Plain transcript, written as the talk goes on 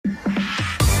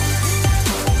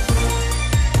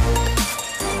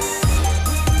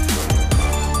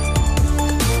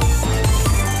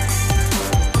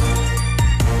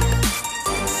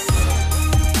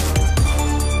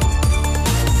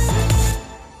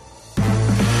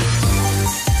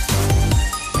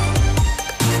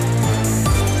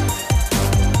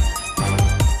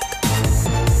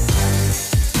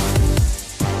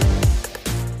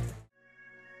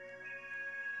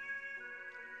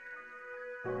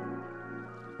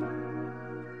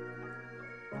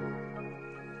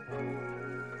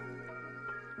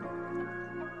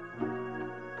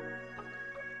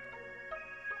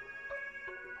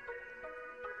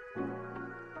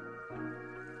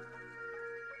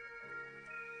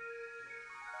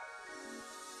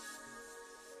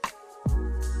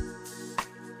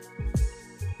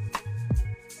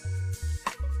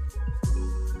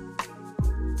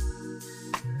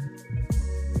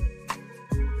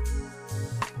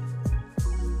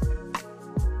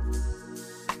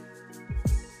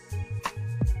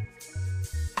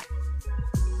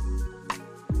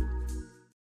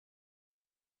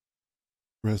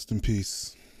Rest in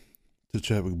peace to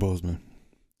Chadwick Boseman,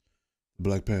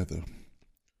 Black Panther,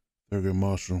 Thurgood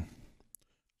Marshall,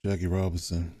 Jackie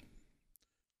Robinson,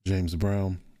 James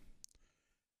Brown,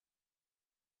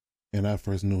 and I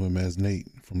first knew him as Nate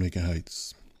from Lincoln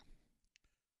Heights.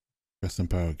 Rest in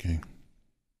power, King.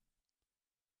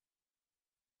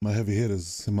 My heavy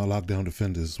hitters and my lockdown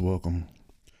defenders, welcome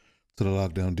to the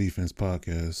Lockdown Defense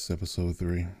Podcast, Episode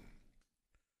 3. I'd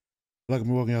like to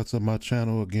welcome y'all to my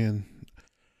channel again.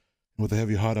 With a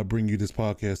heavy heart, I bring you this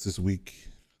podcast this week.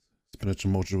 It's been a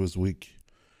tumultuous week.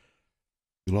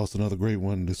 We lost another great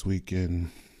one this week, and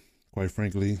quite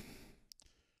frankly,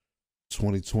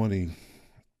 2020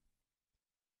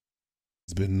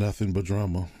 has been nothing but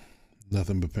drama,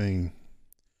 nothing but pain.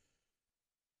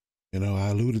 You know, I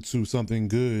alluded to something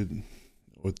good,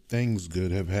 or things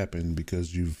good have happened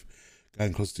because you've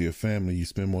gotten close to your family. You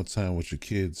spend more time with your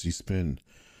kids. You spend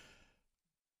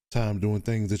time doing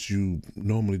things that you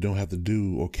normally don't have to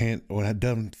do or can't, or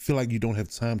don't feel like you don't have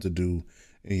time to do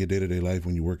in your day-to-day life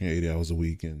when you're working 80 hours a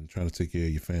week and trying to take care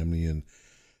of your family and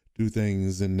do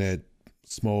things in that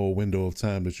small window of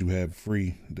time that you have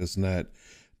free that's not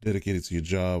dedicated to your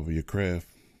job or your craft,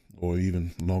 or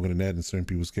even longer than that in certain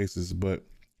people's cases. But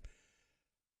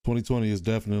 2020 has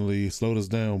definitely slowed us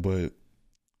down, but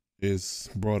it's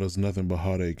brought us nothing but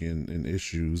heartache and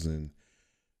issues and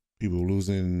people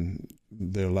losing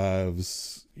their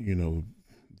lives, you know,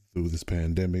 through this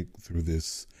pandemic, through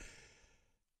this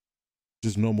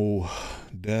just normal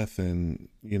death. And,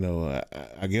 you know,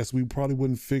 I guess we probably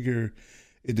wouldn't figure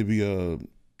it to be a,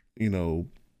 you know,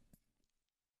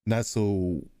 not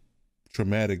so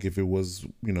traumatic if it was,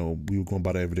 you know, we were going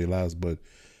about our everyday lives, but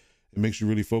it makes you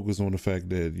really focus on the fact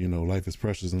that, you know, life is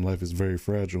precious and life is very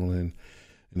fragile. And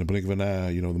in the blink of an eye,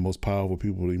 you know, the most powerful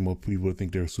people, the most people that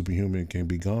think they're superhuman can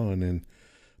be gone, and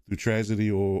through tragedy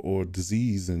or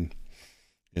disease, and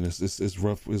it's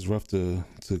rough. It's rough to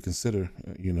consider.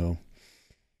 You know,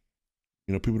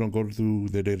 people don't go through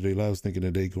their day-to-day lives thinking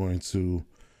that they're going to,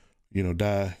 you know,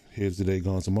 die. Here's today,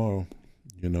 gone tomorrow.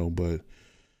 You know, but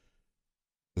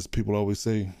as people always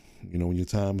say, you know, when your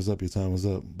time is up, your time is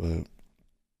up. But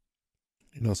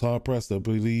you know, it's hard pressed to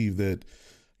believe that,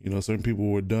 you know, certain people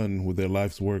were done with their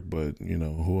life's work, but, you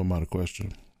know, who am I to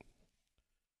question?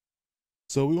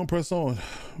 So we're going to press on.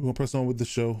 We're going to press on with the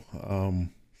show.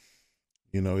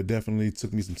 You know, it definitely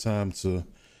took me some time to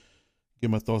get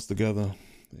my thoughts together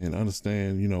and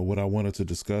understand, you know, what I wanted to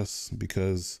discuss,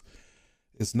 because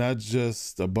it's not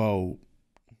just about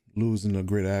losing a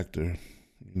great actor,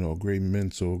 you know, a great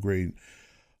mentor, a great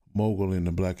mogul in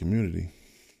the Black community.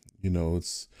 You know,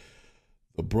 it's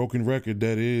a broken record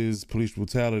that is police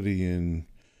brutality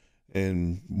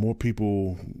and more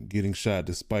people getting shot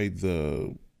despite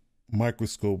the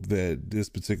microscope that this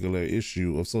particular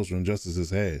issue of social injustice has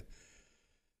had.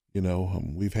 You know,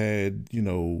 we've had, you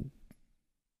know,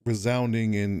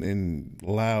 resounding and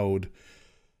loud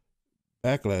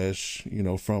backlash, you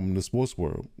know, from the sports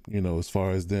world, you know, as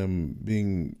far as them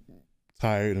being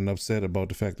tired and upset about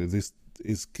the fact that this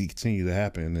is continue to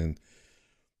happen. And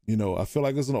you know, I feel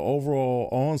like it's an overall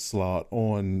onslaught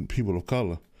on people of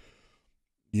color,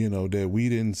 you know, that we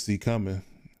didn't see coming.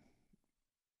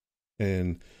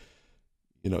 And,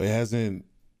 you know, it hasn't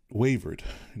wavered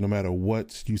no matter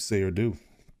what you say or do,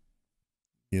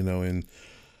 you know, and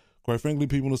quite frankly,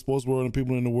 people in the sports world and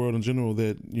people in the world in general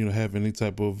that, you know, have any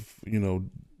type of, you know,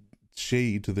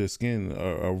 shade to their skin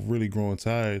are really growing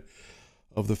tired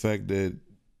of the fact that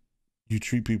you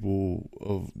treat people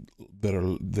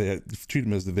that treat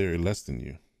them as if they're less than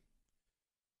you.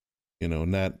 You know,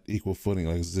 not equal footing,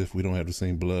 like as if we don't have the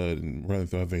same blood and running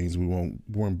through our veins. We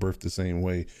weren't birthed the same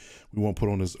way. We weren't put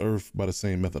on this earth by the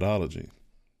same methodology.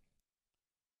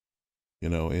 You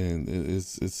know, and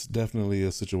it's definitely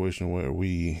a situation where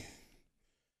we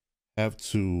have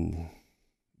to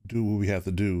do what we have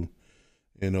to do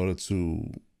in order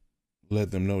to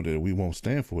let them know that we won't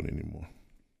stand for it anymore.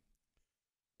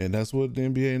 And that's what the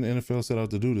NBA and the NFL set out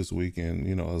to do this week. And,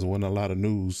 you know, there's wasn't a lot of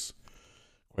news,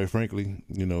 quite frankly,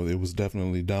 it was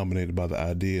definitely dominated by the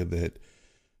idea that,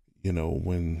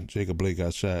 when Jacob Blake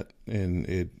got shot and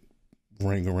it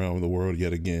rang around the world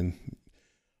yet again,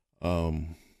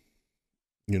 um,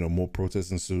 more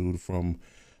protests ensued from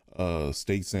a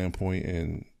state standpoint,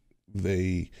 and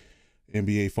they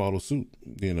NBA followed suit,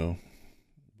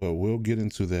 but we'll get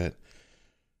into that.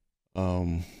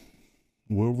 Um,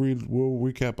 we'll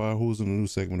recap our Who's in the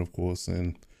News segment, of course,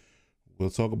 and we'll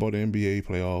talk about the NBA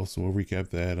playoffs. We'll recap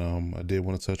that. I did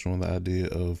want to touch on the idea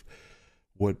of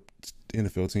what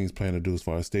NFL teams plan to do as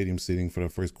far as stadium seating for the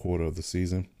first quarter of the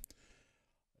season.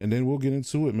 And then we'll get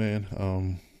into it, man.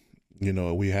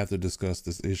 We have to discuss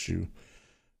this issue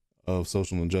of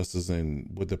social injustice and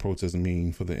what the protests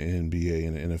mean for the NBA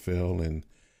and the NFL, and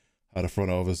how the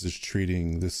front office is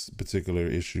treating this particular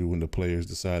issue when the players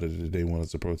decided that they wanted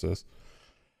to protest.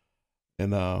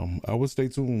 And I would stay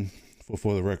tuned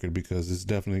for the record, because it's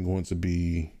definitely going to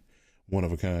be one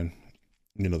of a kind.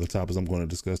 The topics I'm going to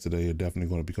discuss today are definitely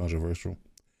going to be controversial,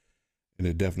 and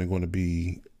they're definitely going to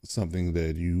be something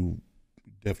that you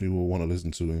definitely will want to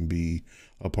listen to and be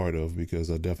a part of,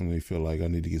 because I definitely feel like I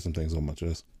need to get some things on my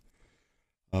chest.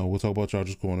 We'll talk about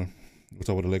Chargers Corner. We'll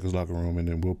talk about the Lakers locker room, and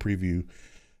then we'll preview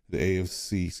the the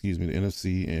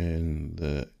NFC, and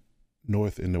the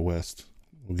North and the West.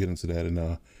 We'll get into that,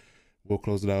 and we'll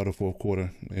close it out in the fourth quarter,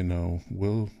 and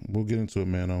we'll get into it,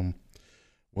 man.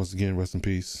 Once again, rest in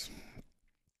peace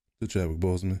to Chadwick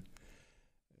Boseman,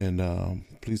 and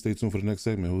please stay tuned for the next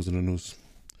segment. Who's in the News?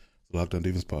 The Lockdown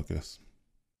Defense Podcast.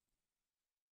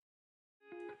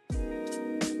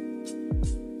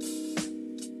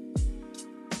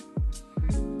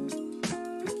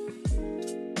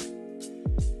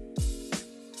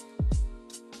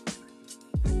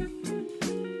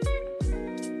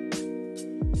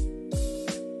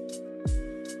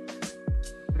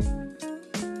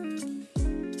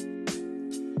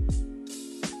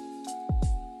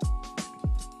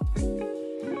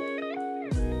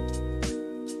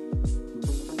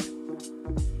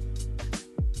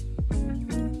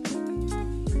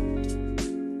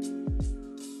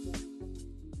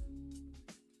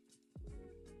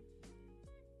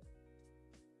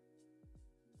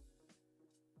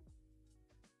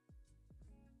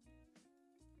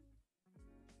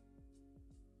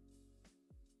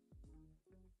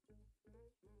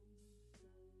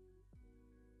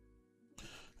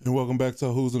 And welcome back to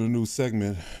Who's in the News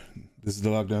segment. This is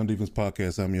the Lockdown Defense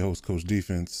Podcast. I'm your host, Coach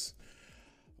Defense.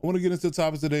 I want to get into the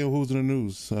topics today of Who's in the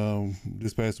News.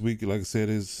 This past week, like I said,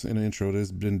 is in the intro,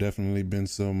 there's definitely been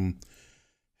some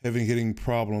heavy hitting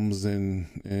problems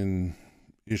and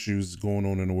issues going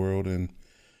on in the world. And,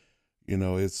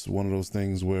 it's one of those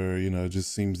things where, it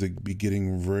just seems to be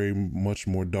getting very much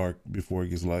more dark before it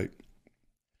gets light.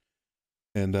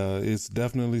 And it's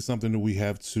definitely something that we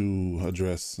have to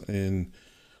address and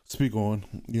speak on.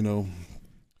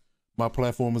 My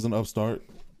platform is an upstart.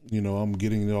 I'm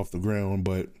getting it off the ground,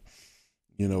 but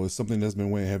it's something that's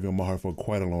been weighing heavy on my heart for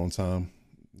quite a long time.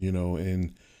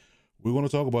 And we're going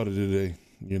to talk about it today.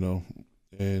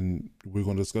 And we're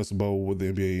going to discuss about what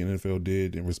the NBA and NFL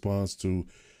did in response to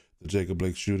the Jacob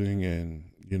Blake shooting, and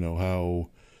how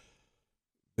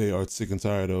they are sick and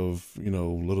tired of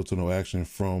little to no action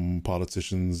from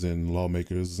politicians and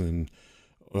lawmakers and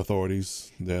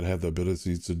authorities that have the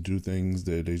ability to do things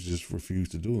that they just refuse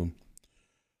to do them.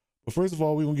 But first of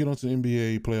all, we're gonna get on to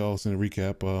NBA playoffs and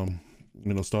recap.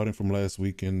 Starting from last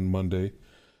week and Monday,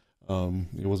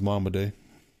 it was Mamba Day.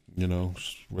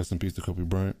 Rest in peace to Kobe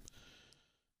Bryant.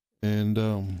 And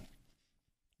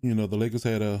the Lakers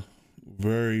had a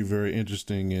very, very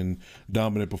interesting and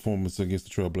dominant performance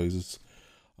against the Trailblazers.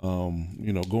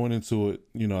 Going into it,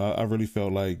 I really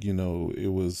felt like it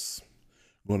was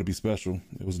going to be special.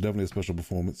 It was definitely a special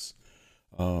performance.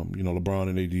 LeBron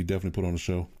and AD definitely put on the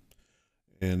show,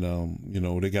 and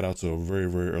they got out to a very,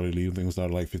 very early lead. I think it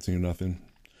started like 15-0,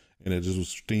 and it just was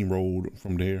steamrolled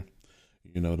from there.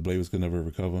 The Blazers could never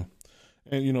recover,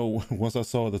 and once I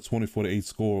saw the 24-8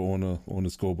 score on the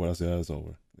scoreboard, I said, it's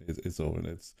over. It's over.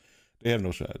 And they have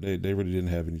no shot. They really didn't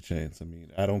have any chance. I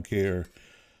mean, I don't care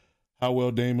how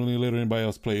well Damian Lillard or anybody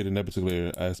else played in that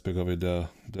particular aspect of it. The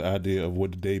idea of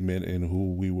what the day meant and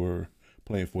who we were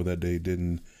playing for that day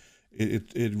didn't.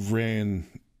 It ran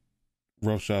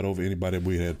roughshod over anybody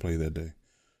we had played that day.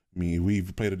 I mean, we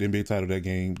played the NBA title that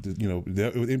game. The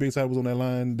NBA title was on that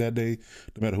line that day.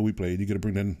 No matter who we played, you could have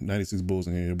bring that 96 Bulls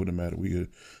in here. It wouldn't matter. We could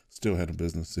still handle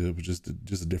business. It was just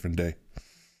a different day.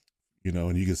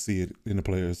 And you could see it in the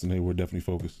players, and they were definitely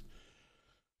focused.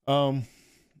 We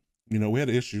had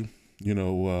an issue.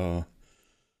 Over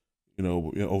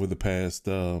the past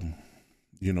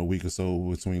week or so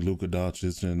between Luka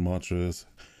Doncic and Montrezl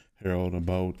Harrell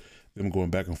about them going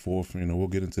back and forth. We'll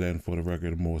get into that for the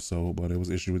record more so, but it was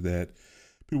issue with that.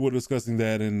 People were discussing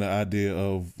that and the idea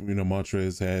of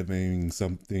Montrezl having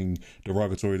something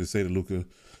derogatory to say to Luka,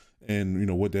 and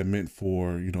what that meant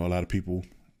for a lot of people.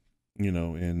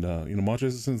 And Montrezl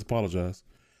has since apologized,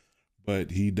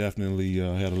 but he definitely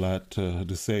had a lot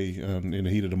to say in the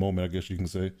heat of the moment, I guess you can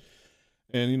say.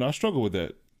 And I struggle with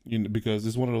that, because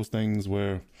it's one of those things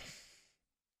where,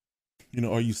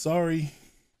 are you sorry,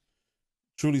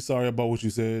 truly sorry about what you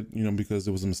said, because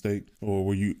it was a mistake,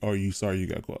 or are you sorry you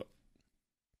got caught?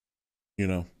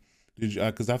 Did you?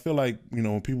 Because I feel like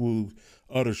when people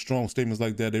utter strong statements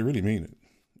like that, they really mean it.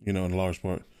 In a large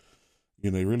part,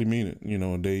 they really mean it.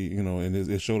 They and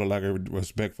it showed a lack of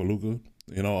respect for Luka.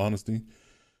 In all honesty,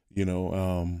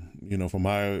 from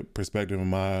my perspective and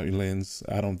my lens,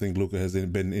 I don't think Luka has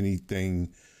been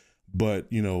anything but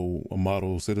a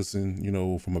model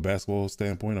citizen. From a basketball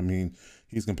standpoint, I mean,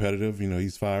 he's competitive.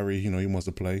 He's fiery. He wants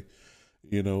to play.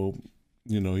 He's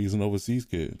an overseas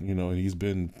kid. And he's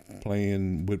been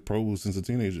playing with pros since a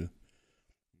teenager.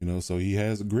 So he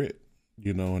has grit.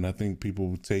 And I think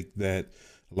people take that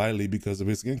lightly because of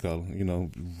his skin color.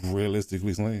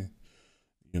 Realistically saying.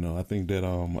 I think that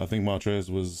I think Montrezl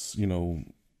was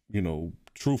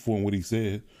truthful in what he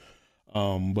said,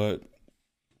 but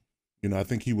I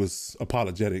think he was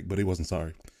apologetic, but he wasn't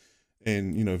sorry.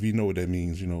 And if you know what that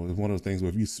means, it's one of those things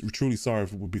where if you're truly sorry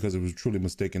because it was truly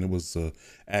mistaken, it was an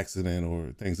accident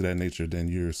or things of that nature, then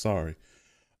you're sorry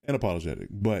and apologetic.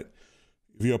 But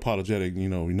if you're apologetic, you're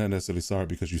not necessarily sorry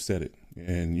because you said it,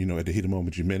 and at the heat of the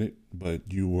moment you meant it, but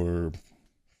you were,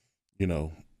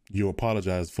 you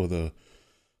apologized for the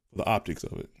optics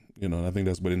of it, and I think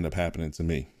that's what ended up happening to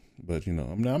me. But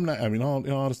I'm not. I mean,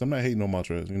 honestly, I'm not hating on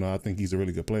Montrezl. I think he's a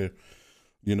really good player.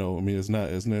 I mean, it's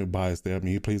no bias there. I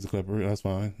mean, he plays the Clipper. That's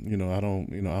fine. I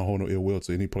don't. I hold no ill will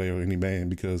to any player or any man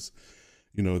because,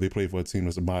 they play for a team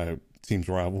that's my team's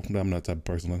rival. I'm not the type of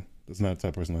person. That's not the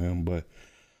type of person I am. But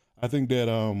I think that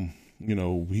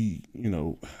he,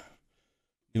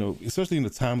 especially in the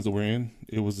times that we're in,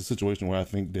 it was a situation where I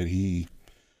think that he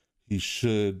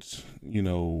should,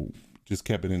 just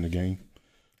kept it in the game,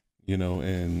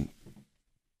 and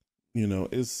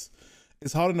it's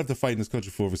hard enough to fight in this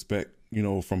country for respect,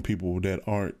 from people that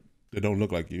don't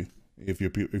look like you, if you're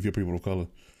people of color,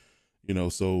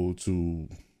 so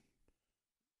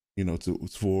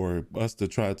for us to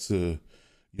try to,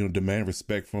 demand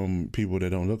respect from people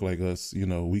that don't look like us,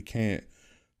 we can't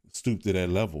stoop to that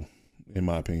level, in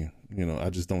my opinion. I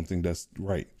just don't think that's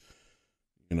right.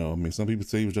 I mean, some people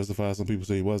say he was justified, some people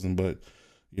say he wasn't, but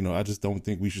I just don't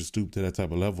think we should stoop to that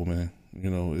type of level, man.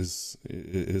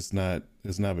 It's not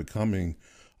becoming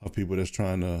of people that's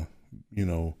trying to,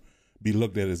 be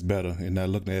looked at as better and not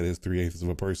looked at as 3/8 of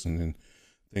a person and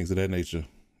things of that nature.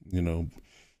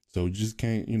 So you just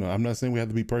can't. I'm not saying we have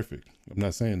to be perfect. I'm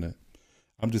not saying that.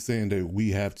 I'm just saying that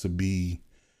we have to be,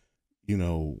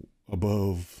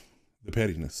 above the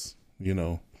pettiness,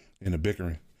 and the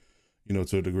bickering.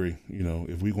 To a degree,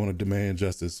 if we want to demand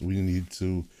justice, we need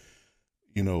to,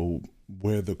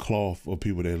 wear the cloth of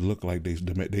people that look like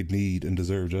they need and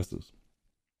deserve justice.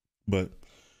 But,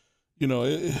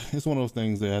 it's one of those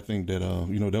things that I think that,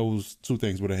 those two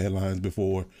things were the headlines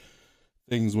before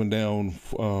things went down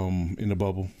in the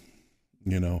bubble.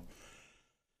 We'll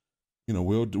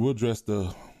address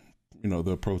the,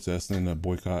 the protest and the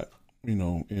boycott,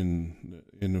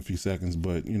 in a few seconds,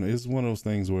 but it's one of those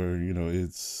things where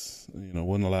it's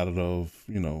wasn't a lot of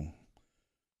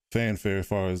fanfare as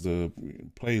far as the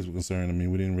plays were concerned. I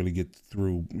mean, we didn't really get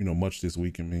through much this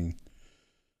week. I mean,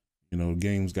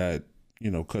 games got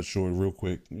cut short real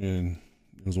quick, and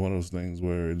it was one of those things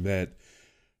where that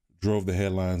drove the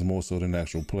headlines more so than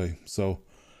actual play. So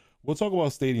we'll talk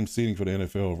about stadium seating for the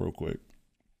NFL real quick.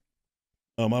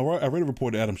 I read a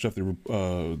report that Adam Schefter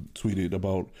tweeted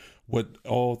about what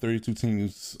all 32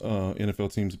 teams,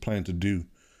 NFL teams, plan to do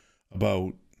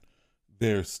about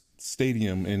their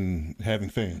stadium and having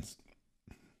fans.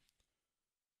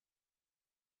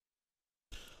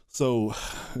 So,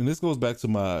 and this goes back to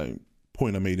my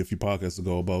point I made a few podcasts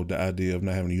ago about the idea of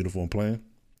not having a uniform plan.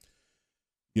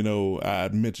 I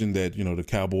mentioned that, the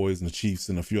Cowboys and the Chiefs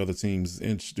and a few other teams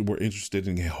were interested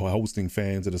in hosting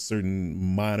fans at a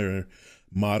certain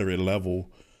moderate level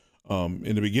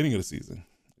in the beginning of the season,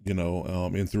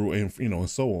 and through, and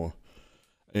so on.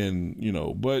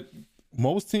 And, but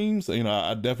most teams,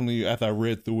 I definitely, after I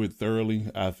read through it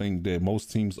thoroughly, I think that most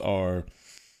teams are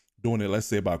doing it, let's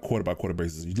say, by quarter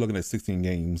basis. You're looking at 16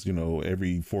 games,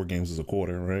 every 4 games is a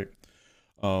quarter, right?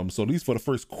 So at least for the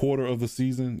first quarter of the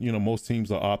season, most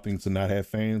teams are opting to not have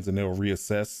fans, and they'll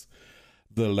reassess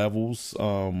the levels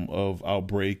of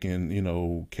outbreak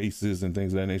and cases and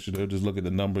things of that nature. They'll just look at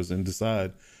the numbers and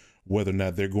decide whether or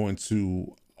not they're going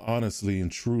to honestly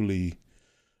and truly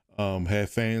have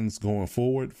fans going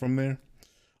forward from there.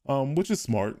 Which is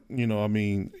smart.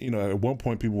 At one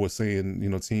point people were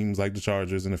saying, teams like the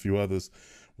Chargers and a few others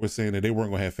were saying that they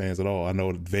weren't going to have fans at all. I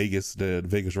know the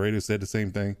Vegas Raiders said the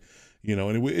same thing, and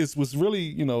it was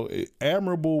really,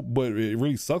 admirable, but it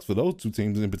really sucks for those two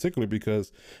teams in particular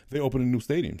because they opened new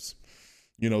stadiums,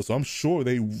 so I'm sure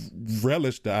they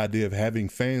relish the idea of having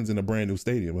fans in a brand new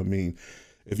stadium. I mean,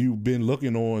 if you've been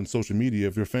looking on social media,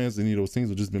 if you're fans of any of those teams,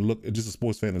 have just been just a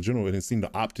sports fan in general, and seen the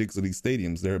optics of these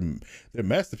stadiums, they're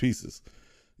masterpieces.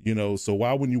 So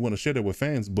why wouldn't you want to share that with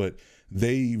fans? But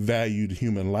they valued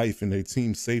human life and their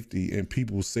team safety and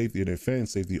people's safety and their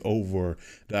fans' safety over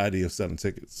the idea of selling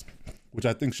tickets, which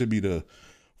I think should be the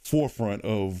forefront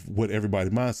of what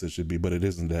everybody's mindset should be, but it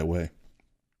isn't that way.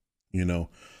 Like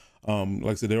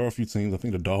I said, there are a few teams. I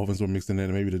think the Dolphins were mixed in there,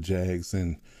 and maybe the Jags.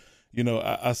 And,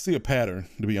 I see a pattern,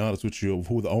 to be honest with you, of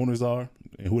who the owners are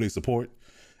and who they support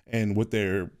and what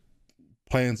their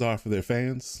plans are for their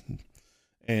fans.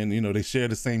 And, they share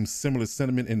the similar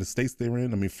sentiment in the states they're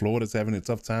in. I mean, Florida's having a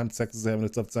tough time. Texas is having a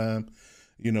tough time,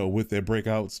 with their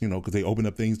breakouts, because they open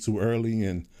up things too early.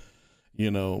 And,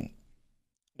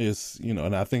 it's,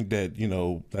 and I think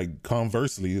that, like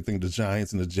conversely, I think the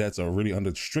Giants and the Jets are really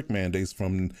under strict mandates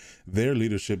from their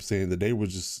leadership saying that they were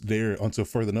just there until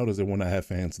further notice they will not have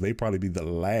fans. So they probably be the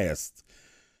last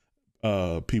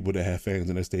people that have fans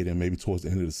in their stadium, maybe towards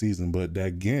the end of the season. But that,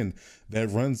 again,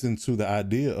 that runs into the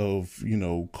idea of,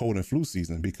 cold and flu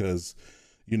season, because,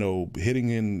 hitting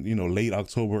in, late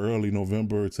October, early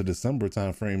November to December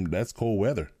timeframe, that's cold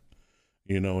weather,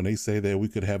 and they say that we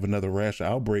could have another rash of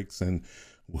outbreaks, and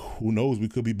who knows, we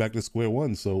could be back to square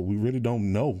one. So we really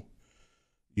don't know,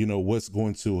 what's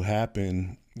going to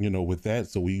happen, with that.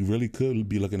 So we really could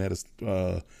be looking at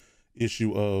a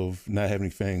issue of not having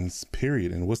fans,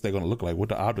 period. And what's that going to look like? What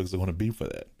the optics are going to be for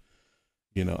that?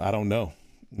 I don't know.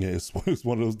 Yeah, it's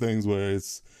one of those things where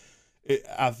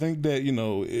I think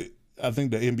that, I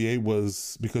think the NBA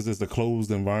was, because it's a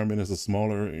closed environment, it's a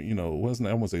smaller, wasn't,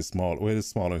 I won't say small, well, it's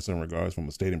smaller in some regards from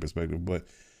a stadium perspective, but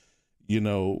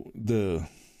the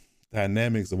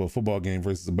dynamics of a football game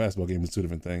versus a basketball game is two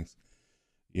different things.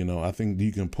 I think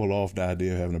you can pull off the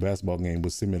idea of having a basketball game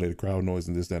with simulated crowd noise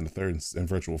and this, that, and the third, and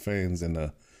virtual fans in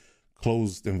a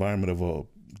closed environment of a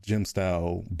gym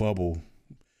style bubble,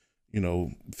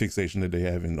 fixation that they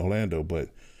have in Orlando. But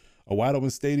a wide open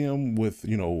stadium with,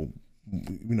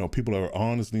 people are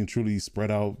honestly and truly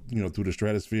spread out, through the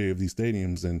stratosphere of these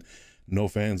stadiums, and no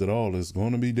fans at all, is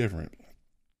going to be different.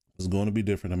 It's going to be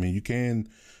different. I mean, you can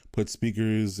put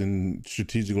speakers in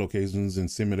strategic locations and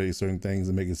simulate certain things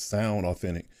and make it sound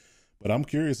authentic, but I'm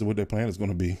curious of what their plan is going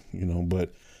to be,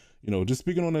 but, just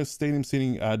speaking on the stadium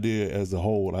seating idea as a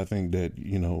whole, I think that,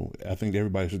 I think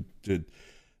everybody should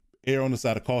err on the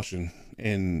side of caution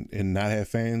and not have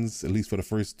fans, at least for the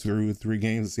first 2 or 3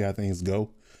 games, to see how things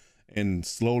go. And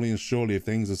slowly and surely, if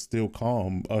things are still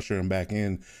calm, usher them back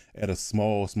in at a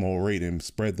small rate and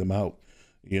spread them out.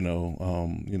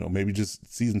 Maybe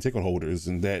just season ticket holders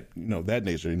and that, that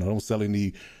nature, don't sell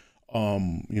any,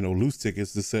 loose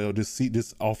tickets, to sell,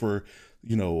 just offer,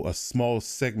 a small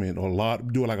segment or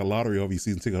do it like a lottery of your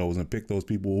season ticket holders and pick those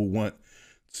people who want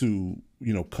to,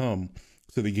 come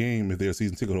to the game if they're a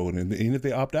season ticket holder. And if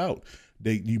they opt out,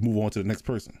 you move on to the next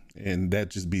person, and that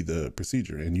just be the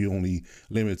procedure. And you only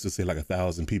limit to say like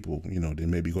 1,000 people, then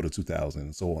maybe go to 2,000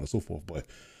 and so on and so forth. But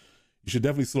you should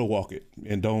definitely slow walk it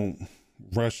and don't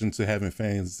rush into having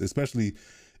fans, especially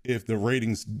if the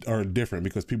ratings are different,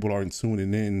 because people aren't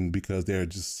tuning in because they're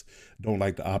just don't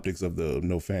like the optics of the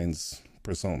no fans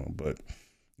persona. But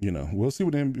we'll see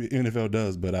what the NFL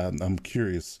does. But I'm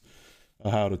curious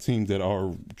how the teams that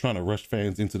are trying to rush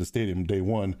fans into the stadium day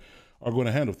one are going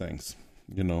to handle things.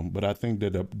 But I think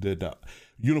that the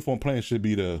uniform plan should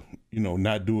be to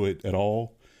not do it at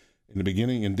all in the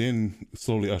beginning, and then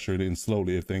slowly usher it in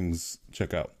slowly if things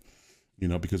check out.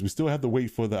 Because we still have to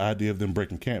wait for the idea of them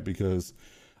breaking camp, because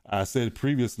I said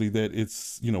previously that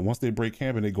it's, once they break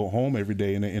camp and they go home every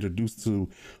day and they're introduced to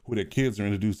who their kids are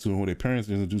introduced to and who their parents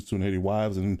are introduced to and who their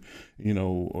wives and,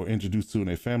 or introduced to and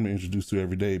their family introduced to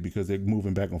every day, because they're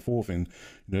moving back and forth and,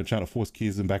 they're trying to force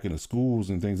kids in back into schools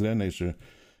and things of that nature.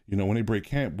 When they break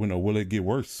camp, will it get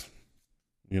worse?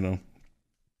 So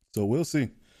we'll see.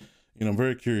 I'm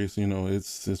very curious.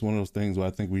 It's one of those things where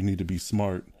I think we need to be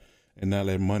smart and not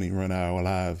let money run our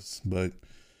lives, but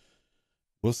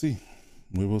we'll see.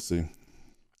 We will see.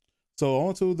 So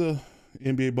on to the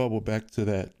NBA bubble, back to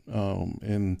that,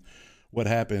 and what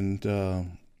happened.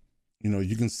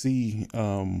 You can see,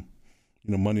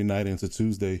 Monday night into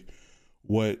Tuesday,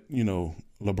 what,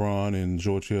 LeBron and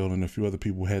George Hill and a few other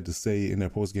people had to say in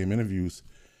their post-game interviews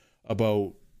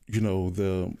about,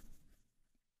 the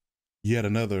yet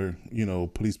another,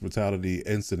 police brutality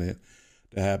incident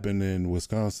that happened in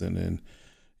Wisconsin. And,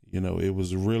 it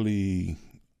was really,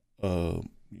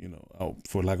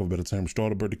 for lack of a better term, straw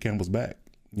to break the camel's back.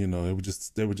 They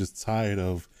were just tired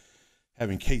of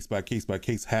having case by case by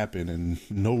case happen and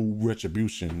no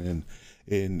retribution,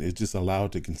 and it just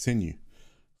allowed to continue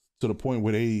to the point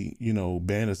where they,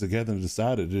 banded together and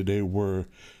decided that they were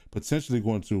potentially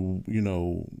going to,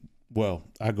 well,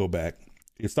 I go back.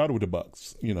 It started with the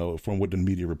Bucks, from what the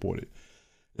media reported.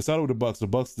 It started with the Bucks. The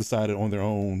Bucks decided on their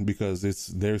own, because it's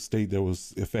their state that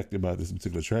was affected by this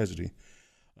particular tragedy.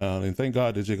 And thank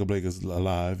God that Jacob Blake is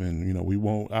alive. And,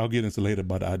 I'll get into later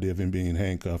about the idea of him being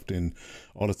handcuffed and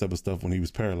all this type of stuff when he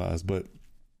was paralyzed. But,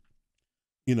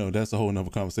 that's a whole nother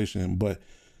conversation. But,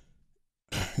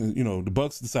 the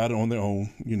Bucks decided on their own.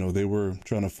 They were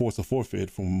trying to force a forfeit,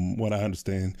 from what I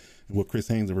understand, and what Chris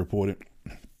Haynes had reported.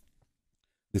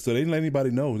 So they didn't let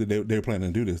anybody know that they were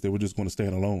planning to do this. They were just going to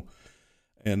stand alone.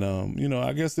 And,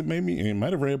 I guess it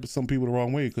might have rubbed some people the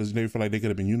wrong way, because they feel like they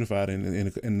could have been unified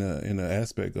in the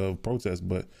aspect of protest,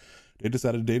 but they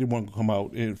decided they didn't want to come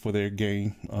out for their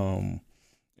game.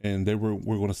 And they were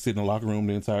going to sit in the locker room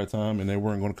the entire time, and they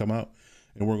weren't going to come out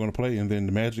and weren't going to play. And then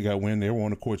the Magic got wind. They were on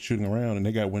the court shooting around, and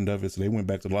they got wind of it. So they went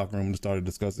back to the locker room and started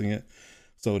discussing it.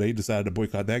 So they decided to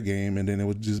boycott that game. And then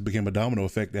it just became a domino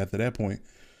effect after that point,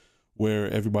 where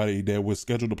everybody that was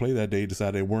scheduled to play that day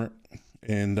decided they weren't.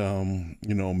 And,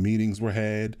 meetings were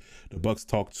had. The Bucks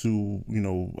talked to,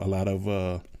 a lot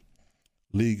of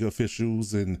league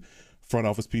officials and front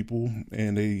office people,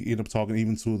 and they ended up talking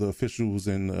even to the officials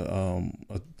and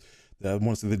I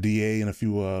want to say the DA and a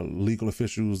few legal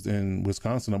officials in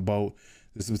Wisconsin about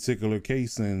this particular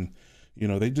case. And,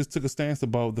 they just took a stance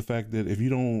about the fact that if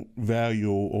you don't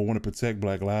value or want to protect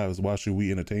Black lives, why should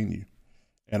we entertain you?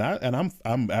 And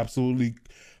I'm absolutely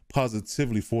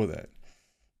positively for that.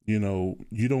 You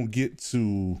don't get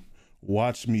to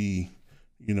watch me,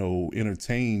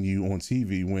 entertain you on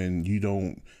TV when you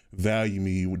don't value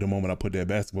me the moment I put that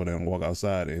basketball down and walk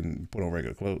outside and put on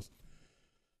regular clothes.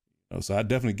 So I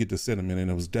definitely get the sentiment, and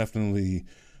it was definitely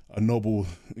a noble,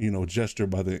 gesture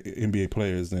by the NBA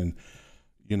players. And,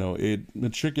 it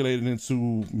matriculated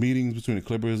into meetings between the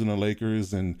Clippers and the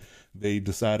Lakers, and they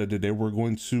decided that they were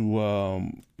going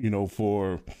to,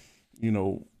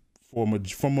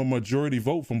 from a majority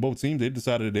vote from both teams, they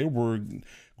decided they were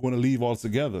going to leave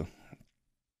altogether,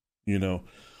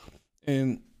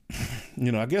 and,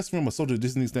 I guess from a social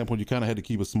distancing standpoint, you kind of had to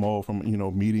keep it small from,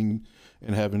 meeting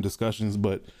and having discussions.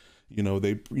 But,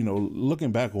 they,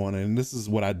 looking back on it, and this is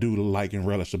what I do like and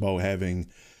relish about having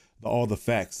all the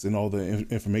facts and all the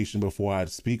information before I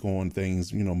speak on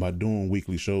things, by doing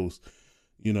weekly shows.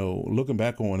 Looking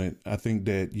back on it, I think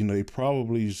that, they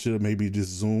probably should have maybe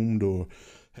just Zoomed or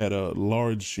had a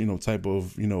large, type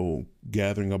of,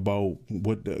 gathering about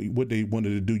what they wanted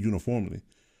to do uniformly.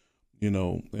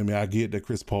 I get that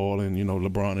Chris Paul and,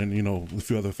 LeBron and, a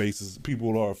few other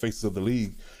people are faces of the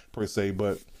league per se,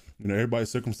 but, everybody's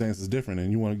circumstance is different,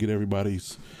 and you want to get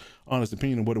everybody's honest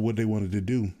opinion of what they wanted to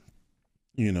do,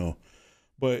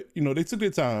 But, they took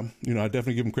their time. I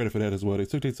definitely give them credit for that as well. They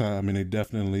took their time, and they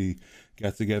definitely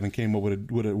got together and came up with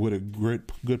a great,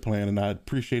 good plan. And I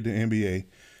appreciate the NBA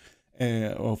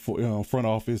and for front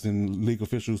office and league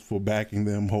officials for backing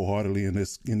them wholeheartedly in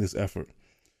this effort.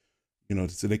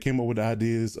 So they came up with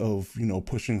ideas of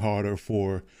pushing harder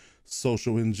for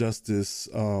social injustice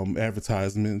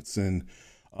advertisements, and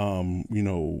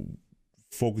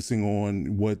focusing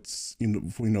on what's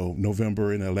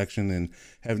November in the election, and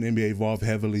having the NBA involved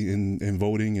heavily in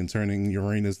voting and turning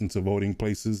arenas into voting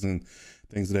places and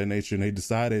things of that nature. And they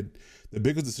decided the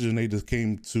biggest decision they just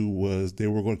came to was they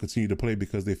were going to continue to play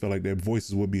because they felt like their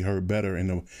voices would be heard better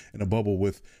in a bubble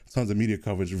with tons of media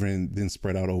coverage then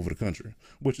spread out over the country,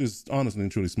 which is honestly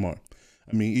and truly smart.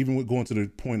 Even with going to the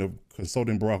point of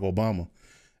consulting Barack Obama,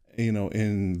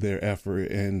 in their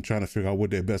effort and trying to figure out what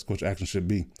their best course action should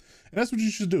be. And that's what you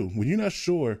should do when you're not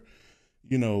sure,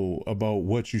 about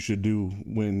what you should do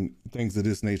when things of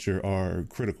this nature are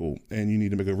critical and you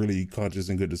need to make a really conscious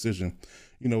and good decision.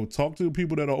 Talk to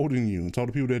people that are older than you, and talk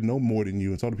to people that know more than you,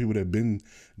 and talk to people that have been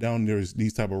down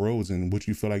these type of roads, and what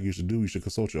you feel like you should do. You should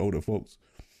consult your older folks.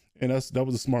 And that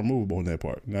was a smart move on that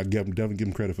part. And I definitely give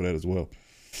them credit for that as well.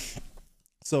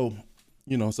 So,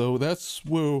 so that's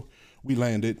where we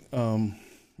landed, and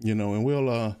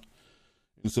we'll,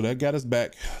 And so that got us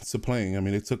back to playing. I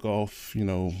mean, they took off,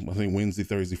 I think Wednesday,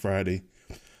 Thursday, Friday,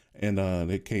 and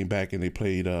they came back and they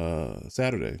played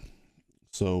Saturday.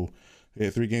 So they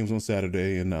had 3 games on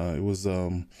Saturday, and it was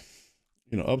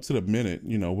up to the minute.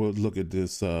 We'll look at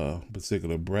this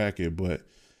particular bracket, but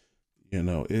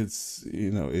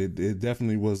it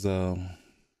definitely was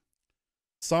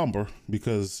somber,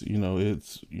 because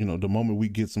it's the moment we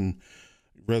get some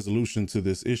resolution to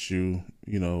this issue,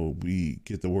 we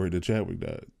get the word that Chadwick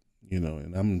died,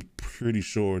 and I'm pretty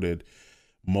sure that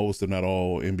most, if not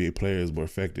all, NBA players were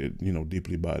affected,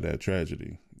 deeply by that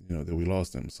tragedy, that we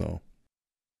lost him. So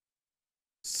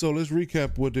let's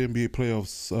recap what the NBA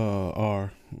playoffs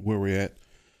are, where we're at,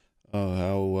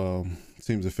 how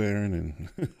teams are faring, and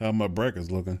how my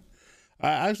bracket's looking.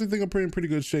 I actually think I'm in pretty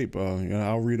good shape.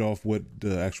 I'll read off what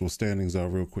the actual standings are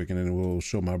real quick, and then we'll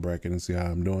show my bracket and see how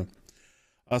I'm doing.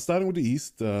 Starting with the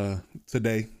East,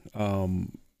 today,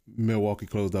 Milwaukee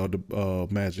closed out the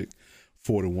Magic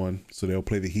 4-1, so they'll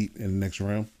play the Heat in the next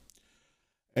round.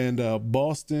 And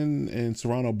Boston and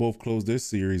Toronto both closed their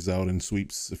series out in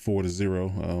sweeps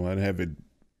 4-0. I didn't have it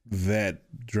that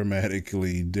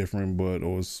dramatically different,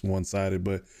 or it's one-sided,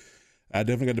 but I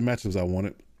definitely got the matchups I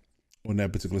wanted on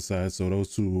that particular side. So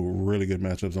those two were really good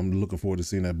matchups. I'm looking forward to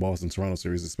seeing that Boston-Toronto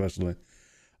series, especially.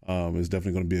 It's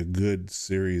definitely going to be a good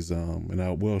series, and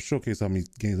I will showcase how many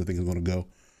games I think is going to go.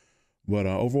 But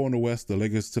overall in the West, the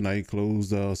Lakers tonight closed,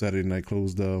 Saturday night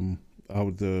closed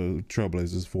out the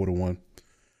Trailblazers 4-1.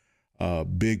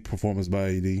 Big performance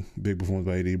by AD.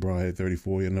 Brown had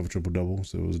 34, he had another triple-double,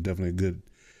 so it was definitely a good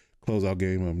closeout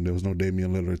game. There was no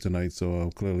Damian Lillard tonight,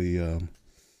 so clearly, it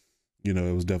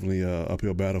was definitely an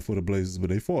uphill battle for the Blazers,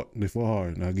 but they fought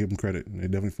hard, and I'll give them credit. They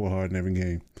definitely fought hard in every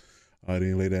game. They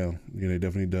didn't lay down. They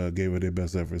definitely gave it their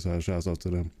best effort, so shouts out to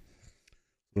them.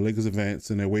 The Lakers advance,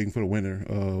 and they're waiting for the winner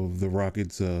of the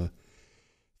Rockets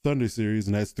Thunder series,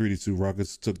 and that's 3-2.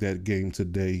 Rockets took that game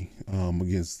today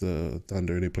against the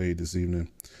Thunder. They played this evening,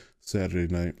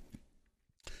 Saturday night.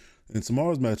 And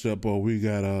tomorrow's matchup, we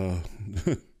got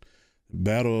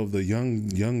battle of the young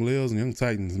Lils and young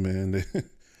Titans, man.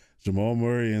 Jamal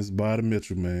Murray and Bada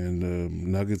Mitchell, man. The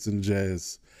Nuggets and the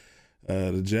Jazz.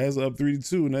 The Jazz are up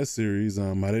 3-2 in that series.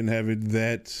 I didn't have it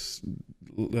that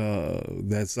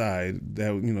side,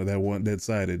 that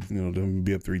sided, them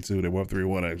be up 3-2. They were up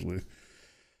 3-1 actually.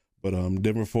 But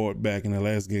Denver fought back in the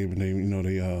last game, and they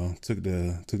took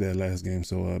that last game.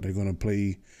 So they're gonna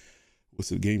play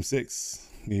game six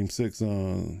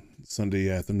Sunday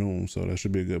afternoon. So that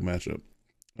should be a good matchup.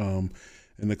 And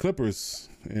the Clippers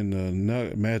and the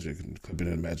Magic,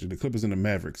 the Clippers and the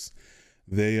Mavericks,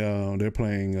 they're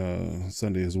playing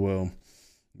Sunday as well.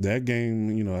 That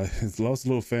game, it's lost a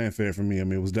little fanfare for me. I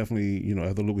mean, it was definitely,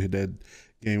 after Luka hit that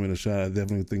game in a shot, I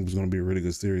definitely think it was going to be a really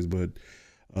good series. But,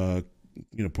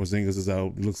 Porzingis is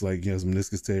out. Looks like he has a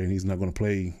meniscus tear, and he's not going to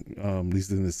play, at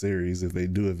least in the series, if they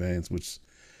do advance, which,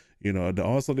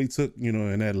 also they took,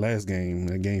 in that last game,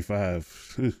 game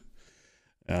 5,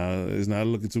 it's not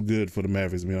looking too good for the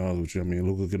Mavericks, to be honest with you. I mean,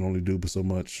 Luka can only do so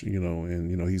much,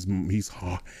 and he's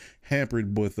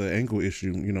hampered with an ankle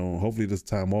issue. Hopefully this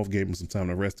time off gave him some time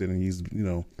to rest it, and he's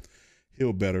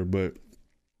healed better. But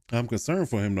I'm concerned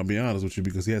for him, to be honest with you,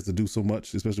 because he has to do so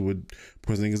much, especially with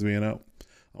Porzingis being out.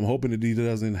 I'm hoping that it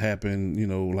doesn't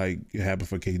happen, like it happened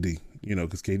for KD,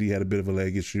 because KD had a bit of a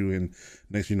leg issue, and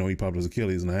next he popped his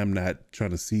Achilles, and I'm not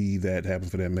trying to see that happen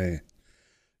for that man.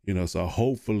 So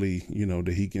hopefully,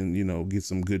 that he can, get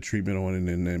some good treatment on it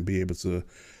and be able to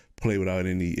play without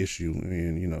any issue.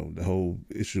 And, the whole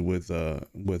issue with them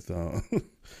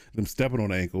stepping on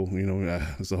the ankle,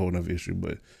 it's a whole nother issue,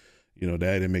 but, that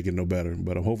didn't make it no better.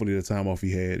 But hopefully the time off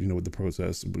he had, with the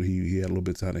protest, but he had a little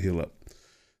bit of time to heal up.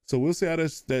 So we'll see how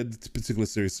that particular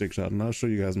series shakes out, and I'll show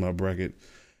you guys my bracket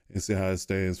and see how it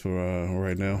stands for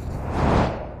right now.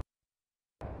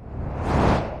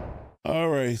 All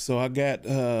right, so I got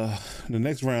the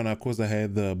next round. Of course, I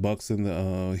had the Bucks and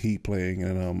the Heat playing,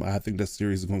 and I think that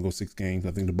series is going to go 6 games.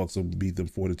 I think the Bucks will beat them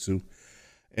 4-2,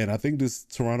 and I think this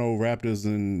Toronto Raptors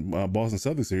and Boston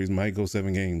Celtics series might go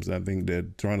 7 games. I think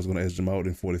that Toronto's going to edge them out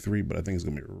in 43, but I think it's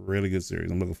going to be a really good series.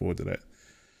 I'm looking forward to that.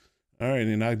 All right,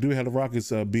 and I do have the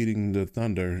Rockets beating the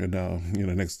Thunder in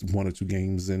the next 1 or 2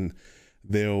 games, and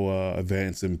they'll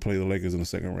advance and play the Lakers in the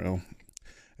second round.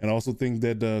 And I also think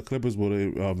that the Clippers will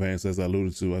advance, as I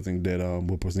alluded to. I think that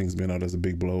with Porzingis being out, that's a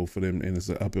big blow for them, and it's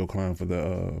an uphill climb for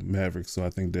the Mavericks. So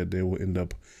I think that they will end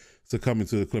up succumbing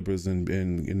to the Clippers and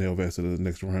they'll advance to the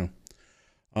next round.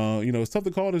 It's tough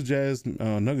to call this Jazz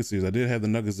Nuggets series. I did have the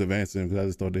Nuggets advancing because I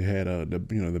just thought they had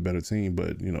the better team,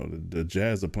 but the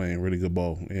Jazz are playing really good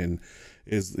ball, and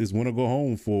it's win or go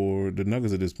home for the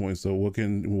Nuggets at this point. So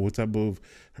what type of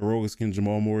heroics can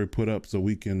Jamal Murray put up so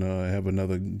we can have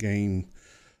another game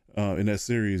in that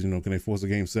series? Can they force a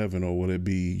game 7, or will it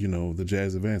be the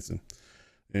Jazz advancing?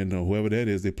 And whoever that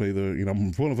is, they play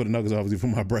I'm pulling for the Nuggets obviously for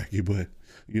my bracket, but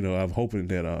I'm hoping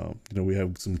that we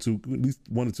have at least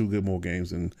 1 or 2 good more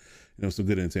games, and some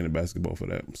good entertaining basketball for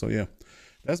that. So yeah,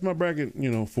 that's my bracket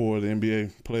for the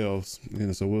NBA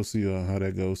playoffs, so we'll see how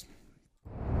that goes.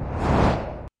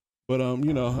 But I'm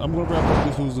gonna wrap up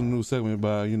this Who's in the News segment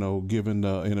by giving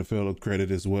the NFL credit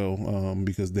as well,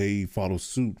 because they follow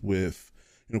suit with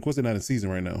of course they're not in season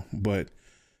right now, but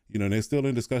they're still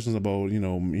in discussions about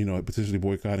potentially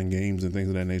boycotting games and things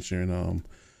of that nature, and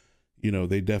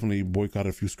they definitely boycotted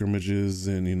a few scrimmages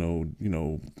and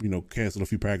canceled a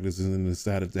few practices and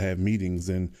decided to have meetings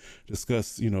and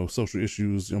discuss social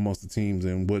issues amongst the teams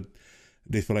and what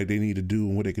they feel like they need to do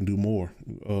and what they can do more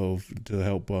to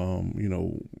help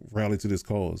rally to this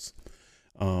cause.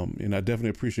 And I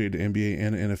definitely appreciate the NBA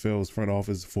and the NFL's front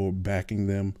office for backing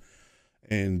them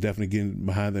and definitely getting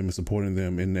behind them and supporting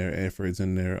them in their efforts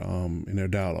and in their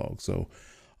dialogue. So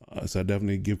I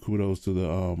definitely give kudos to the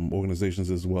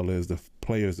organizations as well as the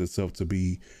players itself to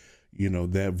be,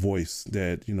 that voice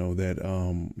that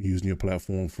using your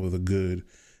platform for the good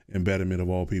and betterment of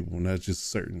all people, not just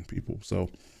certain people. So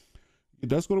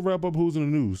that's going to wrap up Who's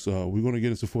in the News. We're going to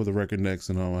get into For the Record next,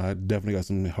 and I definitely got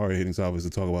some hard-hitting topics to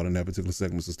talk about in that particular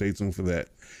segment, so stay tuned for that.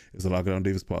 It's the Lockdown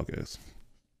Davis podcast.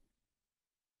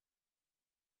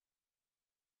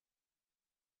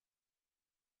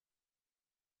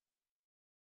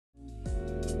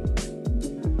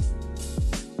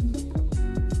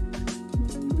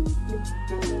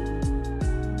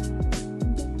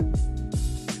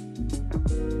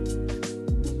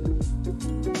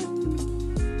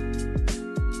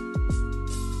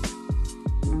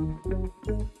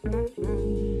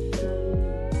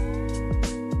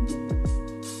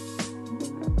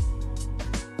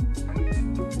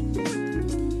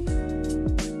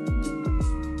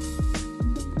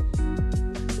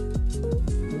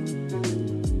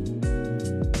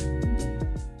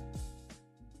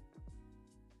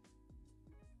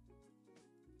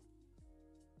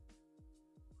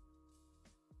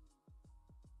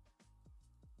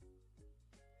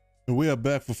 And we are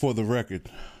back for the record.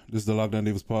 This is the Lockdown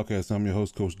Davis podcast. I'm your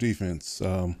host, Coach Defense.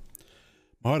 My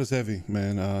heart is heavy,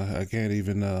 man. I can't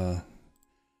even,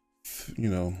 for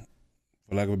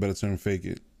lack of a better term, fake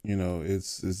it.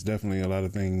 It's definitely a lot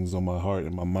of things on my heart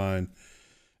and my mind.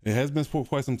 It has been for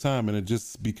quite some time, and it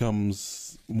just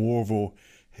becomes more of a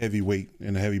heavy weight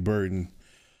and a heavy burden.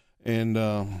 And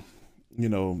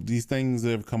these things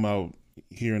that have come out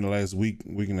here in the last week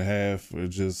and a half are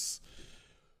just.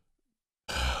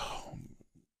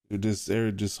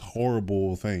 They're just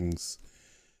horrible things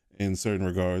in certain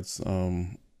regards.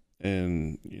 And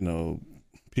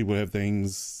people have had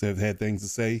things to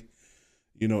say,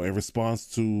 in response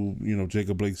to,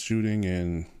 Jacob Blake's shooting,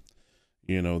 and,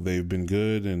 they've been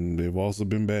good and they've also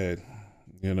been bad,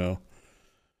 and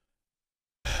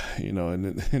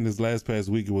in this last past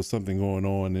week, it was something going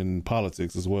on in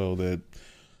politics as well that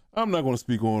I'm not going to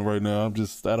speak on right now. I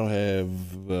don't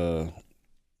have,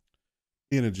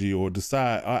 energy or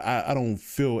decide. I don't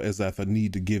feel as if I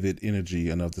need to give it energy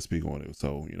enough to speak on it.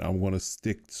 So, I'm going to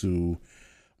stick to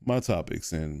my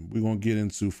topics, and we're going to get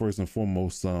into first and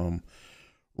foremost,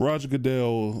 Roger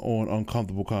Goodell on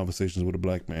Uncomfortable Conversations with a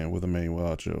Black Man with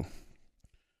Emmanuel Acho.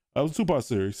 It was a 2-part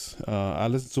series. I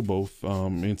listened to both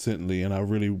intently, and I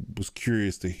really was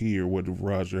curious to hear what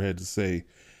Roger had to say,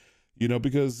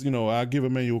 because, I give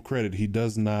Emmanuel credit. He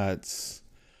does not,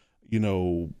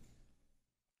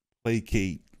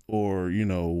 placate or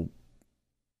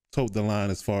tote the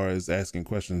line as far as asking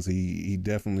questions. He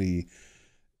definitely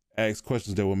asks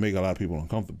questions that will make a lot of people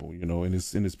uncomfortable, in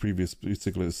his previous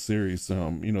particular series,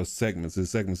 segments in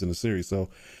the series.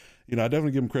 So I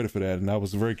definitely give him credit for that, and I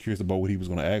was very curious about what he was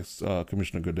going to ask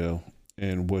Commissioner Goodell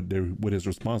and what his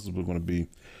responses were going to be.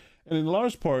 And in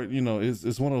large part,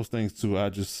 it's one of those things too.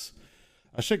 I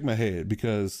shake my head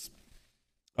because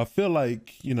I feel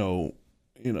like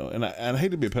and I hate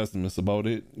to be a pessimist about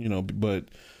it, but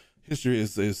history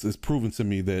is proven to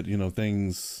me that,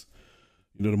 things,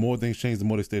 the more things change, the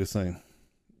more they stay the same.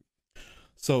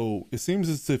 So it seems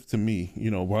as if to me,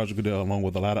 Roger Goodell, along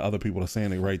with a lot of other people, are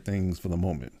saying the right things for the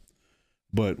moment.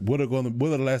 But what are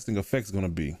the lasting effects going to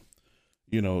be?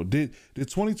 Did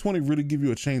 2020 really give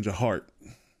you a change of heart?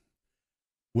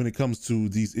 when it comes to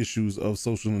these issues of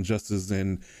social injustice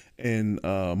and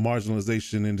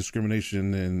marginalization and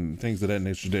discrimination and things of that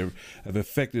nature that have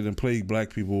affected and plagued black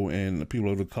people and people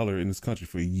of color in this country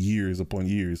for years upon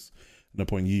years and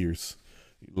upon years,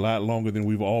 a lot longer than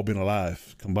we've all been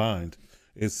alive combined.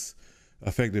 It's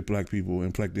affected black people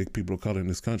and affected people of color in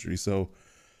this country. So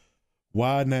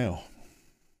why now?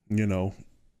 You know,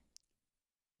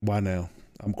 why now?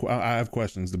 I have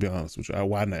questions, to be honest with you.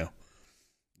 Why now?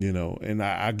 You know, and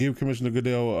I give Commissioner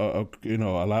Goodell, you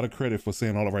know, a lot of credit for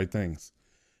saying all the right things.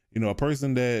 You know, a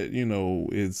person that, you know,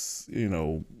 is, you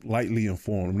know, lightly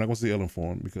informed. I'm not going to say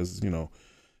ill-informed because, you know,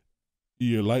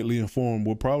 you're lightly informed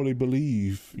will probably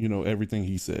believe, you know, everything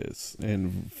he says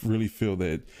and really feel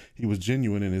that he was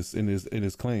genuine in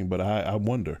his claim. But I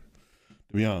wonder,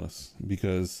 to be honest,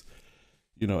 because,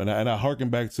 you know, and I harken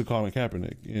back to Colin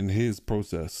Kaepernick and his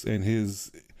process and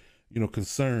his, you know,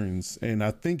 concerns. And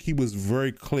I think he was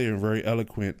very clear and very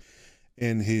eloquent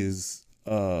in his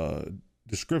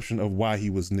description of why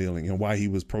he was kneeling and why he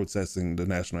was protesting the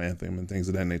national anthem and things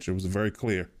of that nature. It was very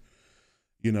clear,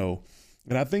 you know.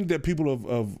 And I think that people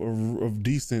of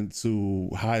decent to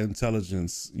high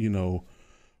intelligence, you know,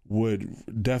 would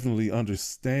definitely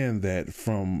understand that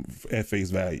from at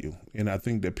face value. And I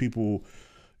think that people,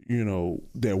 you know,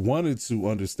 that wanted to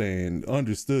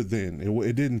understood then.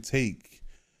 It didn't take,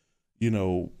 you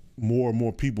know, more and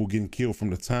more people getting killed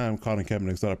from the time Colin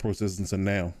Kaepernick started protesting to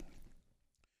now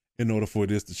in order for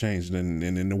this to change. And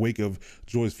in the wake of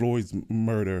George Floyd's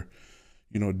murder,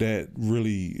 you know, that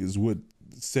really is what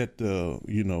set the,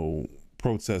 you know,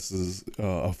 protesters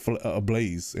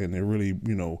ablaze. And they really,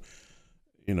 you know,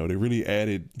 they really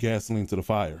added gasoline to the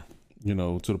fire, you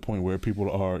know, to the point where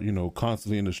people are, you know,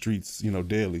 constantly in the streets, you know,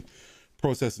 daily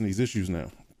protesting these issues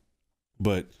now.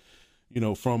 But, you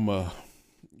know, from a,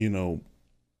 you know,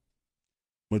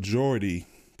 majority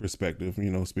perspective, you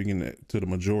know, speaking to the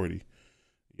majority,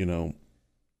 you know,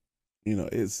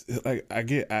 it's like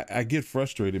I get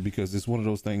frustrated because it's one of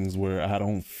those things where I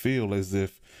don't feel as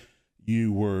if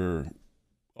you were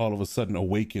all of a sudden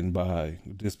awakened by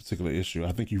this particular issue.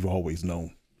 I think you've always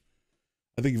known.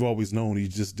 You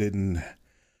just didn't.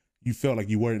 You felt like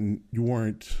you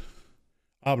weren't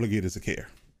obligated to care,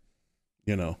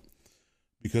 you know,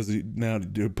 because now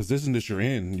the position that you're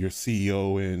in, your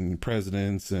CEO and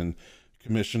presidents and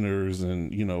commissioners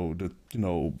and, you know, the, you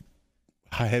know,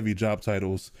 high heavy job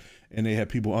titles, and they have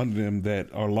people under them that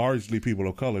are largely people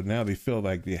of color. Now they feel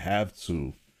like they have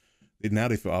to. Now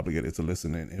they feel obligated to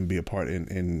listen and be a part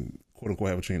and quote unquote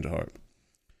have a change of heart.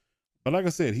 But like I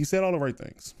said, he said all the right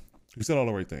things.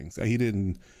 He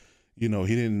didn't, you know,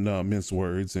 mince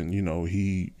words, and, you know,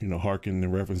 he, you know, hearkened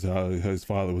in reference to how his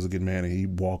father was a good man and he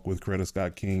walked with Coretta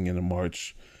Scott King in a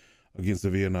march against the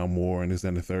Vietnam War and this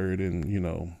and the third. And, you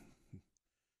know,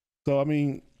 so, I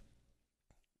mean,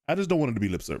 I just don't want it to be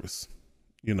lip service,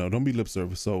 you know, don't be lip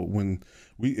service. So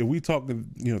if we talk,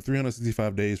 you know,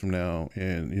 365 days from now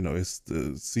and, you know, it's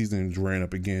the season ran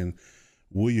up again,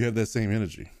 will you have that same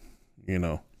energy? You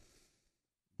know,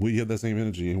 will you have that same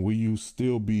energy, and will you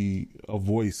still be a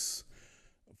voice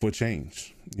for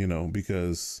change? You know,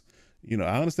 because, you know,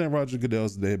 I understand Roger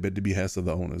Goodell's there at the behest of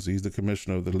the owners. He's the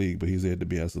commissioner of the league, but he's there at the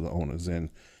behest of the owners. And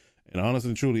honestly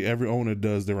and truly, every owner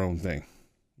does their own thing,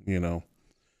 you know,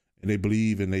 and they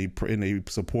believe and they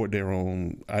support their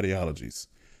own ideologies,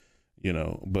 you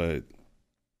know. But,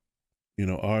 you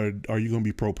know, are you going to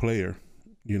be pro player?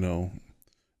 You know,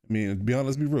 I mean, to be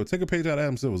honest, be real. Take a page out of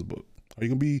Adam Silver's book. Are you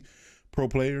going to be pro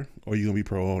player or are you gonna be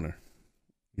pro owner?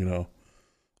 You know,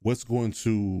 what's going to,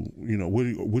 you know,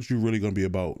 what you really gonna be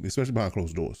about, especially behind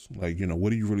closed doors? Like, you know,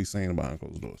 what are you really saying behind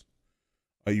closed doors?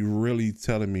 Are you really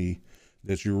telling me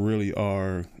that you really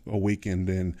are awakened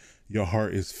and your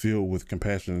heart is filled with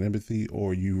compassion and empathy,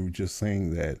 or are you just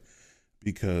saying that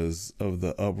because of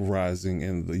the uprising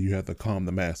and you have to calm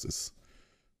the masses?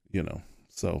 You know,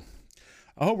 so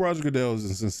I hope Roger Goodell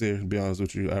is sincere, to be honest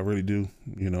with you. I really do,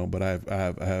 you know, but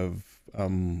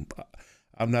I'm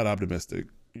not optimistic,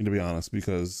 to be honest,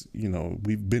 because, you know,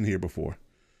 we've been here before,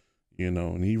 you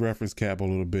know, and he referenced Cap a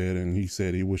little bit and he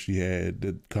said he wished he had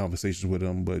the conversations with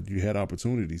him, but you had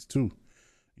opportunities too.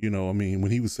 You know, I mean,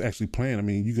 when he was actually playing, I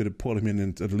mean, you could have pulled him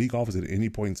into the league office at any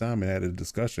point in time and had a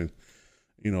discussion,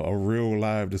 you know, a real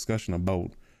live discussion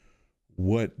about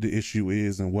what the issue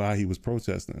is and why he was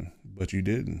protesting, but you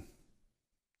didn't.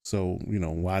 So, you know,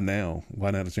 why now?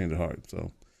 Why not a change of heart?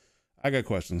 So I got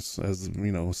questions, as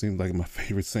you know, it seems like my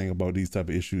favorite saying about these type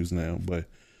of issues now, but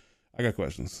I got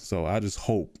questions. So I just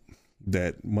hope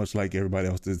that, much like everybody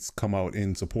else that's come out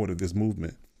in support of this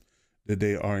movement, that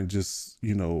they aren't just,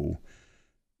 you know,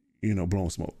 blowing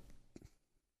smoke.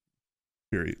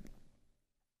 Period.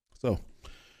 So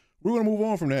we're gonna move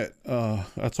on from that.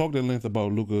 I talked at length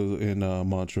about Luka and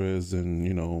Montrez, and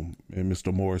and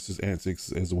Mr. Morris's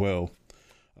antics as well,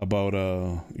 about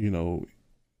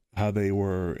how they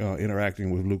were interacting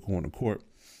with Luka on the court.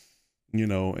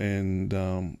 And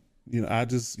I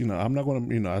just I'm not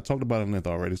gonna I talked about it at length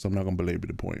already, so I'm not gonna belabor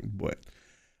the point. But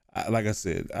like I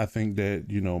said, I think that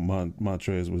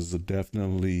Montrez was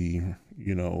definitely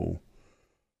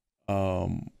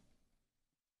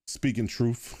speaking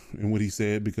truth in what he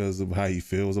said because of how he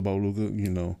feels about Luka. I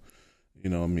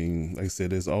mean, like I said,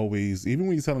 there's always, even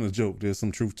when he's telling a joke, there's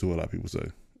some truth to it, a lot of people say.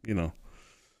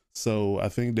 So I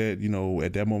think that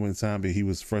at that moment in time, that he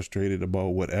was frustrated about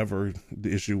whatever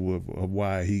the issue of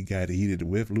why he got heated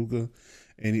with Luka,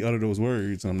 and he uttered those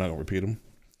words. I'm not gonna repeat them,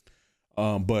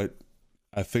 but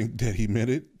I think that he meant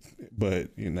it. But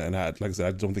and like I said,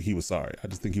 I don't think he was sorry. I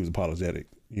just think he was apologetic.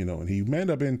 And he manned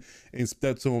up and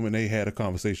stepped to him, and they had a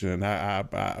conversation. And I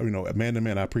man to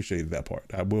man, I appreciated that part.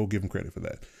 I will give him credit for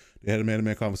that. They had a man to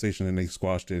man conversation, and they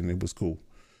squashed it, and it was cool.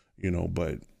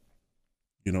 But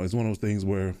it's one of those things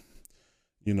where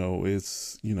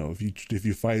it's if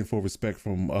you're fighting for respect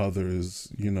from others,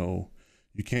 you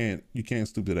can't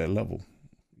stoop to that level,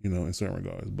 in certain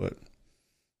regards. But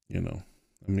I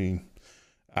mean,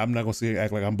 I'm not gonna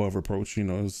act like I'm above reproach. I may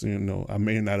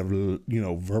not have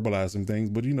verbalized some things,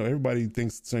 but everybody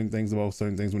thinks certain things about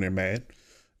certain things when they're mad.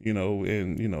 And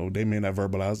they may not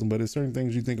verbalize them, but there's certain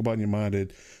things you think about in your mind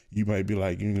that you might be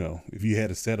like, if you had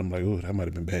to set them, like, oh, that might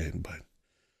have been bad, but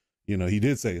he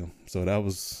did say them, so that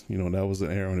was that was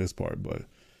an error on his part. But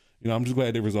I'm just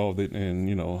glad they resolved it. And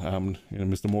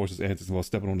Mr. Morris's antics about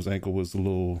stepping on his ankle was a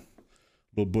little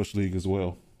bush league as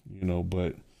well.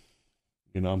 But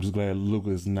I'm just glad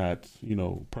Luka is not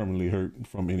permanently hurt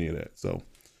from any of that. So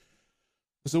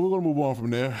we're gonna move on from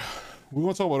there. We're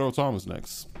gonna talk about Earl Thomas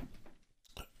next.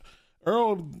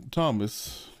 Earl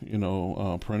Thomas,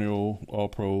 perennial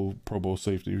All-Pro, Pro Bowl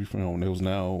safety,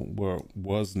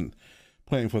 wasn't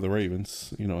playing for the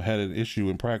Ravens, had an issue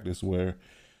in practice where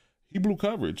he blew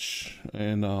coverage,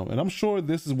 and I'm sure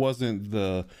this wasn't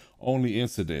the only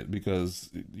incident, because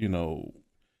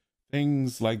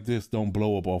things like this don't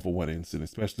blow up off of one incident,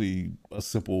 especially a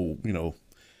simple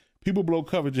people blow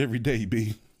coverage every day.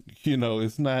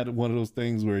 It's not one of those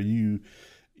things where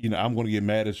I'm going to get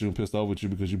mad at you and pissed off with you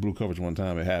because you blew coverage one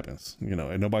time. It happens,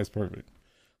 and nobody's perfect.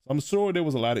 I'm sure there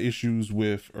was a lot of issues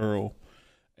with Earl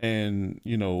and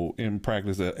in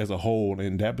practice as a whole,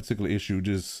 and that particular issue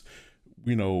just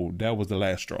that was the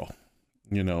last straw.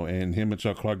 And him and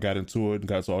Chuck Clark got into it and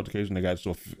got to altercation. They got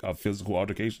to a physical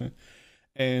altercation,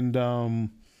 and the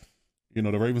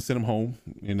Ravens sent him home.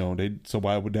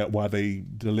 Why they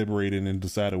deliberated and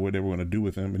decided what they were going to do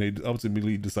with him, and they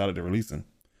ultimately decided to release him.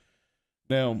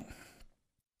 Now,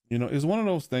 it's one of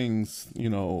those things,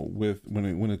 with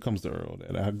when it comes to Earl,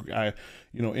 that I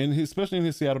especially in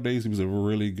his Seattle days, he was a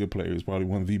really good player. He's probably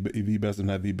one of the best, if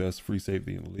not the best, free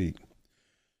safety in the league.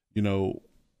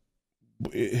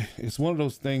 It's one of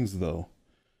those things though,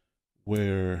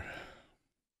 where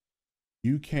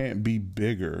you can't be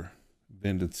bigger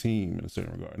than the team in a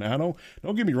certain regard. Now,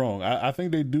 don't get me wrong. I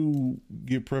think they do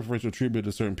give preferential treatment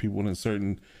to certain people in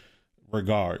certain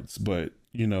regards, but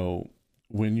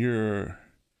when you're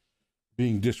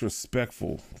being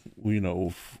disrespectful,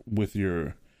 with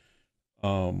your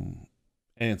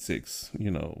antics,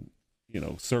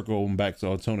 circling back to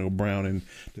Antonio Brown and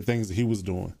the things that he was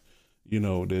doing,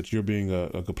 that you're being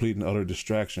a complete and utter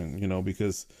distraction,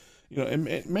 because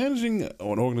managing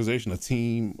an organization, a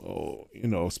team, or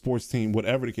a sports team,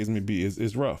 whatever the case may be,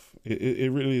 is rough.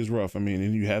 It really is rough. I mean,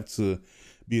 and you have to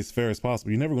be as fair as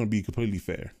possible. You're never going to be completely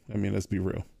fair. I mean, let's be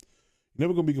real. You're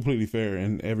never going to be completely fair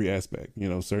in every aspect.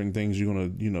 Certain things you're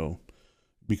going to,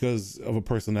 because of a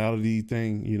personality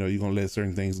thing, you're going to let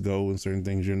certain things go, and certain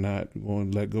things you're not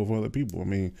going to let go for other people. I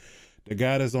mean, the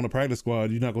guy that's on the practice squad,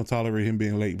 you're not going to tolerate him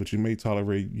being late, but you may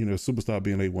tolerate, a superstar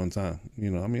being late one time.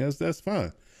 I mean, that's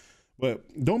fine. But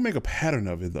don't make a pattern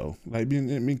of it, though.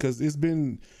 Because it's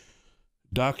been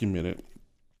documented,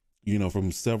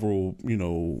 from several,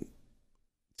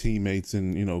 teammates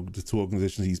and, the two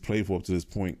organizations he's played for up to this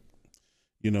point,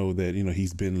 that,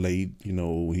 he's been late,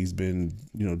 he's been,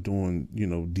 doing,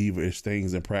 diva-ish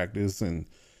things in practice. And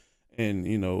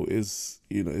it's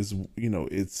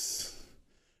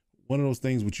one of those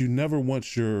things which you never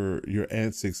want your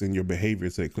antics and your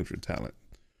behavior to eclipse your talent.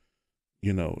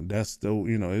 That's still,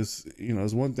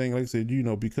 it's one thing, like I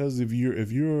said, because if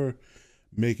you're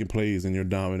making plays and you're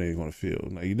dominating on the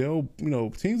field, now,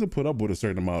 teams will put up with a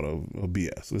certain amount of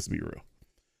BS, let's be real.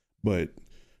 But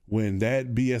when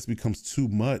that BS becomes too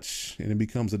much and it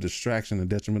becomes a distraction and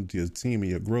detriment to your team and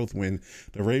your growth, when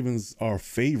the Ravens are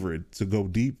favored to go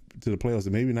deep to the playoffs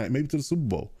and maybe to the Super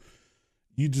Bowl,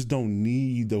 you just don't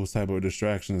need those type of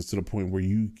distractions to the point where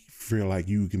you feel like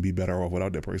you can be better off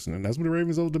without that person. And that's what the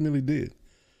Ravens ultimately did.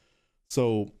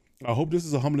 So I hope this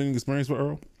is a humbling experience for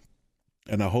Earl.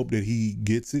 And I hope that he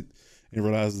gets it and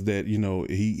realizes that,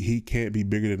 he can't be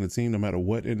bigger than the team no matter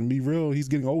what. And to be real, he's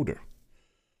getting older.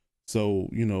 So,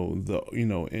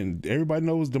 and everybody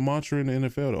knows the mantra in the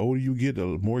NFL: the older you get,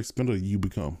 the more expendable you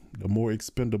become. The more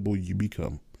expendable you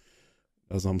become.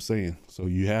 That's what I'm saying. So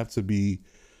you have to be,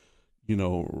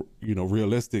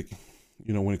 realistic,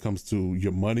 when it comes to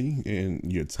your money and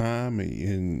your time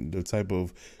and the type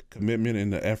of commitment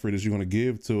and the effort that you're going to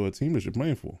give to a team that you're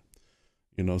playing for.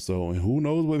 So, and who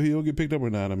knows whether he'll get picked up or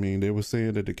not. I mean, they were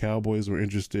saying that the Cowboys were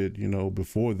interested,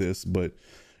 before this, but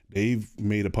they've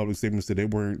made a public statement that they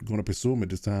weren't going to pursue him at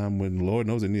this time, when Lord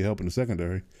knows they need help in the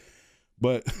secondary.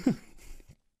 But,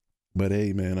 but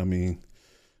hey, man, I mean,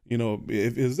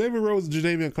 if Xavier Rhodes,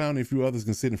 Jadeveon Clowney, and a few others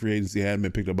considering free agency hadn't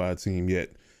been picked up by a team yet,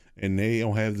 and they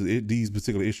don't have these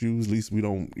particular issues, at least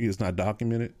it's not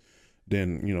documented,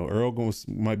 then, Earl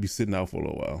might be sitting out for a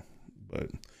little while.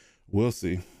 But we'll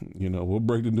see. We'll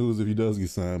break the news if he does get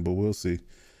signed, but we'll see.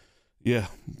 Yeah.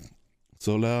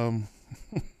 So,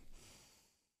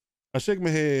 I shake my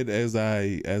head as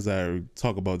I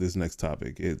talk about this next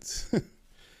topic. It's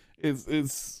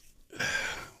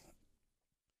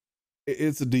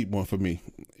it's a deep one for me.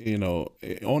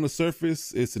 On the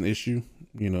surface, it's an issue,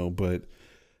 but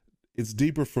it's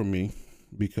deeper for me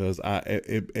because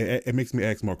it makes me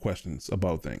ask more questions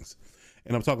about things.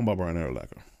 And I'm talking about Brian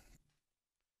Urlacher.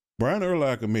 Brian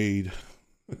Urlacher made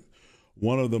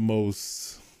one of the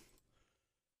most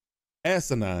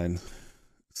asinine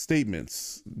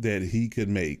statements that he could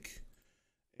make,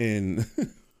 and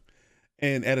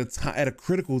at a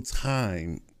critical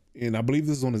time, and I believe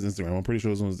this is on his Instagram. I'm pretty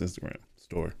sure it's on his Instagram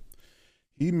story.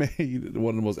 He made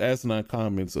one of the most asinine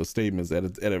comments or statements at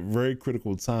a very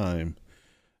critical time,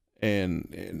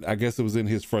 and I guess it was in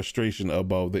his frustration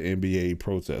about the NBA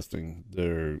protesting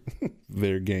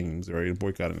their games, right, and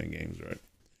boycotting their games, right.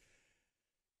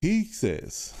 He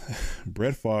says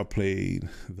Brett Favre played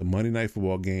the Monday Night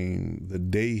Football game the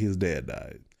day his dad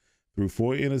died, threw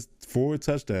four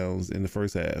touchdowns in the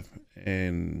first half,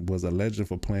 and was a legend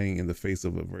for playing in the face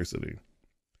of adversity.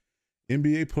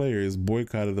 NBA players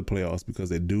boycotted the playoffs because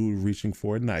a dude reaching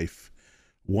for a knife,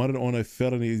 wanted on a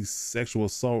felony sexual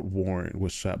assault warrant,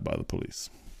 was shot by the police.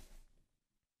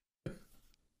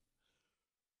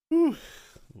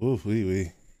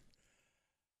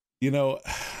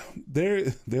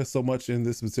 There's so much in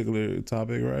this particular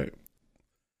topic, right?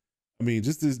 I mean,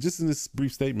 just in this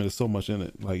brief statement, there's so much in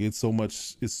it. Like it's so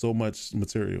much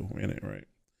material in it, right?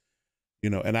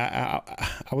 And I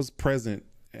was present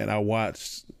and I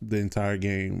watched the entire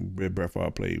game that Brett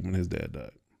Favre played when his dad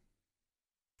died.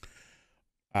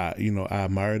 I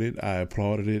admired it, I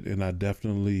applauded it, and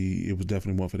it was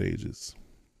definitely one for the ages.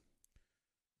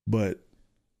 But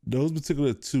those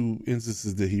particular two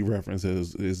instances that he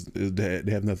references is that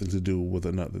they have nothing to do with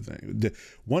another thing.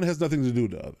 One has nothing to do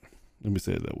with the other. Let me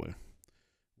say it that way.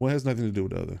 One has nothing to do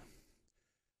with the other.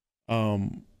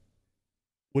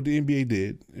 What the NBA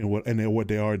did and what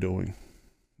they are doing,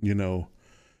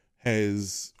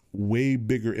 has way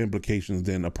bigger implications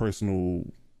than a personal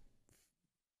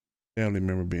family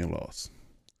member being lost.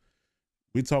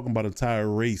 We're talking about an entire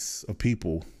race of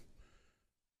people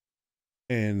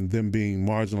and them being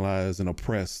marginalized and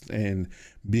oppressed and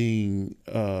being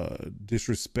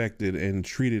disrespected and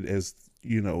treated as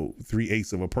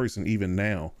 3/8 of a person even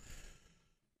now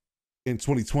in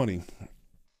 2020.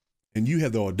 And you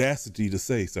have the audacity to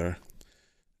say, sir,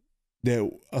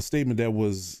 that a statement that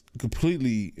was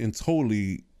completely and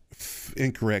totally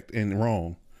incorrect and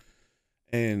wrong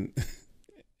and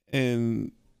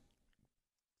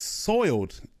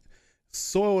soiled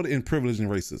in privilege and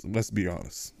racism, let's be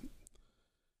honest.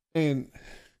 And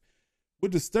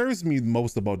what disturbs me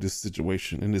most about this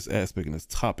situation and this aspect and this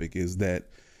topic is that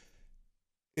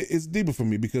it's deeper for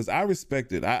me because I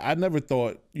respect it. I never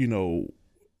thought, I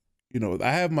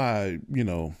have my,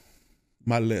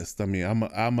 my list. I mean, I'm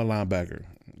a linebacker,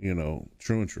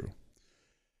 true and true.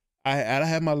 I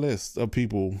have my list of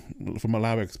people from a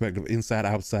linebacker perspective, inside,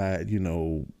 outside,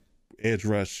 edge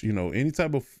rush, any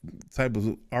type of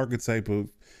archetype of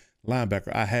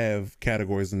linebacker. I have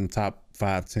categories in the top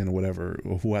 5, 10 or whatever,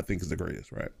 or who I think is the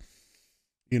greatest, right?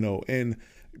 And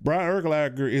Brian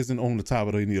Urlacher isn't on the top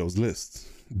of any of those lists,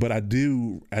 but I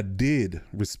did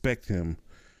respect him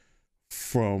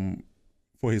for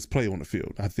his play on the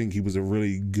field. I think he was a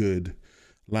really good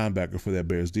linebacker for that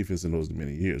Bears defense in those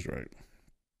many years, right?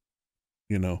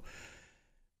 You know,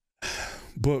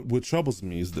 but what troubles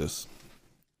me is this,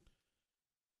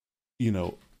 you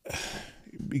know,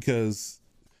 because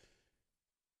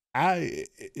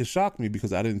it shocked me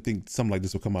because I didn't think something like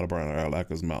this would come out of Brian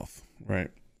Urlacher's mouth, right?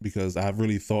 Because I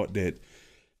really thought that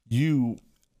you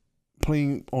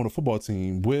playing on a football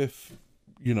team with,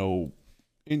 you know,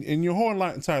 in your whole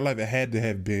entire life, it had to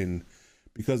have been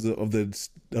because of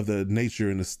the nature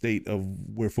and the state of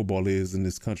where football is in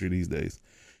this country these days.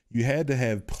 You had to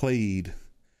have played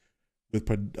with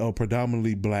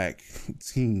predominantly black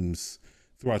teams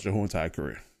throughout your whole entire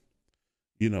career.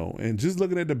 You know, and just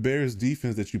looking at the Bears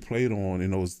defense that you played on in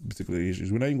those particular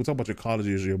issues, we're not even gonna talk about your college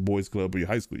years or your boys club or your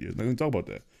high school years. Not gonna talk about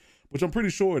that. Which I'm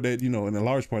pretty sure that, you know, in a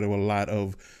large part there were a lot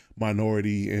of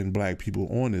minority and black people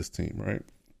on this team, right?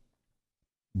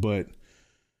 But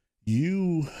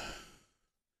you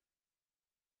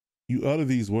utter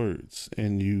these words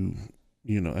and you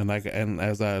know, and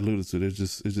as I alluded to,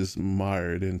 it's just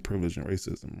mired in privilege and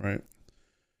racism, right?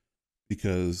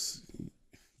 Because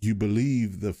you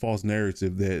believe the false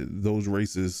narrative that those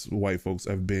racist white folks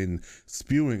have been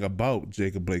spewing about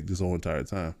Jacob Blake this whole entire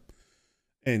time.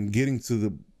 And getting to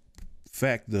the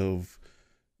fact of,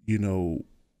 you know,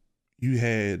 you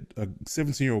had a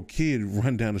 17-year-old kid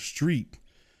run down the street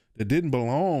that didn't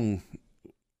belong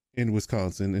in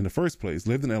Wisconsin in the first place,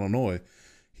 lived in Illinois.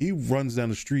 He runs down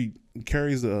the street,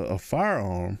 carries a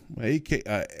firearm,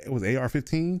 it was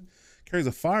AR-15, carries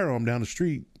a firearm down the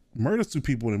street, murders 2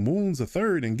 people and wounds a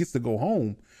third and gets to go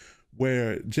home,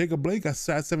 where Jacob Blake got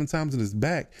shot 7 times in his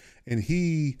back and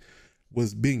he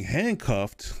was being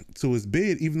handcuffed to his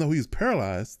bed even though he was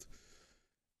paralyzed.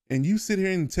 And you sit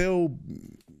here and tell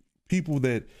people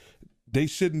that they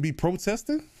shouldn't be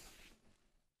protesting?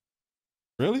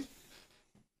 Really?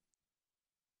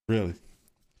 Really?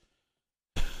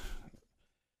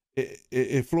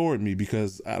 It floored me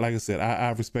because, like I said, I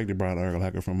respected Brian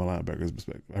Urlacher from a linebacker's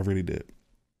perspective. I really did.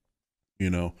 You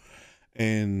know,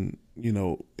 and, you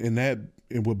know, and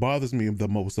what bothers me the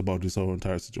most about this whole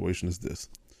entire situation is this,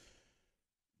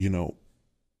 you know,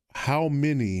 how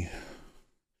many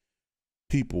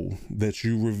people that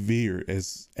you revere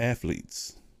as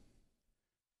athletes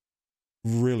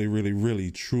really, really,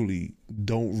 really, truly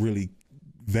don't really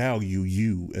value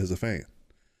you as a fan,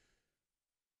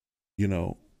 you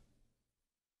know,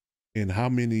 and how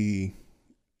many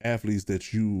athletes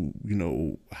that you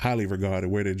know, highly regarded,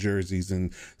 wear their jerseys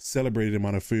and celebrated them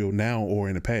on the field now or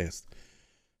in the past.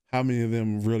 How many of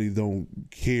them really don't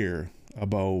care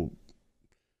about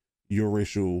your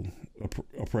racial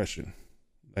oppression?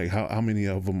 Like how many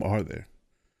of them are there?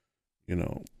 You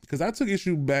know, because I took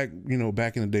issue back in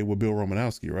the day with Bill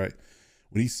Romanowski, right?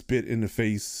 When he spit in the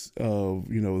face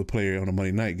of, you know, the player on a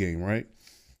Monday night game, right?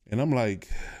 And I'm like,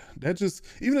 that just,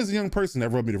 even as a young person, that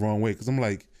rubbed me the wrong way, because I'm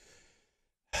like,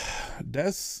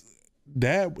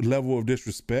 that level of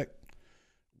disrespect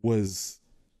was,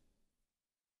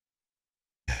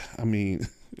 I mean,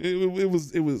 it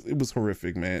was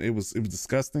horrific, man. It was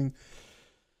disgusting.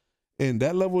 And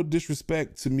that level of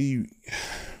disrespect to me,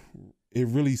 it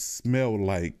really smelled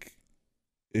like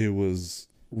it was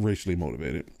racially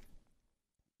motivated.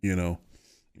 No,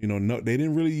 they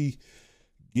didn't really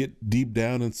get deep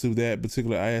down into that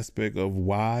particular aspect of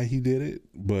why he did it,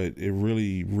 but it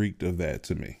really reeked of that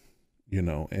to me,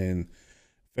 and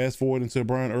fast forward into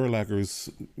Brian Urlacher's,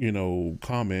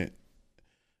 comment,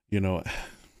 you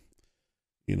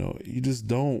just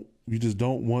don't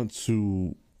want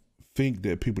to think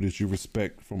that people that you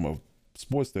respect from a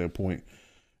sports standpoint,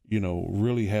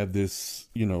 really have this,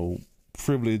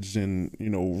 privileged and,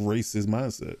 racist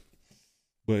mindset,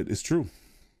 but it's true.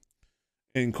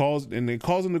 And it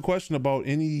calls into question about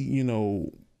any,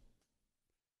 I'm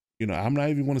not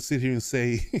even going to sit here and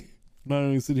say,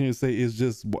 it's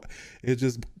just,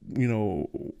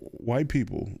 white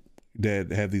people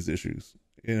that have these issues,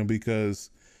 because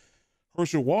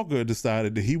Herschel Walker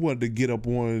decided that he wanted to get up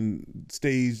on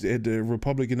stage at the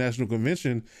Republican National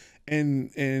Convention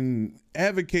and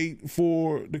advocate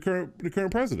for the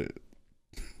current president.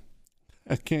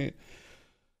 I can't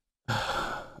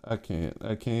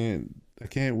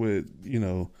with,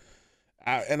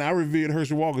 I revered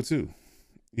Herschel Walker too.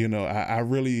 I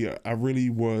really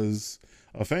was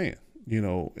a fan,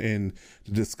 and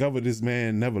to discover this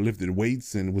man never lifted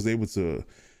weights and was able to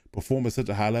perform at such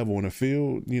a high level on the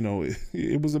field,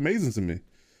 it was amazing to me.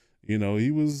 He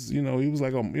was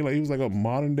like a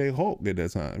modern day Hulk at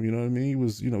that time. You know what I mean? He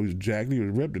was jacked, he was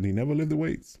ripped, and he never lifted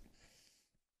weights.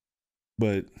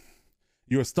 But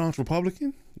you're a staunch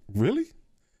Republican? Really?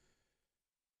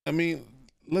 I mean,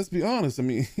 let's be honest. I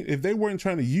mean, if they weren't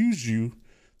trying to use you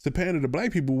to pander to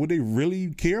black people, would they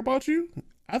really care about you?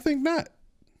 I think not.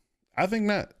 I think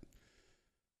not.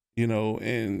 You know,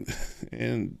 and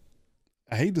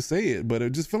I hate to say it, but I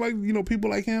just feel like, you know, people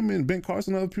like him and Ben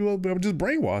Carson and other people are just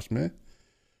brainwashed, man.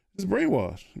 Just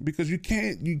brainwashed, because you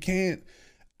can't,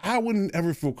 I wouldn't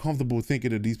ever feel comfortable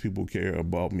thinking that these people care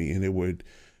about me and it would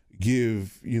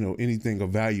give, you know, anything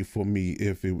of value for me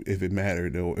if it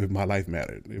mattered, or if my life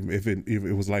mattered, if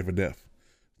it was life or death.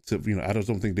 So, you know, I just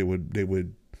don't think they would, I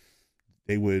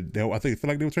think, feel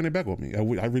like they would turn their back on me.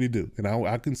 I really do. And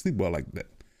I couldn't sleep well like that,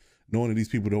 knowing that these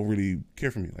people don't really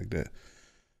care for me like that.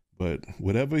 But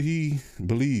whatever he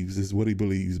believes is what he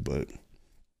believes. But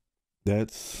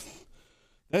that's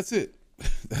it.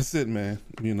 That's it, man.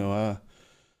 You know,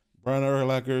 Brian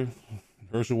Urlacher,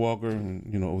 Herschel Walker,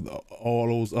 and, you know, all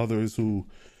those others who,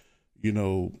 you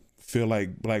know, feel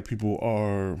like black people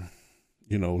are,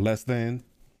 you know, less than.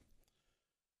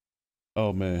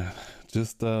 Oh man,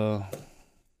 just you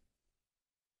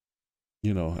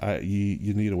know,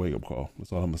 you need a wake up call.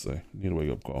 That's all I'm gonna say. You need a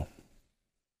wake up call.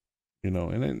 You know,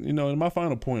 and then, you know, and my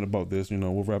final point about this, you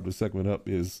know, we'll wrap this segment up,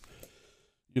 is,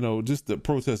 you know, just the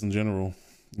protests in general.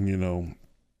 You know,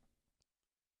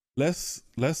 let's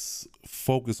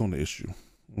focus on the issue.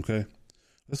 Okay,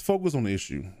 let's focus on the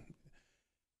issue,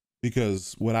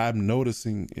 because what I'm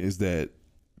noticing is that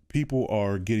people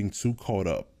are getting too caught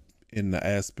up in the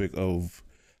aspect of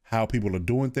how people are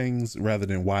doing things rather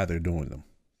than why they're doing them.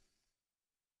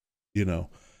 You know,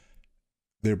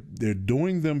 they're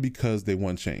doing them because they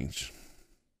want change.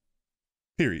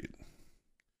 Period.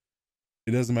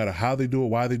 It doesn't matter how they do it,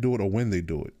 why they do it, or when they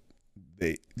do it.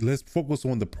 Let's focus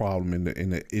on the problem and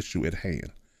the issue at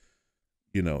hand.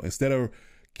 You know, instead of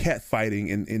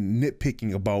catfighting and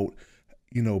nitpicking about,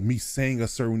 you know, me saying a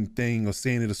certain thing or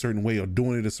saying it a certain way or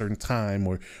doing it a certain time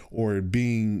or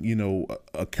being, you know,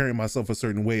 carrying myself a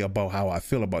certain way about how I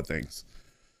feel about things.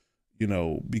 You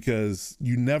know, because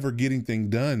you never get anything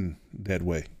done that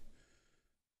way.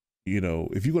 You know,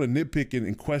 if you're going to nitpick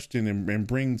and question and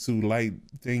bring to light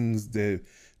things that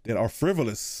are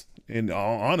frivolous, in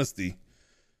all honesty,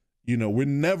 you know, we're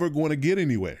never going to get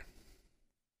anywhere.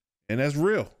 And that's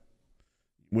real.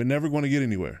 We're never going to get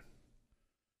anywhere.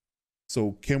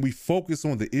 So can we focus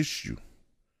on the issue?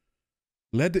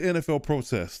 Let the NFL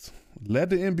protest. Let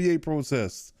the NBA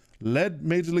protest. Let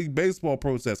Major League Baseball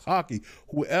protest, hockey,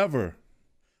 whoever.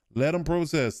 Let them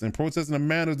protest, and protest in a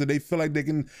manner that they feel like they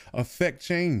can affect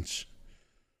change.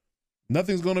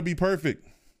 Nothing's going to be perfect.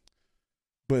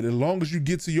 But as long as you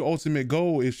get to your ultimate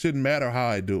goal, it shouldn't matter how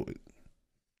I do it.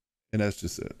 And that's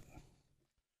just it.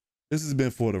 This has been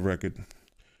For the Record.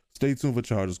 Stay tuned for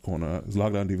Chargers Corner. It's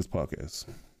Lockdown Divas Podcast.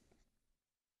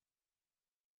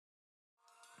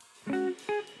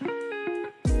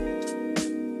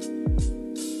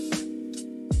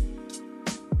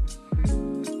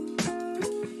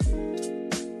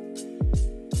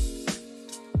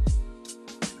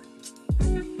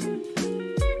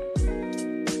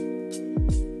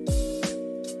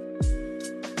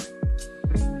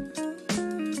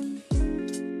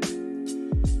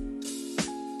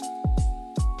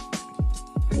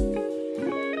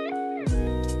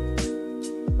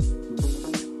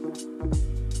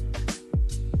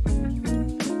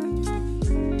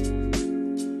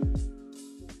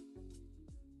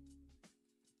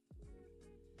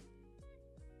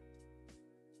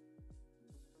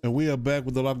 And we are back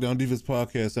with the Lockdown Defense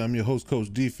Podcast. I'm your host,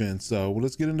 Coach Defense. Well,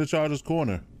 let's get into Chargers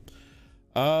Corner.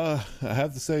 I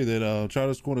have to say that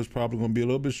Chargers Corner is probably going to be a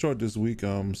little bit short this week.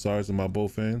 Sorry to my Bull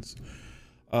fans.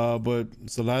 But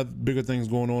it's a lot bigger things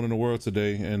going on in the world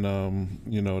today. And,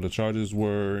 you know, the Chargers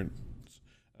were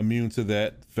immune to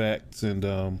that fact.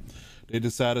 And they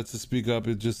decided to speak up.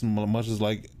 It just much as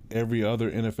like every other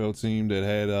NFL team that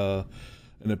had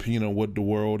an opinion on what the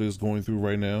world is going through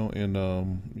right now, and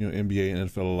you know, NBA and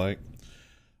NFL alike.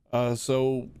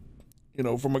 So, you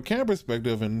know, from a camp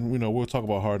perspective, and, you know, we'll talk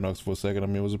about Hard Knocks for a second. I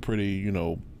mean, it was a pretty, you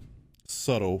know,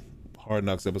 subtle Hard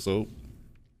Knocks episode,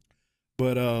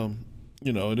 but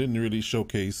you know, it didn't really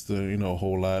showcase the, you know, a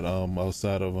whole lot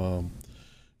outside of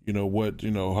you know, what, you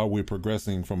know, how we're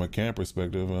progressing from a camp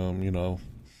perspective, you know.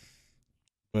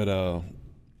 But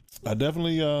I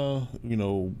definitely you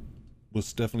know,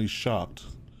 was definitely shocked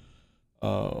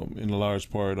in a large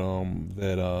part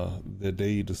that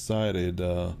they decided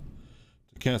to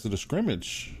cancel the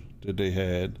scrimmage that they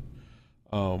had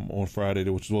on Friday,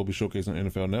 which is what we showcased on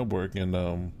NFL Network,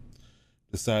 and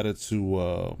decided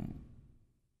to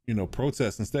you know,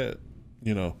 protest instead.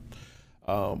 You know,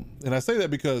 and I say that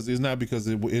because it's not because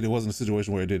it wasn't a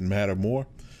situation where it didn't matter more,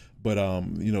 but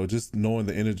you know, just knowing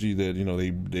the energy that, you know,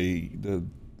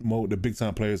 the big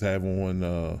time players have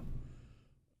on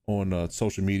on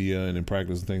social media and in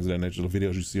practice and things of that nature. The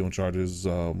videos you see on Chargers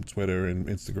Twitter and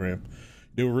Instagram,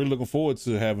 they were really looking forward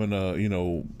to having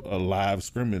a live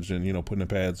scrimmage and putting the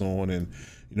pads on and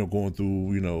going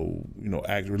through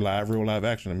real live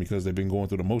action, because they've been going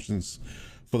through the motions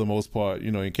for the most part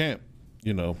in camp,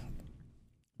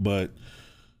 but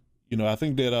I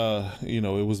think that it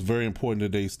was very important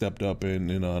that they stepped up,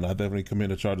 and and I definitely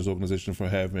commend the Chargers organization for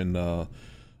having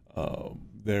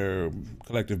their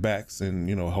collective backs and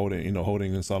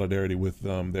holding in solidarity with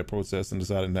their protest, and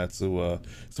deciding not to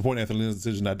support Anthony Lynn's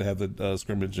decision not to have the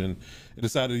scrimmage, and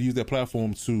decided to use their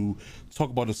platform to talk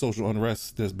about the social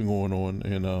unrest that's been going on.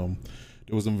 And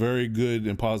there was some very good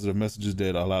and positive messages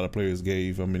that a lot of players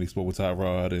gave. I mean, he spoke with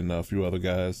Tyrod and a few other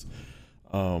guys,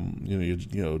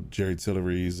 Jerry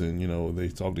Tillery's, and they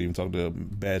talked to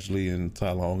Badgley and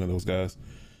Ty Long and those guys.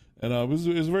 And it was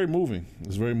very moving.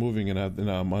 It's very moving, and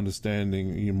I'm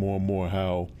understanding more and more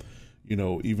how,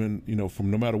 even from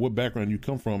no matter what background you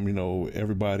come from,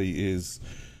 everybody is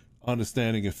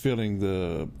understanding and feeling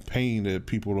the pain that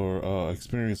people are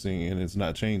experiencing, and it's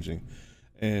not changing.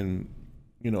 And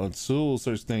until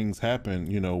such things happen,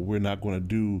 we're not going to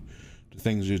do the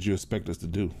things that you expect us to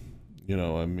do.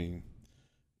 I mean,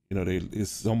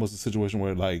 it's almost a situation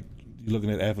where, like, you're looking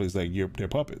at athletes like they're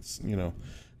puppets.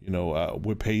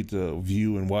 We're paid to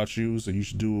view and watch you, so you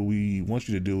should do what we want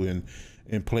you to do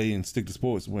and play and stick to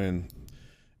sports, when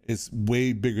it's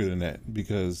way bigger than that.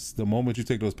 Because the moment you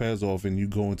take those pads off and you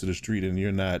go into the street and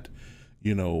you're not,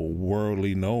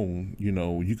 worldly known,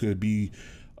 you could be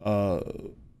a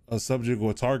subject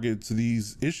or a target to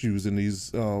these issues and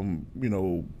these,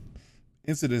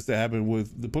 incidents that happen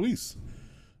with the police.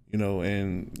 And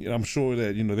I'm sure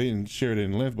that, they didn't share it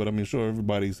in length, but I mean, sure,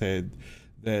 everybody's had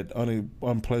that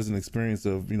unpleasant experience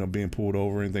of being pulled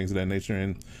over and things of that nature,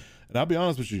 and I'll be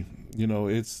honest with you,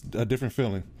 it's a different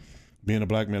feeling being a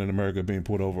black man in America being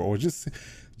pulled over, or just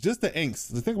the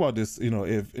angst. Think about this,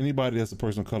 if anybody that's a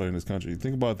person of color in this country,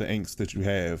 think about the angst that you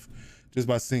have just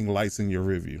by seeing lights in your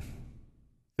rear view.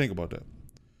 Think about that.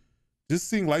 Just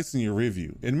seeing lights in your rear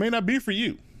view. It may not be for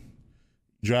you.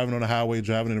 Driving on the highway,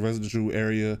 driving in a residential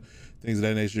area, things of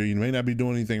that nature, you may not be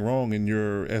doing anything wrong in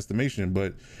your estimation,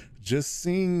 but just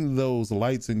seeing those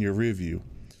lights in your rear view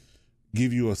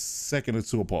give you a second or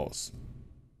two of pause,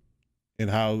 and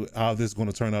how this is going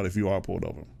to turn out if you are pulled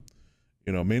over.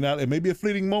 It may be a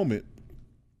fleeting moment,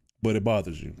 but it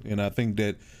bothers you. And I think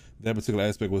that particular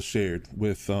aspect was shared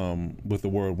with the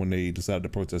world when they decided to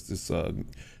protest this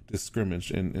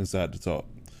scrimmage inside the talk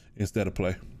instead of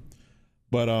play.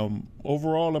 But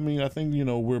overall, I mean, I think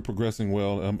we're progressing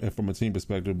well, and from a team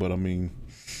perspective. But I mean,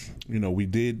 we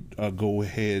did go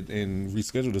ahead and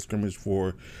reschedule the scrimmage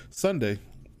for Sunday,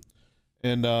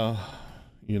 and as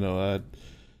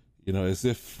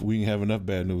if we have enough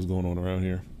bad news going on around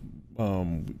here.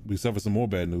 We suffered some more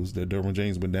bad news that Derwin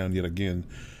James went down yet again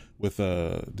with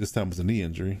this time it was a knee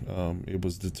injury. It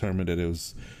was determined that it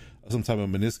was some type of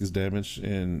meniscus damage,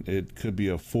 and it could be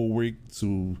a full week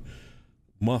to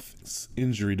months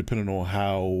injury, depending on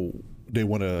how they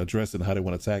want to address it and how they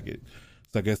want to attack it.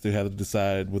 So I guess they had to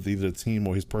decide with either the team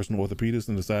or his personal orthopedist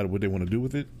and decide what they want to do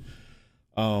with it.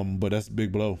 But that's a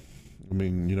big blow. I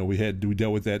mean, we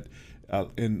dealt with that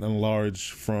in large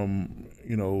from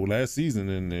last season,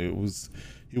 and he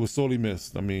was sorely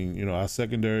missed. I mean, our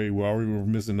secondary, we already were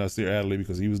missing Nasir Adderley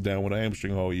because he was down with a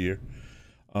hamstring all year,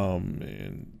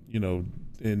 and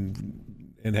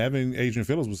having Adrian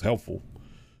Phillips was helpful.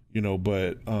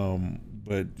 But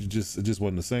it just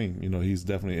wasn't the same. He's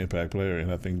definitely an impact player, and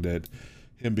I think that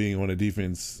him being on the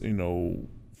defense,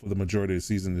 for the majority of the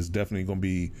season is definitely going to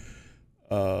be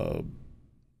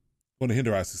going to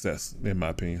hinder our success, in my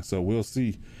opinion. So we'll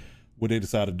see what they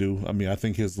decide to do. I mean, I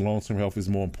think his long-term health is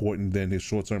more important than his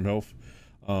short-term health.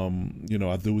 I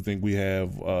do think we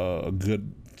have a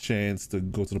good chance to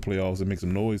go to the playoffs and make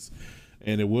some noise,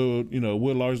 and it will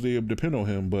largely depend on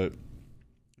him, but.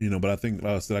 But I think,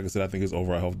 like I said, I think his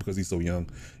overall health, because he's so young,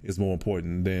 is more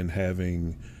important than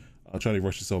having trying to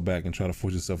rush yourself back and trying to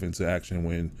force yourself into action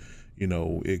when,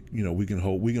 we can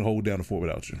hold down the fort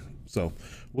without you. So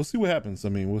we'll see what happens. I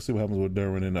mean, we'll see what happens with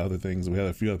Derwin and other things. We had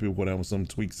a few other people go down with some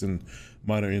tweaks and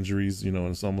minor injuries. And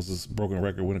it's almost a broken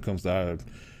record when it comes to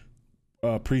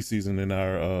our preseason and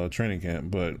our training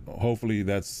camp. But hopefully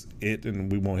that's it,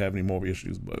 and we won't have any more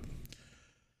issues. But.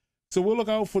 So we'll look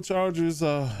out for Chargers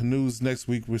news next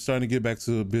week. We're starting to get back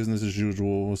to business as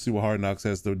usual. We'll see what Hard Knocks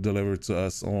has to deliver to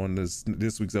us on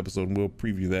this week's episode, and we'll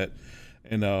preview that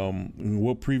And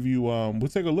we'll preview. We'll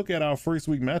take a look at our first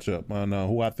week matchup on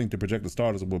who I think the projected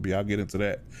starters will be. I'll get into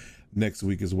that next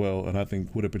week as well, and I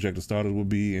think who the projected starters will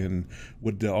be and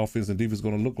what the offense and defense is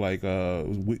going to look like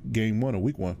game 1 or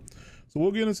week 1. So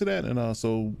we'll get into that, and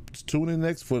so tune in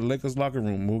next for the Lakers Locker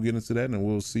Room. We'll get into that, and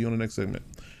we'll see you on the next segment.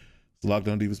 It's the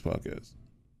Lockdown Divas Podcast.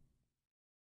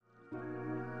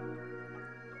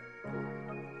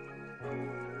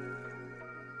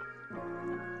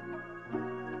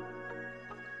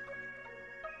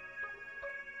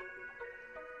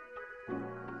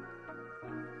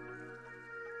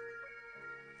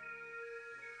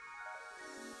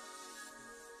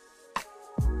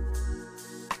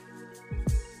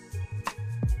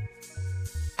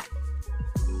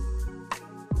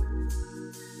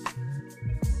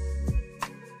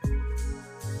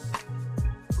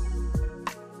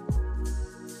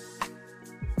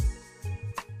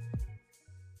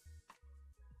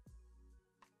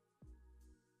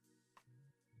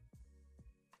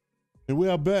 And we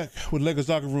are back with Lakers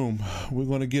Locker Room. We're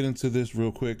going to get into this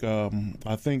real quick. I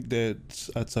think that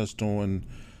I touched on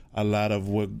a lot of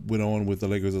what went on with the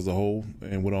Lakers as a whole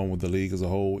and went on with the league as a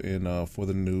whole, and for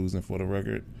the news and for the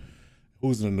record.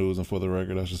 Who's in the news and for the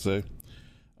record, I should say.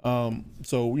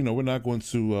 So, we're not going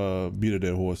to beat a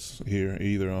dead horse here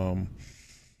either. I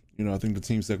think the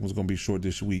team segment was going to be short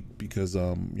this week because,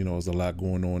 there's a lot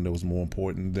going on that was more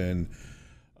important than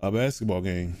a basketball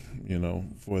game,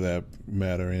 for that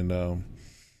matter. And,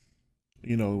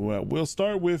 we'll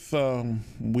start with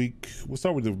we'll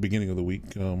start with the beginning of the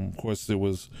week. Of course, it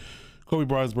was Kobe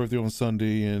Bryant's birthday on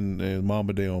Sunday and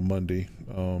Mamba Day on Monday,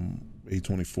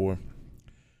 8/24.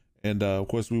 And, of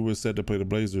course, we were set to play the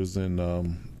Blazers in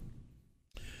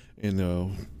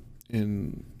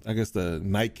I guess the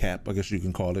nightcap, I guess you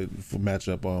can call it, for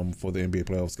matchup for the NBA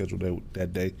playoff schedule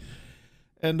that day.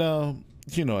 And,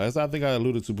 as I think I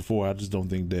alluded to before, I just don't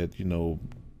think that,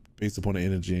 based upon the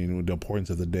energy and the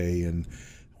importance of the day and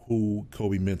who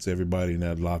Kobe meant to everybody in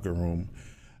that locker room,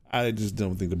 I just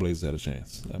don't think the Blazers had a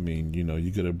chance. I mean,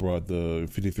 you could have brought the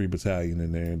 53 Battalion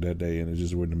in there that day and it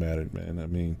just wouldn't have mattered, man. I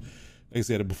mean, like I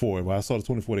said it before, when I saw the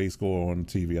 24-8 score on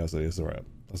TV, I said, it's a wrap.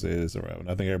 And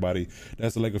I think everybody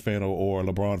that's a Laker fan or a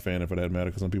LeBron fan, for that matter,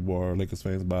 because some people are Lakers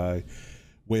fans by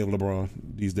way of LeBron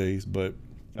these days, but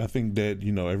I think that,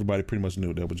 everybody pretty much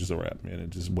knew that was just a wrap, man. It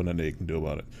just wasn't nothing they can do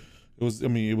about it. It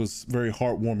was very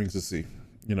heartwarming to see,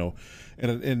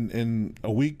 and in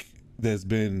a week that's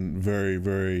been very,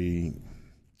 very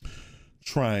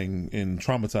trying and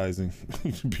traumatizing,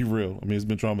 to be real. I mean, it's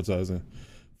been traumatizing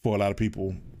for a lot of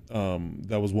people.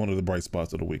 That was one of the bright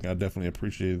spots of the week. I definitely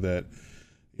appreciated that.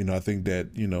 I think that,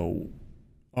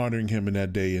 honoring him in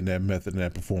that day and that method and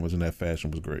that performance in that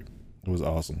fashion was great. It was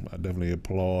awesome. I definitely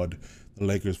applaud the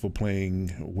Lakers for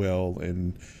playing well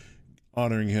and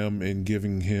honoring him and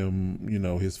giving him,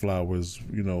 his flowers,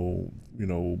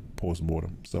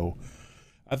 post-mortem. So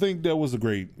I think that was a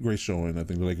great showing. I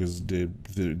think the Lakers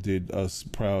did us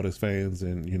proud as fans,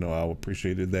 and, I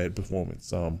appreciated that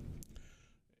performance. And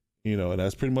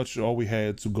that's pretty much all we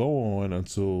had to go on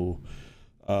until,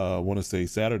 I want to say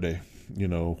Saturday.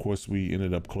 Of course, we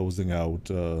ended up closing out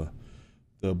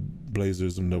the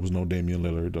Blazers, and there was no Damian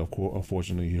Lillard.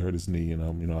 Unfortunately, he hurt his knee, and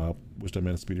I wish that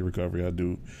man a speedy recovery. I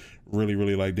do really,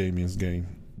 really like Damian's game,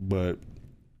 but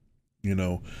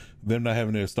them not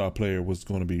having their star player was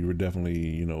going to be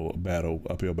definitely a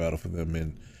uphill battle for them,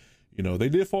 and they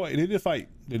did fight.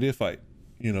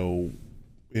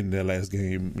 In their last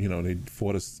game, they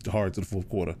fought us hard to the fourth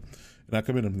quarter, and I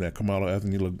commend them for that. Carmelo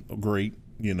Anthony looked great,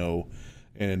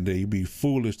 and they'd be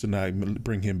foolish to not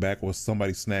bring him back or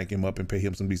somebody snag him up and pay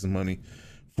him some decent money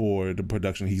for the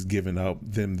production he's given out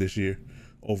them this year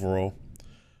overall.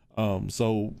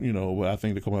 So, I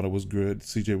think the Carmelo was good.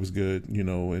 CJ was good,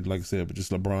 and like I said, but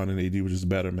just LeBron and AD were just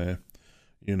better, man.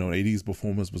 AD's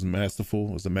performance was masterful.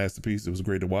 It was a masterpiece. It was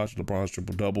great to watch. LeBron's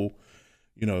triple-double.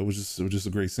 It was just a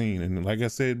great scene. And like I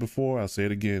said before, I'll say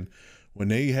it again. When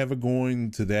they have it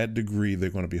going to that degree, they're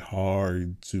going to be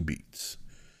hard to beat.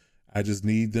 I just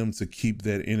need them to keep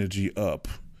that energy up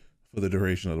for the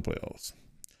duration of the playoffs.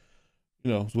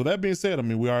 So with that being said, I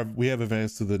mean, we have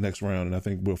advanced to the next round, and I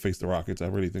think we'll face the Rockets. I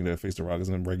really think they'll face the Rockets,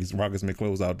 and Rockets may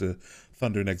close out the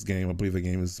Thunder next game. I believe the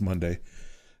game is Monday.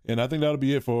 And I think that'll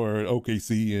be it for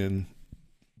OKC, and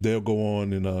they'll go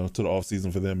on to the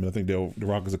offseason for them. And I think the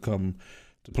Rockets will come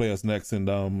to play us next, and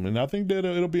I think that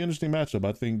it'll be an interesting matchup.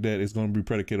 I think that it's going to be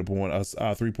predicated upon our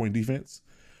 3-point defense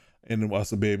and us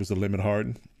to be able to limit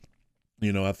Harden.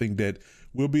 I think that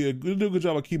we'll do a good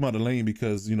job of keeping out of the lane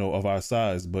because, of our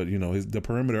size, but,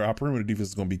 our perimeter defense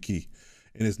is going to be key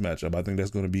in this matchup. I think that's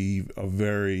going to be a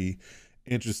very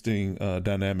interesting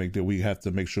dynamic that we have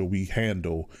to make sure we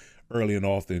handle early and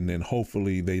often, and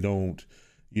hopefully they don't,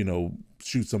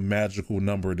 shoot some magical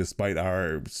number despite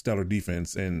our stellar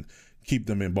defense and keep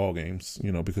them in ball games,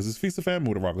 because it's feast of famine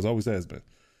with the Rockets, always has been.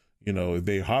 If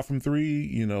they hot from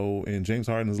three, and James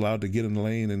Harden is allowed to get in the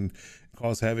lane and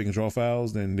cause havoc and draw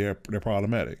fouls, then they're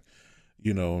problematic.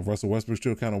 Russell Westbrook's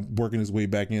still kind of working his way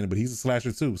back in, but he's a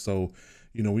slasher too. So,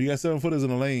 when you got 7-footers in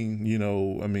the lane,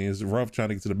 it's rough trying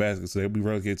to get to the basket. So they'll be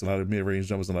relegated to a lot of mid-range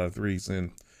jumpers and a lot of threes.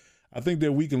 And I think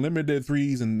that we can limit their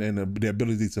threes and their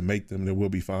ability to make them, then we'll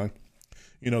be fine.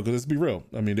 Because let's be real.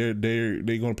 I mean, they're going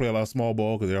to play a lot of small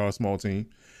ball because they are a small team.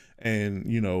 And,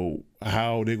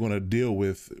 how they're going to deal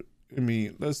with,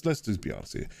 let's just be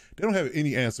honest here. They don't have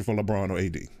any answer for LeBron or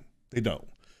AD. They don't.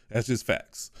 That's just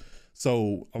facts.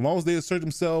 So as long as they assert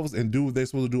themselves and do what they're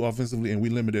supposed to do offensively and we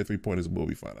limit their 3-pointers, we'll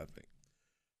be fine, I think.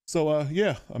 So,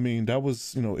 that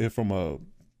was, it from a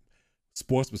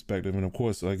sports perspective. And of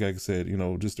course, like I said,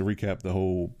 just to recap the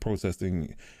whole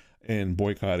protesting and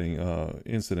boycotting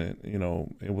incident,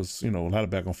 it was, a lot of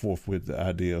back and forth with the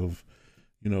idea of,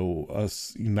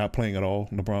 us not playing at all.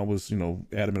 LeBron was,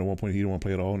 adamant at one point he didn't want to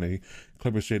play at all, and the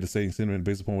Clippers shared the same sentiment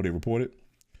based upon what they reported.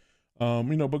 But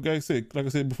like I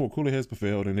said before, cooler heads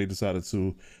prevailed, and they decided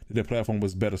that their platform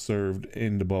was better served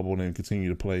in the bubble and continue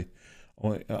to play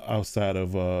on outside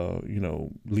of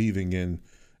leaving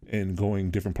and going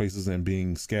different places and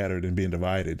being scattered and being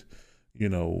divided,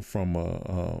 from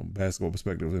a basketball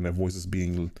perspective, and their voices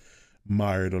being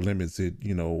mired or limited,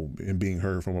 and being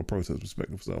heard from a protest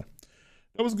perspective. So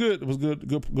that was good. It was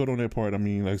good on their part. I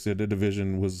mean, like I said, their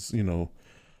division was,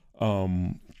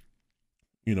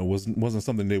 wasn't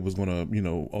something they was gonna,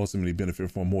 ultimately benefit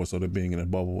from, more so than being in a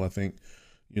bubble, I think.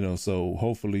 So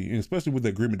hopefully, especially with the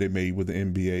agreement they made with the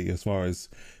NBA, as far as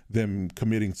them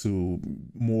committing to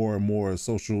more and more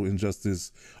social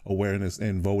injustice awareness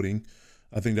and voting,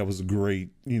 I think that was a great,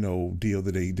 deal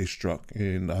that they struck.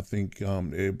 And I think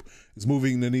it's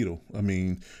moving the needle. I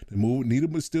mean, the needle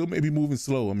but still maybe moving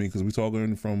slow. I mean, because we're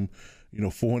talking from,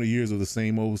 400 years of the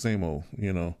same old,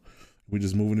 we're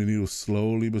just moving the needle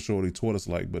slowly but surely, tortoise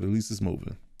like, but at least it's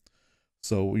moving.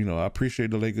 So, I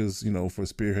appreciate the Lakers, for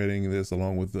spearheading this,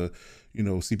 along with the,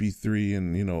 CP3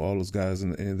 and, all those guys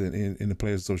in the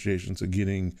Players Association, to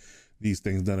getting these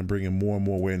things done and bringing more and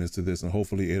more awareness to this. And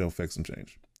hopefully it'll affect some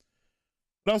change.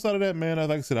 But outside of that, man, like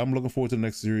I said, I'm looking forward to the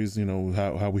next series,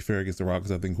 how we fare against the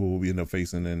Rockets. I think who we end up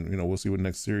facing, and, we'll see what the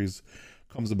next series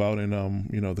comes about. And,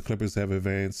 the Clippers have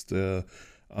advanced,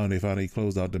 they finally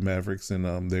closed out the Mavericks,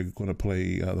 and they're going to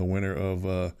play the winner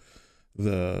of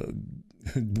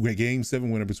the Game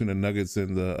 7 winner between the Nuggets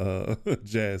and the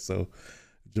Jazz. So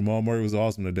Jamal Murray was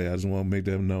awesome today. I just want to make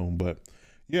that known. But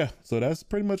yeah, so that's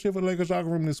pretty much it for the Lakers locker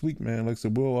room this week, man. Like I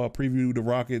said, we'll preview the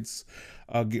Rockets.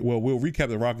 We'll recap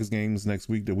the Rockets games next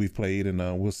week that we've played, and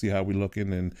we'll see how we're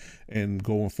looking and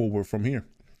going forward from here.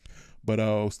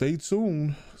 But stay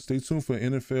tuned. Stay tuned for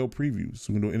NFL previews.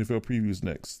 We're going to do NFL previews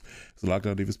next. It's the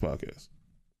Lockdown Divas podcast.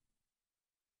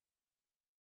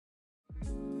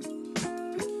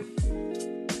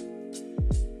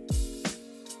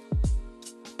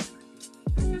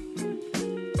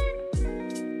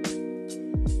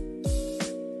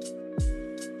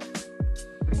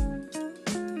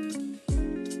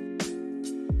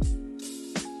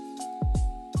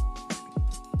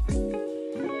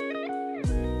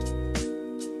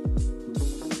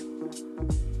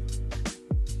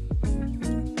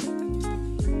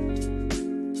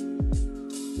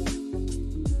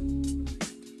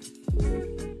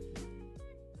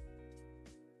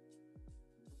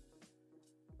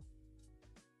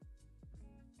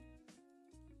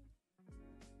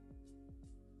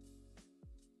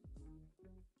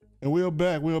 And we're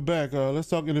back. Let's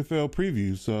talk NFL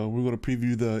previews. We're going to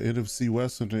preview the NFC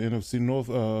West and the NFC North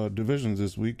divisions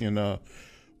this week, and we're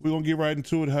going to get right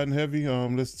into it, hot and heavy.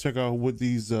 Let's check out what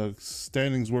these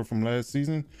standings were from last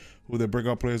season, who their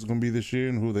breakout players are going to be this year,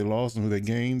 and who they lost and who they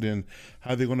gained, and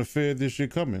how they're going to fare this year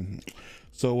coming.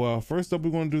 So first up,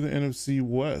 we're going to do the NFC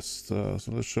West. So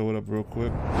let's show it up real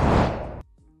quick.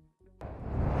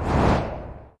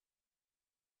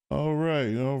 All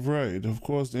right. Of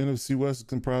course, the NFC West is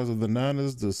comprised of the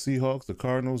Niners, the Seahawks, the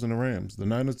Cardinals, and the Rams. The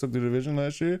Niners took the division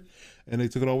last year, and they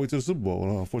took it all the way to the Super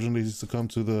Bowl. Unfortunately, they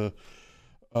succumbed to the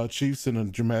Chiefs in a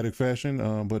dramatic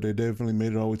fashion, but they definitely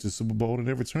made it all the way to the Super Bowl, and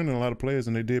they're returning a lot of players,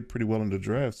 and they did pretty well in the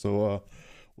draft. So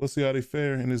we'll see how they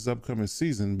fare in this upcoming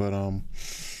season. But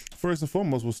first and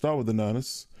foremost, we'll start with the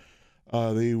Niners.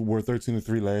 They were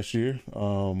 13-3 last year.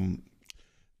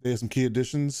 They had some key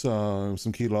additions,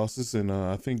 some key losses, and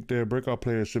I think their breakout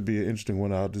player should be an interesting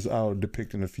one. I'll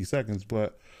depict in a few seconds.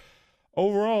 But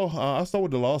Overall, I'll start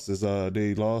with the losses.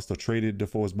 They lost or traded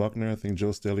DeForest Buckner. I think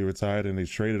Joe Staley retired, and they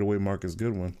traded away Marcus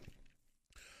Goodwin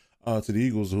to the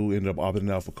Eagles, who ended up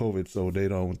opting out for COVID. So they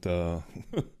don't. I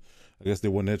guess they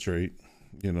won that trade,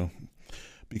 you know,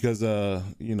 because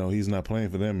he's not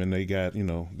playing for them, and they got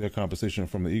their compensation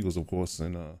from the Eagles, of course,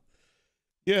 and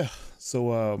yeah.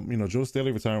 So Joe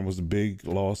Staley retiring was a big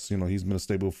loss. He's been a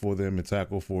staple for them and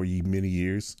tackle for many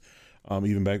years.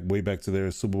 Even way back to their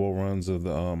Super Bowl runs of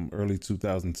the early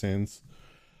 2010s,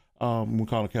 when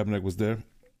Colin Kaepernick was there.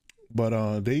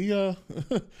 But they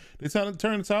they turned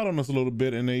the tide on us a little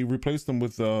bit, and they replaced them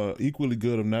with equally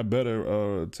good, if not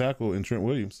better, tackle in Trent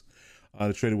Williams.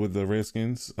 They traded with the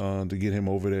Redskins to get him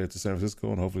over there to San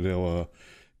Francisco, and hopefully they'll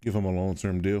give him a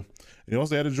long-term deal. They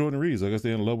also added Jordan Reed. I guess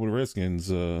they're in love with the Redskins,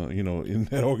 in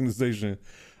that organization.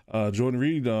 Jordan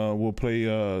Reed will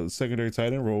play secondary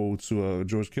tight end role to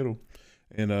George Kittle,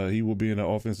 and he will be in the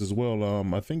offense as well.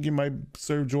 I think it might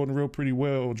serve Jordan Reed pretty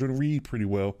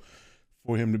well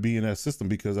for him to be in that system,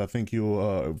 because I think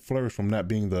he'll flourish from not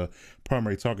being the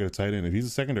primary target of tight end. If he's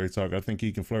a secondary target, I think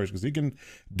he can flourish, because he can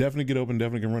definitely get open,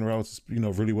 definitely can run routes,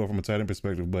 really well from a tight end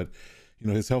perspective. But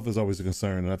his health is always a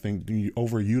concern, and I think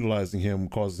overutilizing him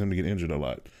causes him to get injured a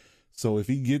lot. So if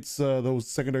he gets those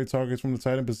secondary targets from the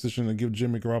tight end position and give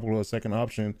Jimmy Garoppolo a second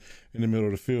option in the middle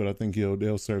of the field, I think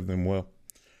they'll serve them well.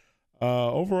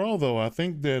 Overall, though, I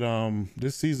think that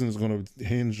this season is going to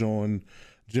hinge on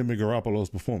Jimmy Garoppolo's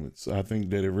performance. I think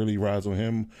that it really rides on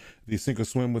him. They sink or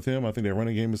swim with him. I think their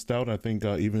running game is stout. I think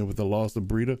even with the loss of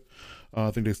Breida,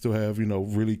 I think they still have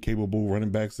really capable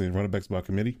running backs and running backs by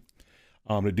committee.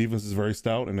 The defense is very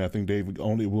stout, and I think they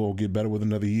only will get better with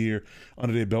another year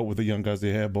under their belt with the young guys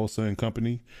they have, Bosa and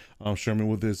company. Sherman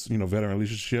with this, veteran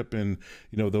leadership, and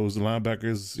those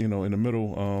linebackers, in the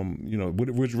middle,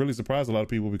 which really surprised a lot of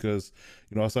people, because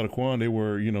outside of Quan, they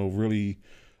were really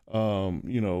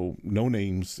no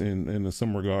names in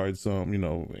some regards.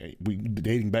 We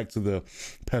dating back to the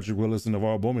Patrick Willis and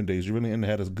Navarro Bowman days. You really hadn't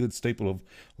had a good staple of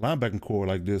linebacking core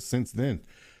like this since then.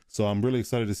 So I'm really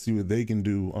excited to see what they can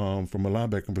do from a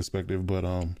linebacking perspective. But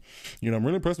I'm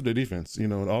really impressed with their defense.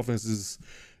 The offense is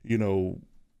going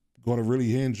to really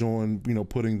hinge on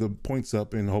putting the points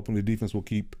up, and hoping the defense will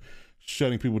keep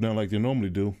shutting people down like they normally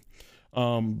do.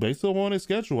 Based on their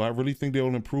schedule, I really think they'll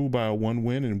improve by 1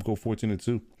 win and go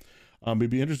 14-2. It'd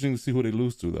be interesting to see who they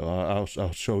lose to, though.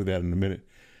 I'll show you that in a minute.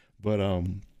 But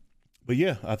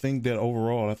yeah, I think that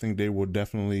overall, I think they will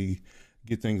definitely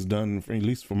get things done, at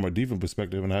least from a defense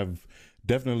perspective. And I've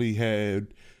definitely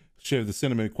shared the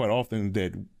sentiment quite often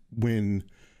that when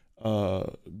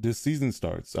this season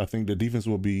starts, I think the defense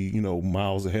will be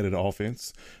miles ahead of the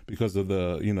offense, because of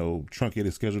the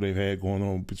truncated schedule they've had going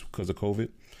on because of COVID.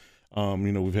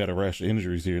 We've had a rash of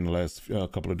injuries here in the last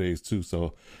couple of days too,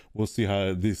 so we'll see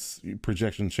how this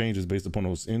projection changes based upon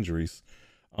those injuries.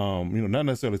 Not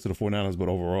necessarily to the 49ers, but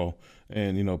overall.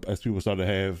 And as people start to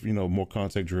have more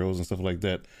contact drills and stuff like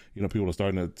that, people are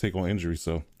starting to take on injuries.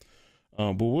 So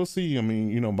but we'll see. I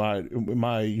mean,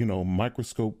 my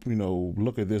microscope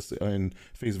look at this and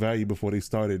face value before they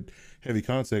started heavy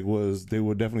contact was they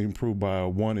would definitely improve by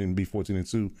 1 and be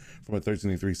 14-2 from a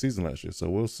 13-3 season last year. So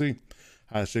we'll see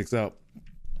how it shakes out.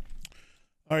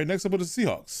 All right, next up are the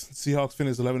Seahawks. Seahawks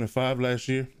finished 11-5 last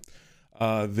year.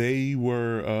 They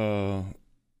were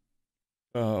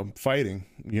fighting,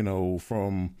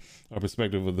 from a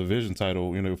perspective of the division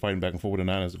title, fighting back and forth with the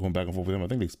Niners, going back and forth with them. I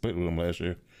think they split with them last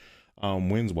year,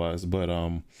 wins wise, but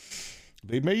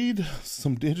they made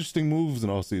some interesting moves in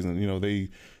all season. They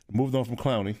moved on from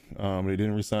Clowney. They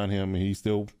didn't resign him, and he's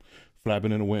still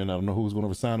flapping in the wind. I don't know who's going to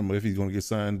resign him, or if he's going to get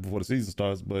signed before the season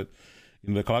starts, but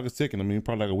the clock is ticking. I mean,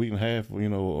 probably like a week and a half,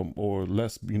 or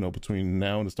less, between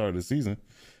now and the start of the season,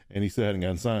 and he still hadn't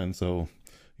gotten signed. So,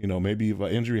 maybe if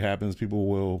an injury happens, people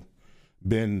will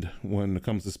bend when it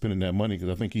comes to spending that money, because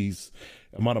I think the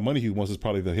amount of money he wants is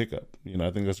probably the hiccup.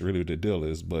 I think that's really what the deal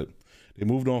is. But they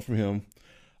moved on from him.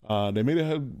 They made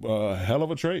a hell of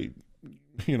a trade,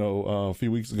 a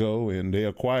few weeks ago, and they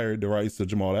acquired the rights to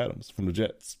Jamal Adams from the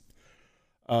Jets.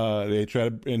 They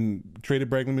traded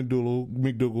Brandon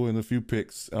McDougal and a few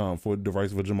picks for the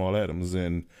rights for Jamal Adams,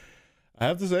 and I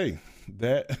have to say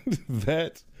that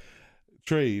that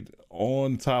trade,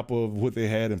 on top of what they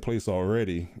had in place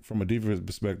already from a defense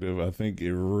perspective, I think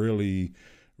it really,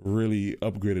 really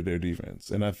upgraded their defense.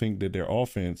 And I think that their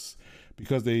offense,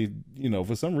 because they,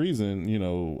 for some reason,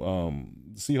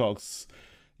 Seahawks,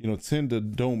 tend to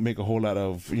don't make a whole lot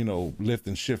of, lift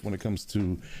and shift when it comes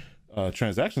to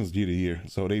transactions year to year.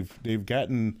 So they've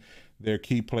gotten their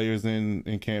key players in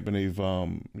camp, and they've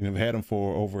had them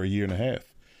for over a year and a half.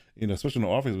 You know, especially from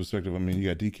the offensive perspective. I mean, you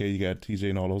got DK, you got TJ,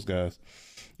 and all those guys.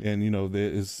 And you know,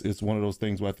 it's one of those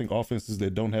things where I think offenses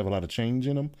that don't have a lot of change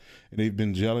in them, and they've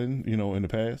been gelling, you know, in the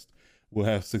past, will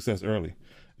have success early.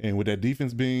 And with that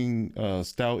defense being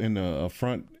stout in the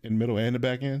front and middle and the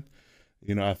back end,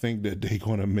 you know, I think that they're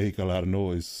going to make a lot of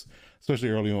noise, especially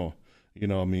early on. You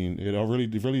know, I mean, it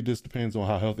really just depends on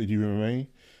how healthy you remain.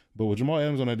 But with Jamal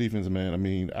Adams on that defense, man, I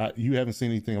mean, you haven't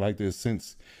seen anything like this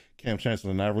since Cam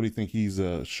Chancellor, and I really think he's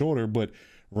shorter but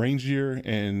rangier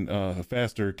and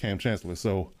faster Cam Chancellor.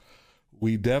 So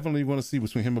we definitely want to see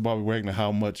between him and Bobby Wagner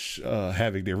how much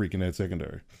havoc they're wreaking at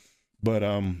secondary. But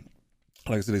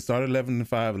like I said, they started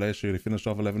 11-5 last year. They finished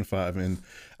off 11-5, and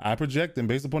I project them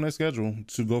based upon their schedule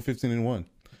to go 15-1,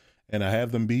 and I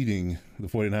have them beating the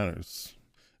 49ers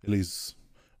at least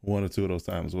one or two of those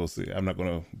times. We'll see. I'm not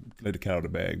going to let the cat out of the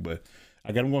bag, but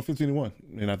I got them going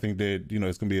 15-1, and I think that, you know,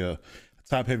 it's going to be a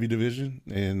top-heavy division,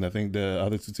 and I think the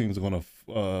other two teams are going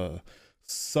to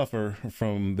suffer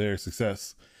from their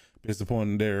success based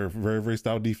upon their very, very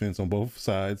stout defense on both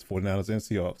sides, 49ers and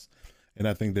Seahawks. And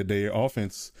I think that their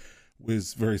offense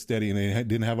was very steady, and they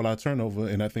didn't have a lot of turnover.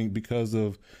 And I think because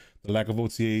of the lack of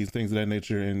OTAs, things of that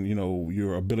nature, and, you know,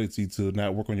 your ability to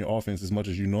not work on your offense as much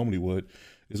as you normally would,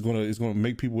 is gonna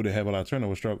make people that have a lot of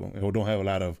turnover struggle or don't have a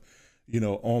lot of, you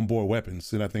know, on-board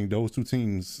weapons. And I think those two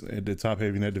teams at the top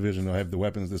heavy in that division will have the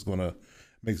weapons that's gonna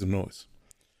make some noise.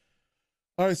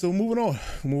 All right, so moving on.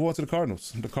 Move on to the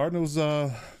Cardinals. The Cardinals,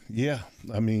 yeah,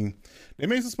 I mean, they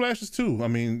made some splashes too. I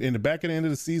mean, in the back end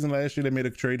of the season last year, they made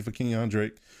a trade for Kenyon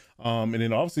Drake. And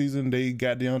in the offseason, they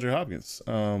got DeAndre Hopkins,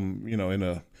 you know, in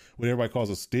a what everybody calls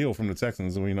a steal from the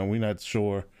Texans. And, you know, we're not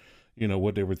sure, you know,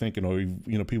 what they were thinking, or,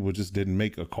 you know, people just didn't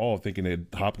make a call thinking that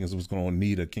Hopkins was going to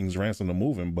need a king's ransom to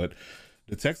move him. But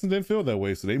the Texans didn't feel that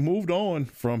way, so they moved on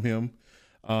from him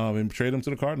and traded him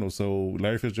to the Cardinals. So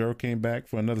Larry Fitzgerald came back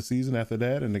for another season after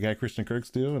that, and they got Christian Kirk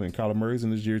still, and then Kyler Murray's in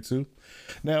this year too.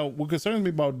 Now, what concerns me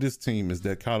about this team is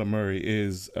that Kyler Murray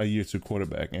is a year two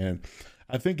quarterback, and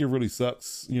I think it really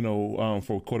sucks, you know,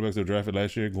 for quarterbacks that were drafted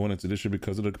last year going into this year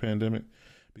because of the pandemic,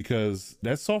 because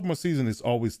that sophomore season is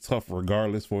always tough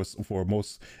regardless for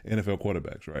most NFL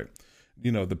quarterbacks, right?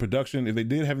 You know, the production, if they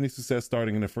did have any success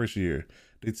starting in the first year,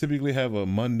 they typically have a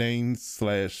mundane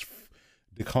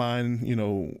 / decline, you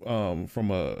know,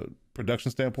 from a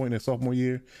production standpoint in their sophomore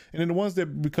year. And then the ones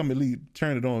that become elite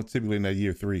turn it on typically in that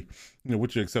year three, you know,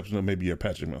 with your exception of maybe your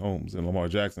Patrick Mahomes and Lamar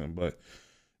Jackson. But,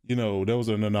 you know, those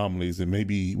are anomalies, and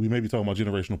maybe we may be talking about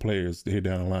generational players here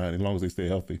down the line as long as they stay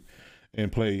healthy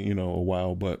and play, you know, a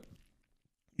while. But,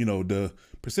 you know, the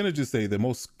percentages say that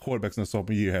most quarterbacks in the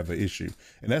sophomore year have an issue,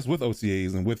 and that's with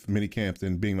OTAs and with mini camps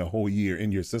and being a whole year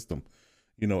in your system,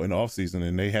 you know, in the offseason,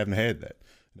 and they haven't had that.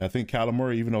 And I think Kyler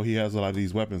Murray, even though he has a lot of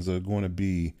these weapons, are going to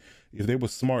be, if they were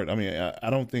smart, I mean, I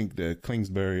don't think that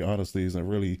Kingsbury, honestly, is a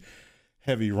really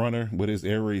heavy runner with his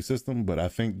air raid system, but I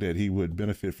think that he would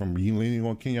benefit from leaning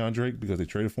on Kenyon Drake because they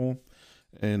traded for him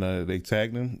and they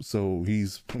tagged him, so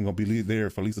he's going to be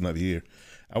there for at least another year.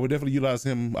 I would definitely utilize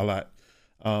him a lot,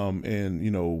 and,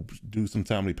 you know, do some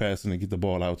timely passing and get the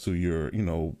ball out to your, you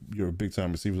know, your big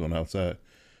time receivers on the outside.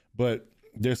 But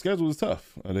their schedule is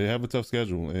tough. They have a tough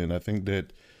schedule, and I think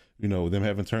that, you know, them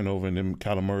having turnover and them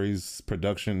Kyler Murray's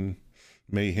production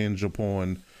may hinge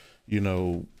upon, you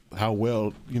know, how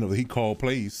well, you know, he called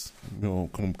plays, you know,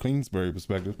 from Kingsbury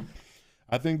perspective.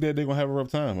 I think that they're gonna have a rough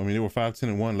time. I mean, they were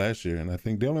 5-10-1 last year, and I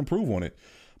think they'll improve on it,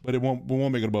 but it won't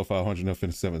make it above 500. They'll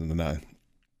finish 7-9.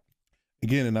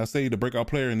 Again, and I say the breakout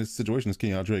player in this situation is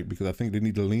Kenyon Drake, because I think they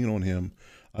need to lean on him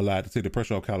a lot to take the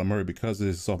pressure off Kyler Murray because of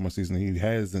his sophomore season. He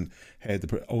hasn't had the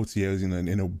OTAs, you know,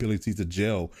 and ability to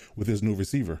gel with his new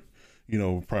receiver, you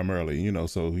know, primarily, you know,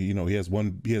 so, you know, he has a,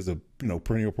 you know,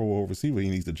 perennial Pro Bowl receiver he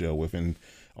needs to gel with, and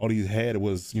all he had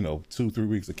was, you know, 2-3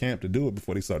 weeks of camp to do it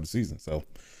before they start the season. So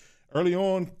early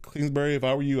on, Kingsbury, if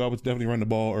I were you, I would definitely run the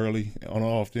ball early on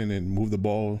often and move the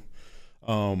ball,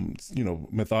 you know,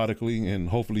 methodically, and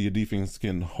hopefully your defense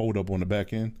can hold up on the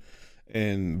back end,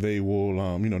 and they will,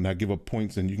 you know, not give up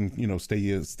points, and you can, you know,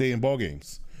 stay in ball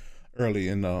games early,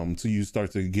 and till you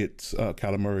start to get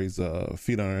Kyler Murray's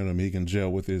feet under him, he can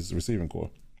gel with his receiving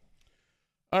core.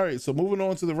 All right, so moving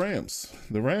on to the Rams.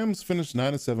 The Rams finished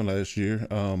 9-7 last year.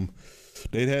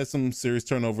 They'd had some serious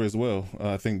turnover as well.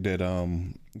 I think that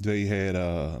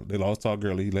they lost Todd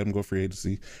Gurley, let him go free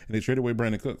agency, and they traded away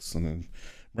Brandon Cooks. And then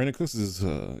Brandon Cooks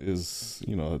is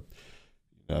you know,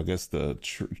 I guess the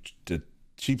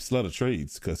cheap slut of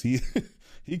trades, because he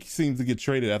he seems to get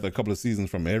traded after a couple of seasons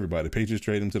from everybody. The Patriots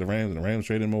traded him to the Rams, and the Rams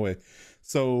traded him away.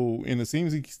 So, and it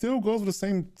seems he still goes with the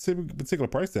same particular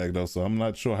price tag though. So I'm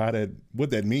not sure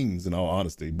what that means, in all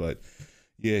honesty. But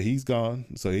Yeah, he's gone.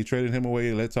 So they traded him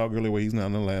away, let Todd Gurley away. He's now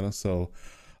in Atlanta. So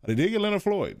they did get Leonard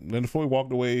Floyd. Leonard Floyd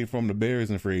walked away from the Bears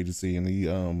in free agency, and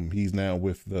he's now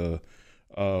with the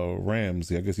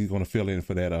Rams. I guess he's going to fill in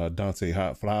for that Dante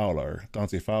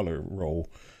Fowler role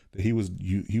that he was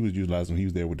utilizing when he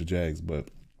was there with the Jags. But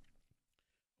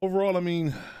overall, I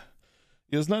mean,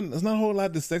 it's not a whole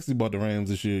lot that's sexy about the Rams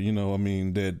this year. You know, I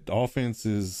mean, that offense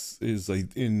is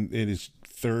like in its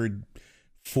third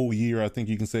full year, I think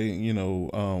you can say, you know,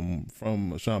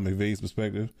 from Sean McVay's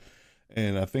perspective.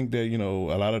 And I think that, you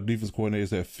know, a lot of defense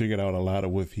coordinators have figured out a lot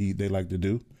of what they like to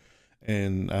do.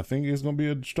 And I think it's going to be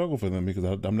a struggle for them because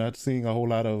I'm not seeing a whole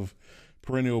lot of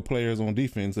perennial players on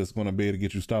defense that's going to be able to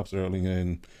get you stops early.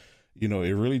 And, you know,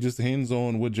 it really just hinges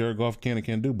on what Jared Goff can and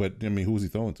can't do. But, I mean, who's he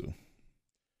throwing to?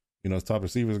 You know, his top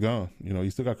receiver's gone. You know,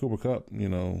 you still got Cooper Kupp, you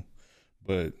know,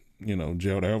 but, you know,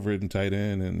 Gerald Everett and tight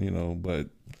end and, you know, but,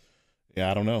 yeah,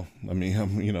 I don't know. I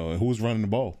mean, you know, who's running the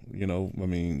ball? You know, I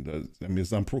mean,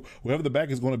 it's whoever the back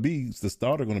is going to be, it's the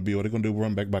starter going to be, or they're going to do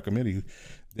run back by committee.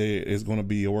 It's going to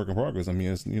be a work in progress. I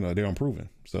mean, it's, you know, they're improving.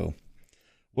 So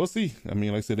we'll see. I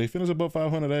mean, like I said, they finished above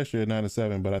 500 last year at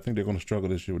 9-7, but I think they're going to struggle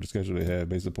this year with the schedule they have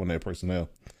based upon their personnel,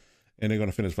 and they're going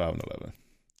to finish 5-11.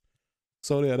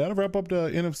 So yeah, that'll wrap up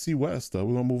the NFC West. We're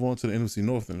going to move on to the NFC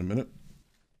North in a minute.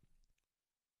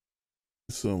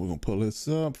 So we're going to pull this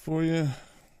up for you.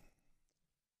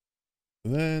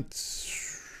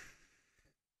 That's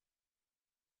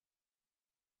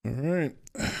all right.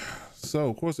 So,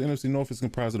 of course, the NFC North is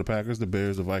comprised of the Packers, the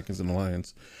Bears, the Vikings, and the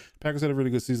Lions. Packers had a really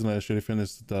good season last year. They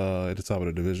finished at the top of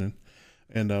the division,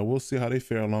 and we'll see how they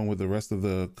fare along with the rest of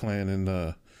the clan in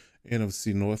the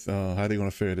NFC North. How they're going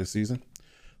to fare this season.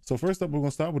 So, first up, we're going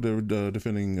to start with the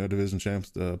defending division champs,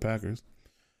 the Packers.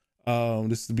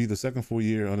 This will be the second full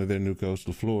year under their new coach,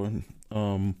 LaFleur.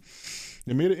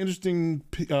 They made an interesting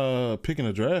pick in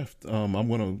the draft. I'm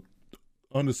going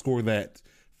to underscore that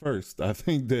first. I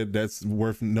think that's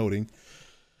worth noting.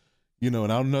 You know,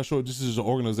 and I'm not sure if this is an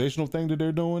organizational thing that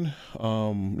they're doing.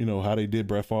 You know, how they did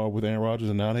Brett Favre with Aaron Rodgers,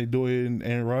 and now they do it in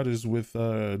Aaron Rodgers with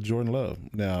Jordan Love.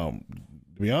 Now,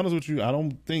 to be honest with you, I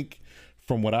don't think,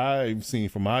 from what I've seen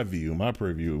from my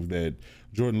preview, that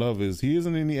Jordan Love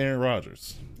isn't any Aaron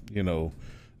Rodgers. You know,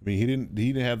 I mean, he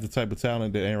didn't have the type of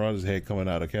talent that Aaron Rodgers had coming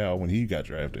out of Cal when he got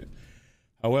drafted.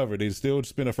 However, they still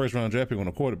spent a first round draft pick on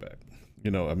a quarterback.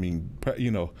 You know, I mean,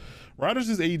 you know, Rodgers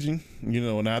is aging. You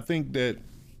know, and I think that,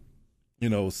 you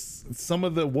know, some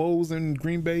of the woes in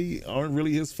Green Bay aren't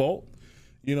really his fault.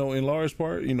 You know, in large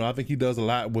part, you know, I think he does a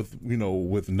lot with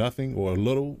nothing or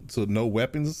little to no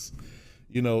weapons.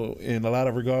 You know, in a lot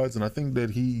of regards, and I think that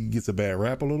he gets a bad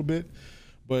rap a little bit.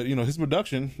 But, you know, his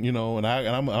production, you know, and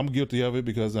I'm guilty of it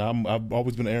because I've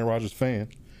always been an Aaron Rodgers fan.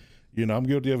 You know, I'm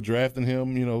guilty of drafting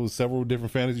him, you know, several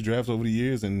different fantasy drafts over the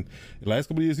years, and the last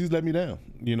couple of years he's let me down.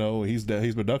 You know, his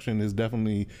production has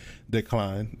definitely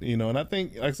declined. You know, and I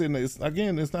think, like I said,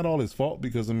 it's not all his fault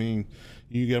because I mean,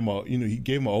 he gave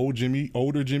him an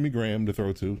older Jimmy Graham to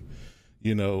throw to.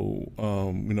 You know,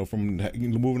 from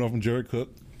moving on from Jared Cook,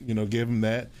 you know, gave him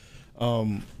that.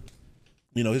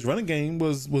 You know, his running game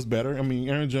was better. I mean,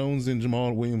 Aaron Jones and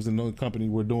Jamal Williams and the company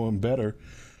were doing better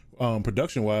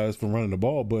production-wise from running the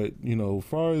ball. But, you know, as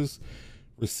far as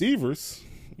receivers,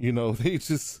 you know, they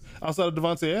just, outside of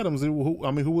Devontae Adams, who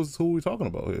are we talking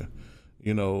about here?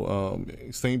 You know,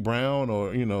 St. Brown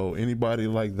or, you know, anybody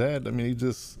like that. I mean, they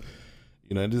just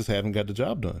haven't got the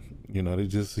job done. You know,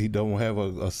 he don't have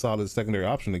a solid secondary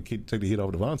option to take the hit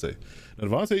off Devontae. Now,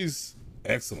 Devontae's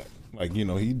excellent. Like, you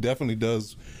know, he definitely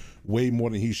does way more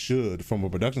than he should from a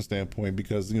production standpoint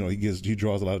because, you know, he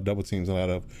draws a lot of double teams, a lot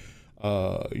of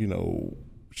you know,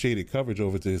 shaded coverage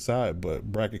over to his side, but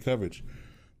bracket coverage.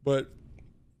 But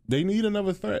they need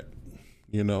another threat,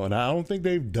 you know, and I don't think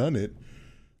they've done it.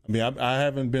 I mean, I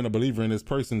haven't been a believer in this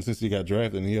person since he got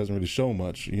drafted, and he hasn't really shown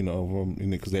much, you know,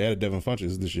 because they added Devin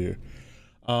Funchess this year.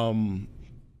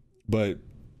 But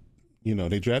you know,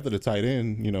 they drafted a tight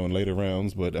end, you know, in later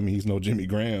rounds, but I mean, he's no Jimmy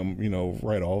Graham, you know,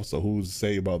 right off. So who's to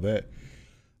say about that?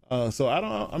 So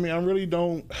I'm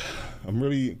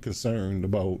really concerned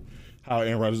about how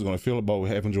Aaron Rodgers is going to feel about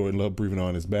having Jordan Love breathing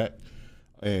on his back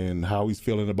and how he's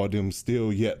feeling about them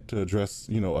still yet to address,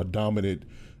 you know, a dominant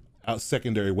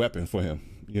secondary weapon for him,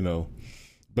 you know.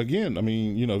 But again, I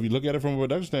mean, you know, if you look at it from a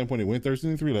production standpoint, they went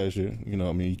 13-3 last year. You know,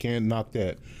 I mean, you can't knock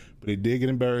that. But they did get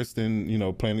embarrassed in, you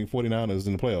know, playing the 49ers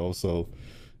in the playoffs. So,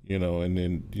 you know, and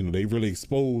then, you know, they really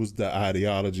exposed the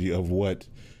ideology of what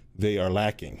they are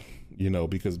lacking, you know,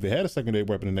 because if they had a secondary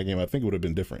weapon in that game, I think it would have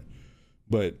been different.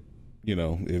 But, you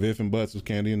know, if and buts was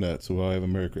candy and nuts, we'll all have a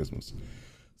Merry Christmas.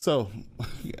 So,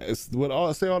 it's what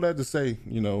I say all that to say,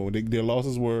 their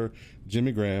losses were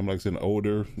Jimmy Graham, like I said, an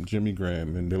older Jimmy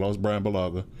Graham, and they lost Brian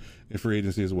Balaga in free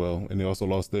agency as well, and they also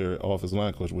lost their offensive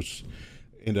line coach, which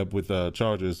ended up with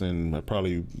charges, and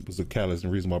probably was a catalyst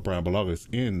and reason why Brian Balaga is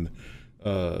in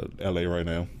LA right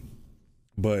now.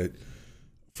 But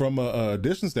from a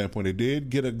addition standpoint, they did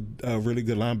get a really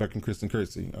good linebacker in Christian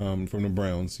Kirksey from the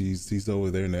Browns. He's over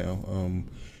there now.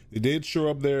 They did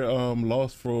shore up their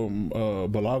loss from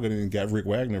Balaga and got Rick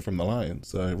Wagner from the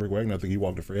Lions. Rick Wagner, I think he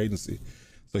walked to free agency,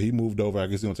 so he moved over. I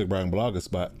guess he's gonna take Brian Balaga's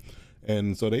spot.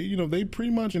 And so they pretty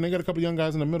much, and they got a couple young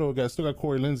guys in the middle. Still got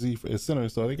Corey Lindsey as center,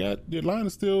 so their line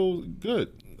is still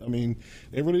good. I mean,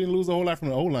 they really didn't lose a whole lot from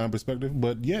the O-line perspective,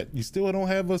 but yet you still don't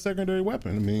have a secondary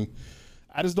weapon. I mean,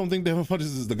 I just don't think Devin Funchess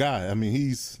is the guy. I mean,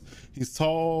 he's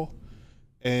tall,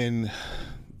 and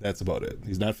that's about it.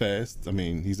 He's not fast. I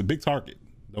mean, he's a big target.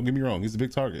 Don't get me wrong, he's a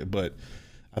big target, but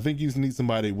I think you need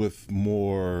somebody with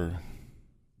more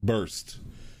burst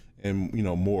and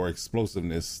more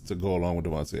explosiveness to go along with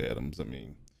Davante Adams. I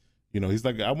mean, he's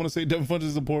like, I want to say Devin Funchess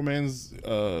is a poor man's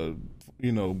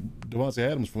Davante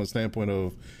Adams from a standpoint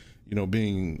of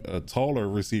being a taller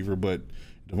receiver, but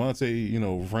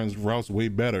Davante runs routes way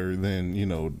better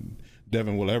than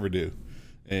Devin will ever do.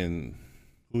 And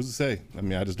who's to say? I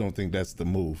mean, I just don't think that's the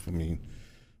move. I mean,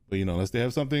 but unless they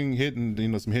have something hidden,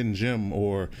 some hidden gem,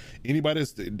 or anybody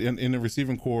that's in the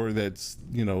receiving core that's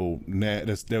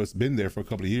that's been there for a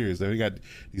couple of years. They got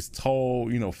these tall,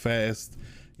 fast,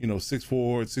 6'4",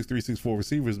 6'3", 6'4"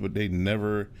 receivers, but they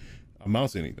never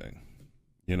amount to anything.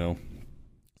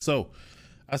 So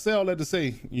I say all that to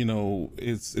say,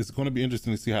 it's going to be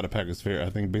interesting to see how the Packers fare. I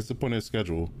think based upon their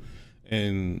schedule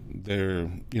and their,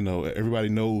 everybody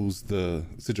knows the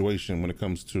situation when it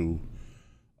comes to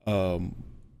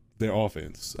their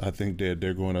offense. I think that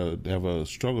they're going to have a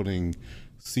struggling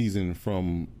season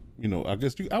from, I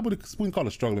guess we wouldn't call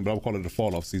it struggling, but I would call it a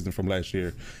fall off season from last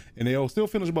year. And they'll still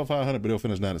finish above 500, but they'll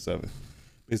finish 9-7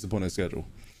 based upon their schedule.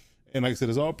 And like I said,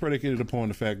 it's all predicated upon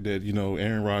the fact that,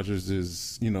 Aaron Rodgers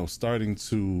is, starting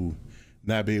to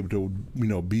not be able to,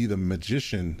 be the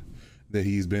magician that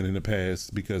he's been in the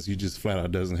past, because he just flat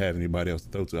out doesn't have anybody else to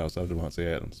throw to outside of Davante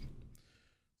Adams.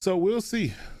 So we'll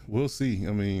see.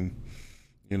 I mean,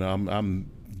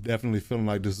 I'm definitely feeling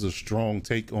like this is a strong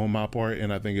take on my part,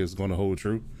 and I think it's going to hold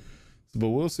true. But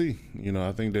we'll see.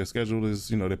 I think their schedule is,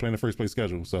 they're playing the first place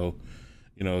schedule. So,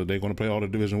 they're going to play all the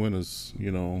division winners,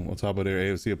 on top of their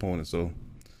AFC opponents. So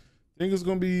I think it's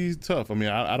going to be tough. I mean,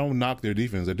 I don't knock their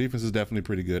defense. Their defense is definitely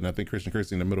pretty good. And I think Christian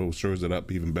Kirksey in the middle shores it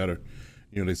up even better.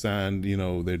 They signed,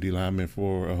 their D lineman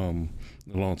for a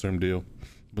long-term deal.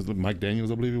 Was it Mike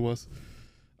Daniels, I believe it was?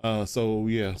 So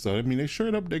I mean, they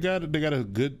shored up. They got a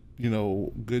good,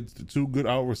 two good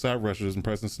outside rushers in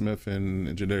Preston Smith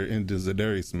and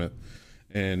Zadarius Smith,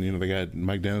 and they got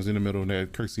Mike Daniels in the middle, and they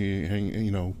had Kirksey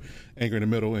anchor in the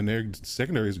middle, and their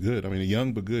secondary is good. I mean,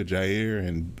 young but good, Jair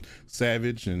and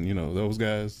Savage, and those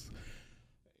guys,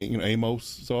 Amos.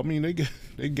 So I mean, they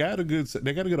got a good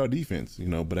defense,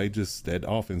 but that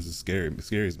offense is scary. It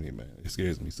scares me, man. It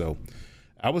scares me. So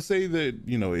I would say that,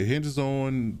 it hinges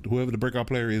on whoever the breakout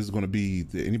player is going to be,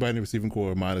 anybody in the receiving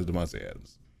core minus Davante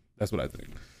Adams. That's what I think.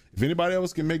 If anybody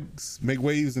else can make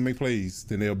waves and make plays,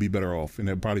 then they'll be better off, and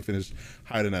they'll probably finish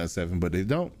higher than 9-7, but they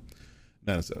don't.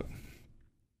 9-7.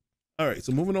 All right,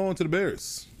 so moving on to the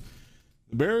Bears.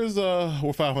 The Bears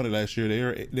were 500 last year.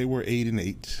 They were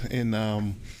 8-8,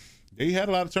 and they had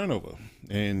a lot of turnover.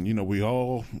 And, we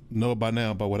all know by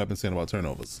now about what I've been saying about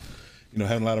turnovers.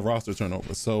 Having a lot of roster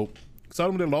turnovers. So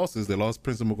starting with their losses, they lost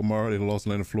Prince Amukamara, they lost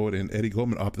Leonard Floyd, and Eddie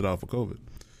Goldman opted out for COVID.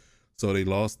 So they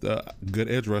lost a good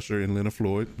edge rusher in Leonard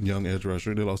Floyd, young edge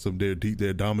rusher. They lost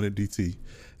their dominant DT,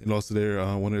 and lost their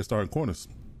one of their starting corners.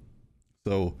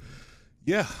 So,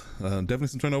 yeah, definitely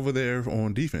some turnover there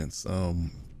on defense.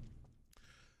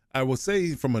 I would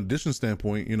say from an addition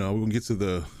standpoint, we're gonna get to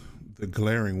the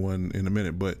glaring one in a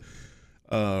minute, but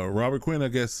Robert Quinn, I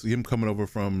guess him coming over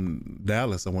from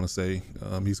Dallas, I want to say,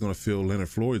 he's going to fill Leonard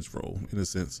Floyd's role in a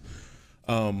sense,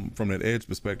 from that edge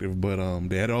perspective. But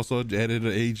they had also added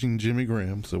an aging Jimmy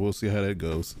Graham, so we'll see how that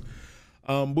goes.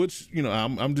 Which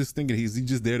I'm just thinking he's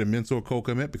just there to mentor Cole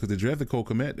Kmet, because they drafted Cole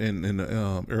Kmet and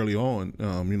early on,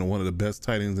 one of the best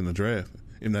tight ends in the draft,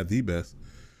 if not the best.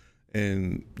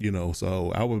 And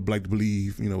so I would like to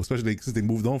believe, especially since they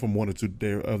moved on from one or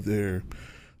two of their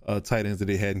tight ends that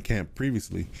they had in camp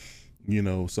previously,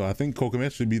 so I think Cole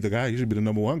Kmet should be the guy. He should be the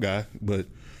number one guy, but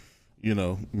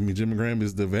Jimmy Graham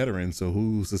is the veteran, so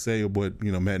who's to say what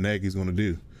Matt Nagy's going to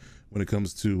do when it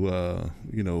comes to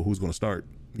who's going to start,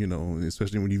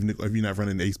 especially when if you're not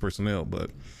running ace personnel.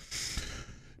 But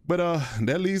But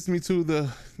that leads me to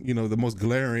the most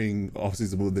glaring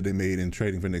offseason move that they made in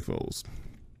trading for Nick Foles.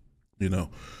 You know,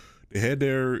 they had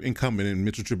their incumbent in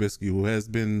Mitchell Trubisky, who has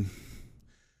been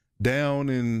down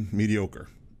and mediocre.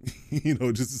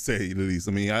 Just to say the least.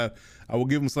 I mean, I will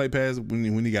give him a slight pass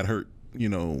when he got hurt.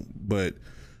 But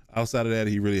outside of that,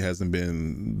 he really hasn't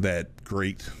been that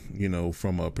great.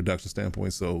 From a production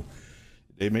standpoint. So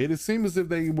they made it seem as if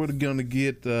they were going to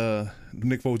get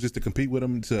Nick Foles just to compete with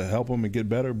him, to help him and get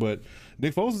better. But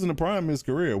Nick Foles is in the prime of his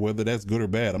career. Whether that's good or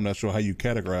bad, I'm not sure how you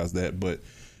categorize that. But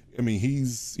I mean,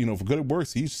 he's for good or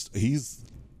worse, he's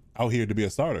out here to be a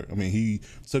starter. I mean, he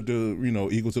took the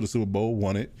Eagles to the Super Bowl,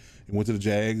 won it, and went to the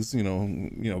Jags.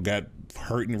 Got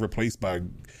hurt and replaced by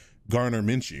Gardner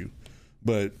Minshew,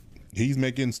 but he's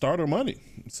making starter money.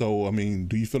 So I mean,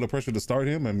 do you feel the pressure to start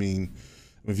him? I mean,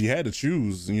 if you had to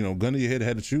choose, gun to your head,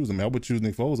 had to choose. I mean, I would choose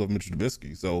Nick Foles over Mitchell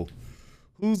Trubisky. So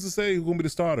who's to say who's gonna be the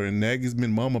starter? And Nagy's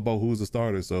been mum about who's the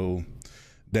starter. So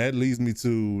that leads me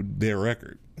to their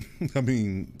record. I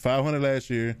mean, 500 last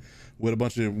year with a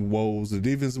bunch of woes. The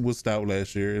defense was stout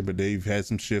last year, but they've had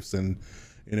some shifts in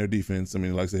their defense. I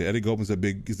mean, like I said, Eddie Goldman's a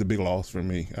big loss for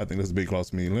me. I think that's a big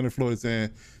loss for me. Leonard Floyd saying,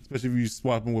 especially if you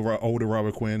swap him with older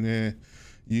Robert Quinn,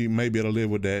 you may be able to live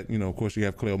with that. Of course, you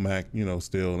have Khalil Mack,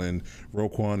 still, and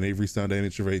Roquan. They've re-signed Danny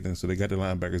Trevathan, so they got the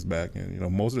linebackers back, and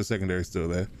most of the secondary is still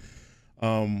there.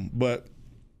 But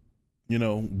who's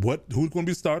going to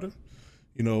be the starter?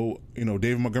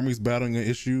 David Montgomery's battling an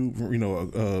issue,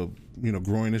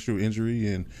 groin issue,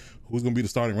 injury, and who's going to be the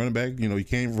starting running back? You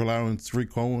can't rely on Tariq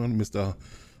Cohen, Mr.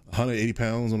 180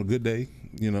 pounds on a good day,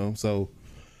 so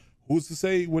who's to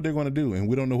say what they're going to do? And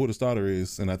we don't know who the starter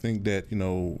is. And I think that, they're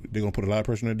going to put a lot of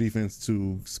pressure on their defense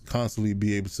to constantly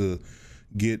be able to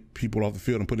get people off the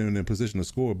field and put them in a position to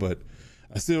score. But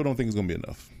I still don't think it's going to be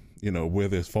enough,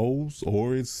 whether it's Foles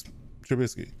or it's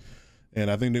Trubisky. And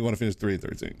I think they're going to finish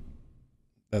 3-13.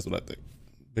 That's what I think,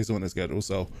 based on their schedule.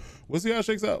 So we'll see how it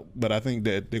shakes out. But I think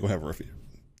that they're going to have a rough year.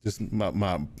 Just my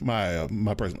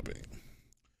personal opinion.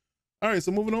 All right,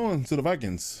 so moving on to the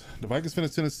Vikings. The Vikings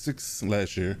finished 10-6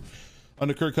 last year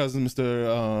under Kirk Cousins,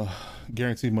 Mr.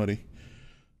 Guaranteed Money.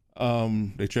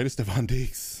 They traded Stephon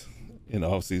Diggs in the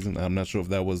offseason. I'm not sure if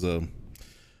that was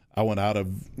I went out of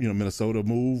Minnesota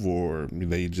move, or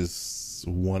they just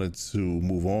wanted to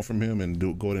move on from him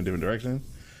and go in a different direction.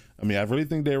 I mean, I really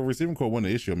think their receiving core wasn't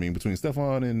an issue. I mean, between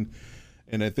Stephon and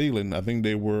Thielen, I think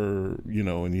they were,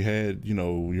 and you had,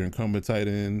 your incumbent tight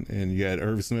end, and you had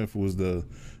Irv Smith, who was the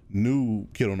new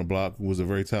kid on the block, who was a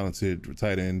very talented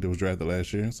tight end that was drafted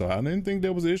last year. So I didn't think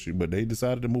that was an issue, but they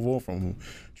decided to move on from him,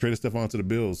 traded Stephon to the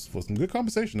Bills for some good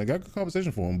compensation. They got good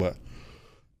compensation for him, but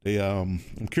they, I'm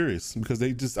curious because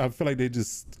I feel like they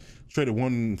just traded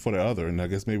one for the other, and I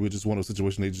guess maybe it was just one of those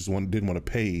situations they just didn't want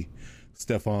to pay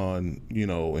Stephon,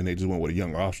 and they just went with a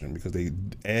younger option because they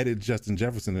added Justin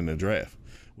Jefferson in the draft,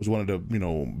 was one of the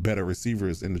better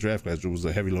receivers in the draft class. It was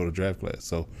a heavy loaded draft class,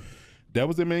 so that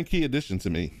was their main key addition to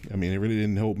me. I mean, it really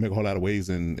didn't make a whole lot of waves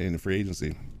in free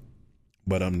agency,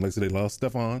 but like I said, they lost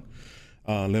Stephon.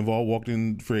 Linval walked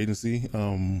in free agency.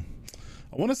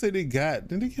 I want to say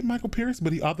didn't they get Michael Pierce,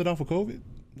 but he opted out for COVID.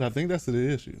 I think that's the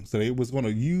issue. So they was going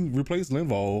to replace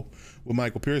Linval with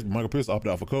Michael Pierce, but Michael Pierce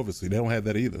opted out for COVID, so they don't have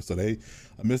that either. So they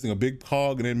are missing a big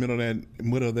cog in the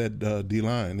middle of that D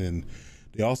line, and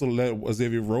they also let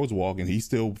Xavier Rhodes walk, and he's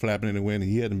still flapping in the wind.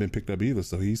 He hadn't been picked up either,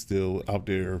 so he's still out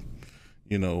there,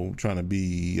 trying to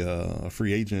be a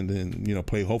free agent and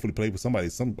hopefully play with somebody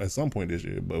at some point this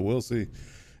year. But we'll see.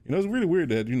 It's really weird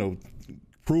that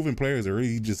proven players are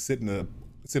really just sitting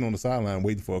on the sideline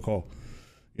waiting for a call.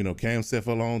 Cam sat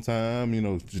for a long time.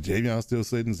 Javion's still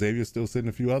sitting. Xavier's still sitting.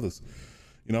 A few others.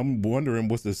 I'm wondering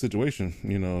what's the situation.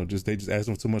 They just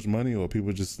asking for too much money, or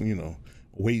people just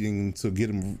waiting to get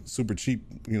them super cheap.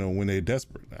 When they're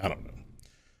desperate. I don't know.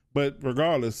 But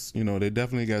regardless, they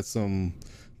definitely got some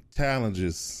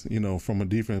challenges. From a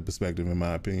defense perspective, in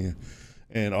my opinion.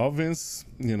 And offense,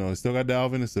 still got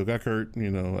Dalvin, it still got Kurt.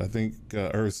 I think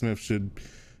Irv Smith should.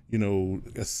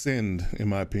 Ascend, in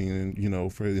my opinion,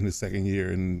 for in his second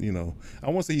year. And, I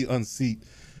won't say he unseat,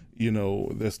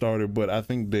 their starter, but I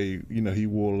think he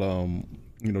will,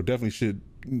 definitely should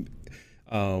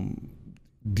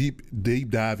deep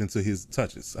dive into his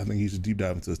touches. I think he should deep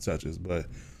dive into his touches, but,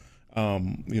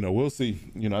 we'll see.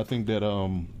 I think that,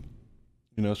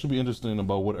 it should be interesting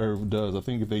about what Irv does. I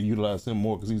think if they utilize him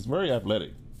more, because he's very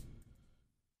athletic.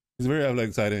 He's a very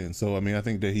athletic tight end. So, I mean, I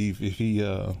think that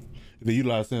if they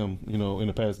utilize him, in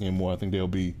the pass game more, I think they'll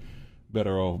be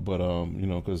better off. But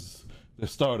because the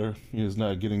starter is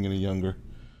not getting any younger,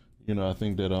 I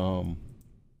think that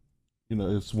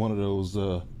it's one of those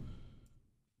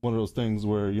one of those things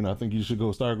where I think you should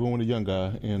start going with a young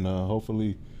guy, and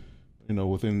hopefully,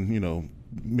 within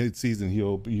mid-season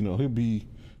he'll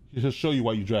show you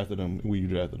why you drafted him, where you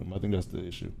drafted him. I think that's the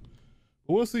issue.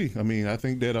 But we'll see. I mean, I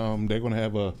think that they're going to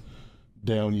have a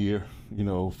down year,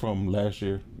 from last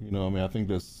year. I think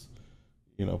that's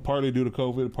partly due to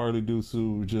COVID, partly due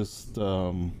to just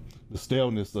the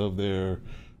staleness of their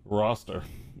roster,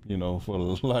 for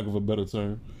lack of a better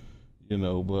term,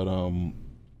 but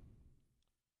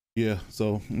yeah,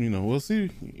 so we'll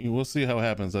see. We'll see how it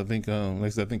happens. I think, like I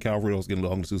said, I think Cal Riddle's getting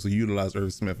longer too. So you utilize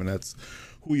Irv Smith, and that's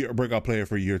who your breakout player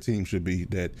for your team should be.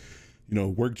 That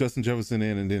work Justin Jefferson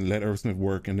in, and then let Irv Smith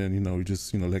work, and then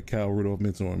just let Cal Riddle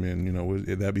mentor him in.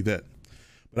 That'd be that.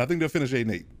 But I think they'll finish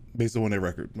 8-8 based on their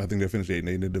record. I think they'll finish 8-8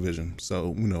 in the division.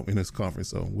 So in this conference.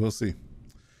 So we'll see.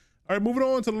 All right, moving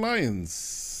on to the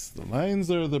Lions. The Lions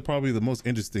are probably the most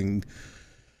interesting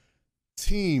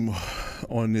team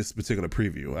on this particular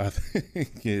preview. I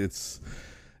think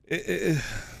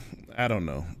I don't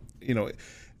know.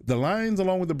 The Lions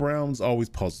along with the Browns always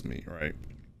puzzle me, right?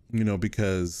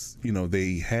 Because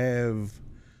they have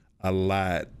a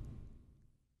lot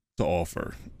to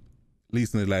offer, at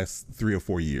least in the last 3 or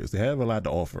 4 years. They have a lot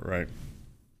to offer, right?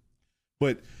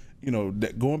 But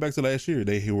going back to last year,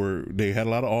 they had a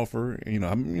lot of offer.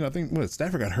 I think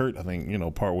Stafford got hurt, I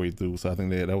think, partway through, so I think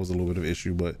that was a little bit of an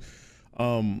issue. But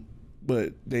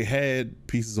they had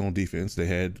pieces on defense. They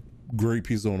had great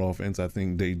pieces on offense. I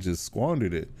think they just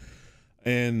squandered it.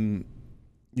 And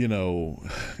the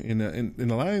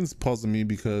Lions puzzle me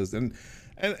because and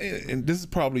this is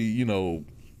probably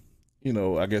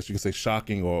I guess you could say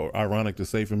shocking or ironic to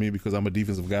say for me because I'm a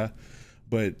defensive guy.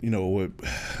 But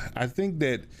I think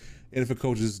that NFL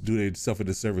coaches do themselves a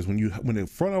disservice when the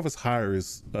front office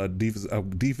hires a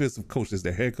defensive coach as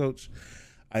their head coach.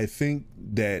 I think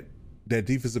that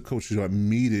defensive coach should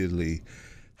immediately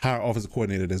hire offensive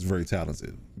coordinator that's very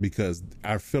talented, because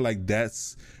I feel like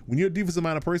that's when you're a defensive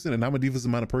minded person, and I'm a defensive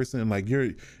minded person, and like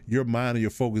your mind and your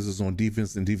focus is on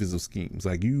defense and defensive schemes.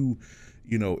 Like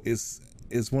it's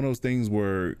one of those things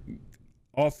where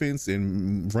offense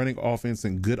and running offense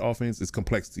and good offense is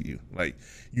complex to you. Like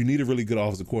you need a really good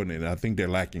offensive coordinator. I think they're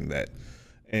lacking that,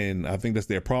 and I think that's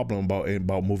their problem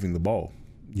about moving the ball.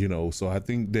 So I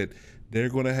think that they're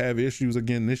going to have issues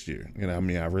again this year. And I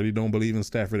really don't believe in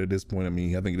Stafford at this point.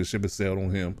 I think the ship has sailed on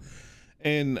him.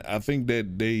 And I think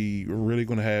that they are really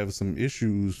going to have some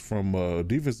issues from a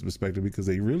defensive perspective because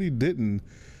they really didn't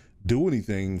do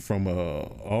anything from a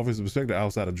offensive perspective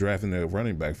outside of drafting their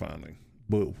running back finally.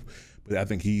 But I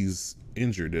think he's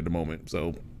injured at the moment.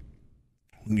 So,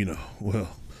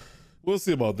 we'll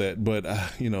see about that. But,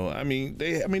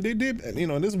 they did,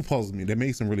 and this puzzles me. They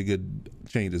made some really good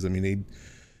changes.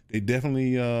 They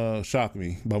definitely shocked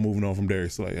me by moving on from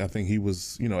Darius Slay. I think he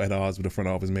was, at odds with the front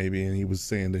office maybe, and he was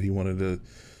saying that he wanted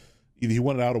either he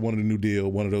wanted out or wanted a new deal,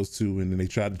 one of those two, and then they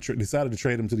decided to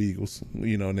trade him to the Eagles,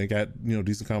 and they got,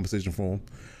 decent compensation for him.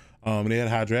 And they had a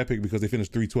high draft pick because they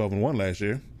finished 3-12-1 last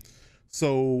year.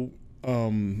 So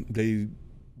they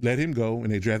let him go,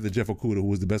 and they drafted Jeff Okudah, who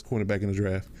was the best cornerback in the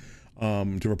draft,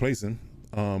 to replace him.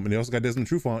 And they also got Desmond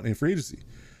Trufant in free agency.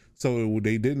 So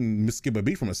they didn't skip a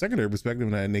beat from a secondary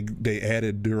perspective, and they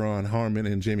added Duron Harmon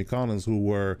and Jamie Collins, who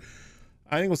were,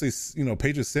 I ain't gonna say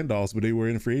Patriots send-offs, but they were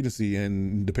in free agency,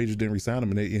 and the Patriots didn't re-sign them,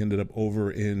 and they ended up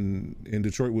over in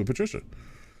Detroit with Patricia.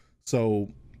 So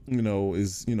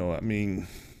it's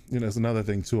another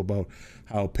thing too about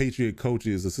how Patriot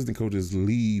coaches, assistant coaches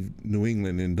leave New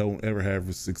England and don't ever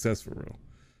have success for real.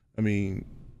 The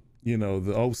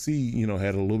OC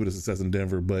had a little bit of success in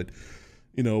Denver, but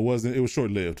it was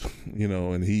short-lived,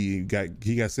 and he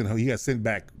got sent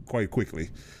back quite quickly.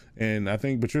 And I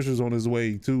think Patricia's on his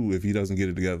way too if he doesn't get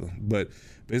it together. But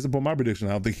based upon my prediction,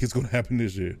 I don't think it's going to happen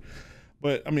this year.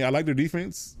 But I like their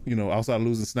defense, outside of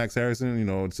losing Snacks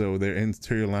Harrison, so their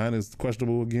interior line is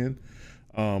questionable again.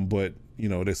 But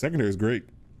their secondary is great.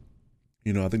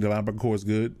 I think the linebacker core is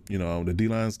good. The D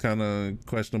line's kind of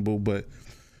questionable, but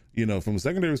from a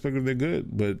secondary perspective, they're good.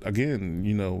 But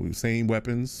again, same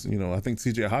weapons. I think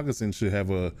CJ Hawkinson should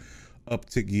have a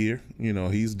uptick year.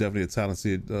 He's definitely a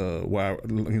talented not wide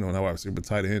receiver, but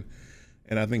tight end.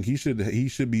 And I think he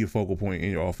should be a focal point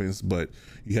in your offense. But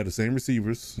you have the same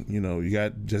receivers. You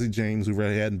got Jesse James, who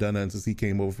really hadn't done nothing since he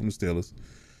came over from the Steelers.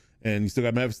 And you still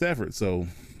got Matthew Stafford. So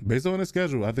based on their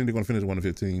schedule, I think they're going to finish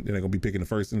 1-15. Then they're going to be picking the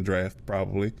first in the draft,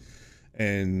 probably.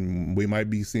 And we might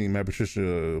be seeing Matt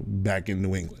Patricia back in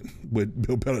New England with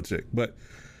Bill Belichick. But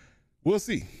we'll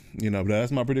see. But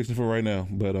that's my prediction for right now.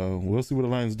 But we'll see what the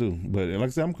Lions do. But like I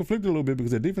said, I'm conflicted a little bit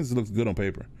because their defense looks good on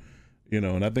paper.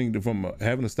 And I think from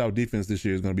having a stout defense this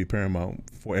year is going to be paramount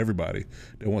for everybody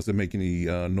that wants to make any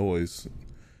noise.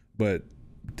 But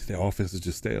their offense is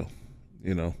just stale,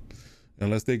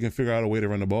 unless they can figure out a way to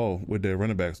run the ball with their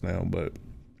running backs now. But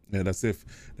yeah, that's if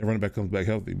their running back comes back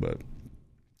healthy. But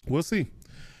we'll see.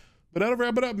 But that'll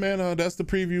wrap it up, man. That's the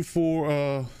preview for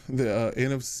the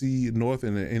NFC North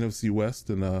and the NFC West.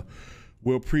 And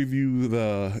we'll preview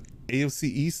the AFC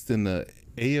East and the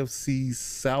AFC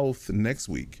South next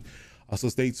week. So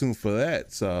stay tuned for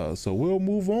that. So we'll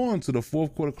move on to the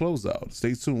fourth quarter closeout.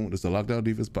 Stay tuned. It's the Lockdown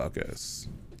Defense Podcast.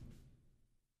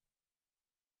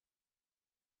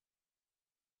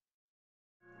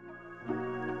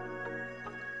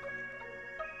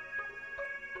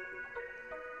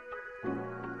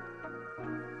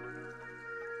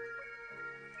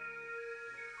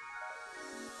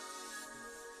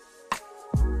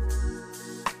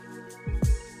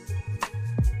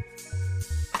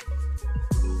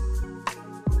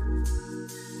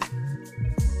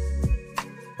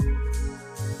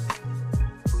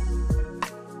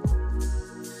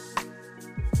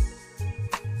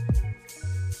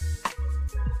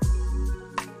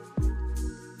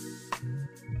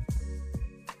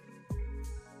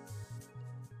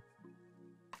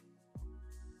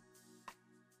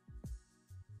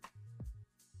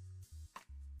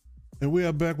 And we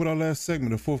are back with our last segment,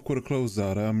 the fourth quarter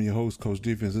closeout. I'm your host, Coach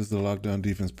Defense. This is the Lockdown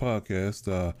Defense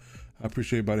Podcast. I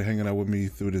appreciate everybody hanging out with me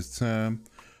through this time.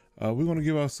 We're going to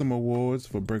give out some awards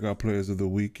for Breakout Players of the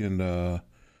Week and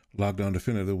Lockdown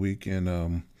Defender of the Week.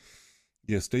 And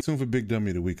stay tuned for Big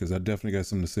Dummy of the Week, because I definitely got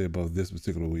something to say about this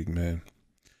particular week, man.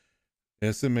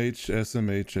 SMH.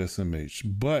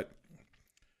 But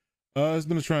it's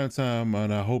been a trying time,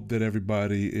 and I hope that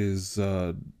everybody is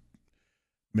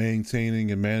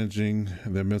maintaining and managing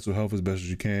their mental health as best as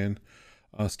you can,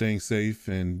 staying safe,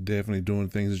 and definitely doing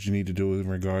things that you need to do in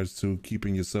regards to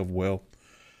keeping yourself well.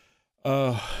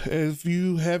 If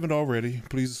you haven't already,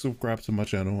 please subscribe to my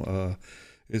channel.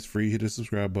 It's free. Hit the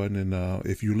subscribe button. And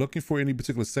if you're looking for any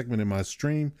particular segment in my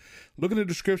stream, look in the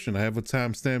description. I have a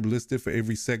timestamp listed for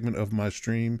every segment of my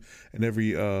stream and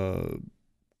every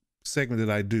segment that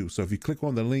I do. So if you click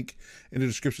on the link in the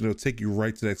description, it'll take you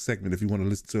right to that segment if you want to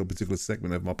listen to a particular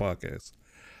segment of my podcast.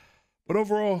 But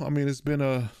overall, I mean, it's been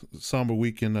a somber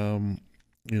week, and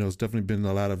it's definitely been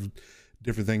a lot of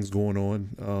different things going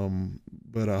on.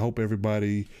 But I hope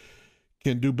everybody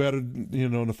can do better,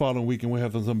 in the following week, and we'll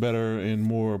have some better and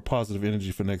more positive energy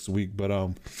for next week. But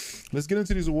let's get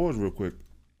into these awards real quick.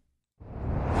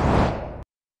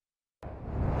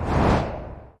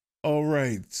 All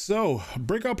right, so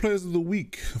Breakout Players of the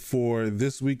Week for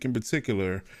this week in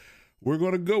particular, we're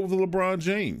going to go with LeBron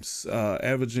James,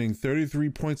 averaging 33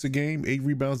 points a game, 8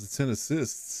 rebounds and 10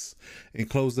 assists, and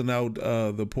closing out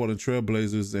the Portland Trail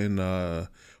Blazers in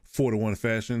 4-1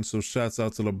 fashion. So shouts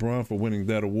out to LeBron for winning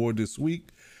that award this week.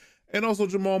 And also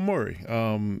Jamal Murray.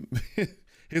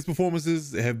 His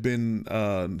performances have been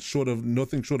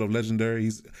nothing short of legendary.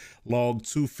 He's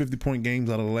logged 2 50-point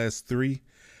games out of the last 3.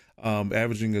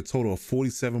 Averaging a total of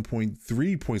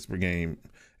 47.3 points per game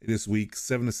this week,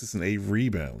 7 assists and 8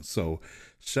 rebounds. So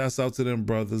shouts out to them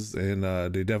brothers, and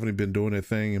they definitely been doing their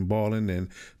thing and balling. And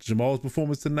Jamal's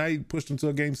performance tonight pushed them to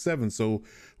a game 7. So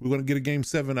we're going to get a game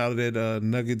 7 out of that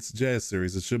Nuggets Jazz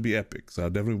series. It should be epic. So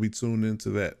I'll definitely be tuned into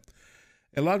that.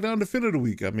 And Lockdown Defender of the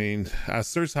Week. I mean, I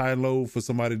searched high and low for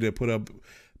somebody that put up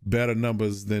better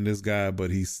numbers than this guy,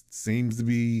 but he seems to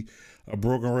be a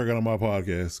broken record on my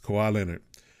podcast, Kawhi Leonard.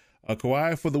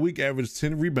 Kawhi for the week averaged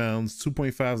 10 rebounds,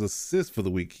 2.5 assists for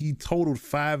the week. He totaled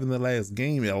 5 in the last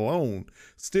game alone,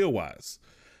 steal-wise.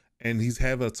 And he's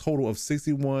had a total of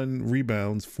 61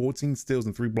 rebounds, 14 steals,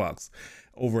 and 3 blocks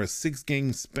over a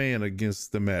 6-game span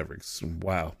against the Mavericks.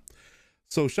 Wow.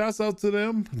 So shouts out to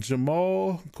them,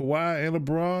 Jamal, Kawhi, and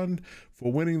LeBron,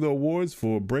 for winning the awards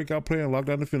for Breakout Player and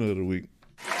Lockdown Defender of the Week.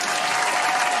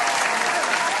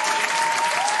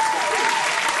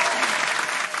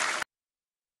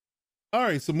 All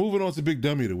right, so moving on to Big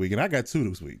Dummy of the Week, and I got 2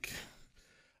 this week.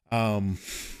 I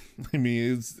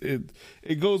mean,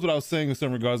 it goes without saying in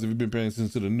some regards if you've been paying attention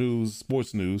to the news,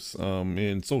 sports news,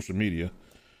 and social media.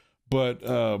 But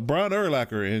Brian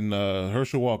Urlacher and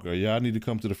Herschel Walker, I need to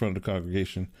come to the front of the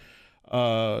congregation.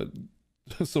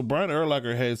 So Brian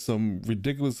Urlacher had some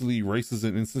ridiculously racist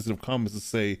and insensitive comments to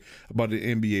say about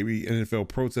the NBA, NFL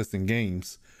protesting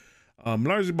games.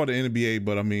 Largely about the NBA,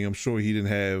 but I mean, I'm sure he didn't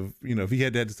have, if he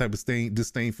had that type of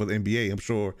disdain for the NBA, I'm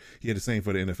sure he had the same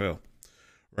for the NFL.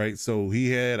 right? So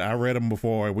I read them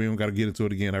before. We don't got to get into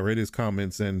it again. I read his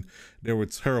comments and they were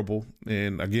terrible.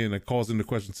 And again, it calls into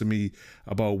question to me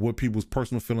about what people's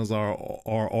personal feelings are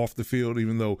off the field,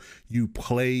 even though you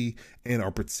play and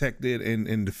are protected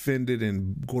and defended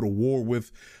and go to war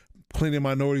with plenty of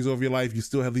minorities over your life. You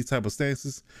still have these type of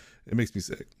stances. It makes me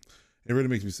sick. It really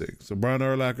makes me sick. So Brian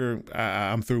Urlacher,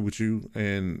 I'm through with you.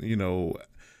 And,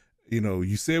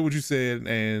 you said what you said,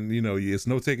 and it's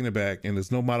no taking it back, and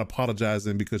there's no mind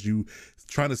apologizing because you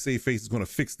trying to save face is going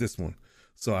to fix this one.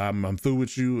 So I'm through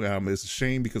with you. It's a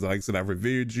shame because, like I said, I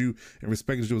revered you and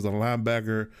respected you as a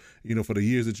linebacker, for the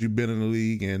years that you've been in the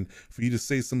league, and for you to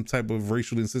say some type of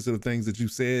racially insensitive things that you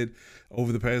said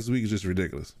over the past week is just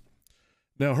ridiculous.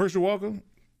 Now, Herschel Walker,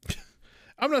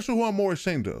 I'm not sure who I'm more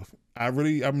ashamed of.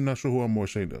 I'm not sure who I'm more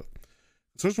ashamed of.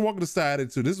 Herschel Walker decided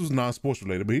this was non-sports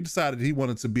related, but he decided he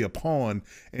wanted to be a pawn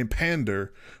and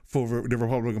pander for the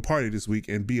Republican Party this week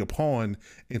and be a pawn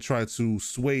and try to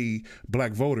sway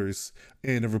black voters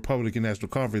in the Republican National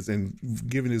Conference and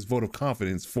giving his vote of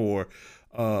confidence for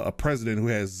a president who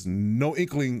has no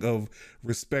inkling of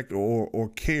respect or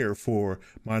care for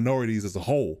minorities as a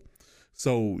whole.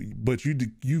 So, but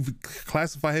you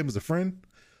classify him as a friend?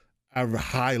 I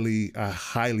highly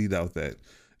doubt that.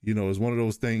 It's one of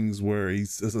those things where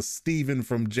it's a Steven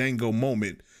from Django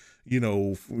moment,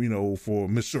 for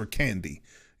Monsieur Candy,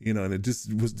 and it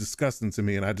just was disgusting to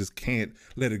me, and I just can't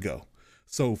let it go.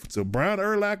 So Brian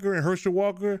Urlacher and Herschel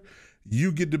Walker,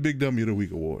 you get the Big Dummy of the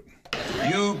Week award.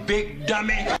 You big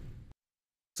dummy.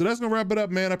 So that's gonna wrap it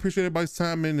up, man. I appreciate everybody's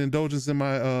time and indulgence in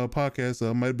my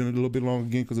podcast. Might have been a little bit long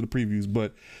again because of the previews,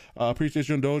 but I appreciate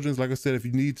your indulgence. Like I said, if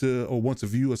you need to or want to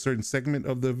view a certain segment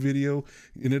of the video,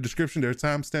 in the description there are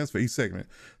timestamps for each segment.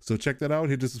 So check that out.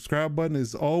 Hit the subscribe button.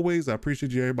 As always, I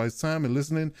appreciate everybody's time and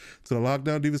listening to the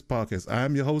Lockdown Divas podcast. I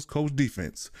am your host, Coach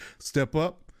Defense. Step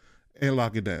up and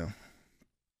lock it down.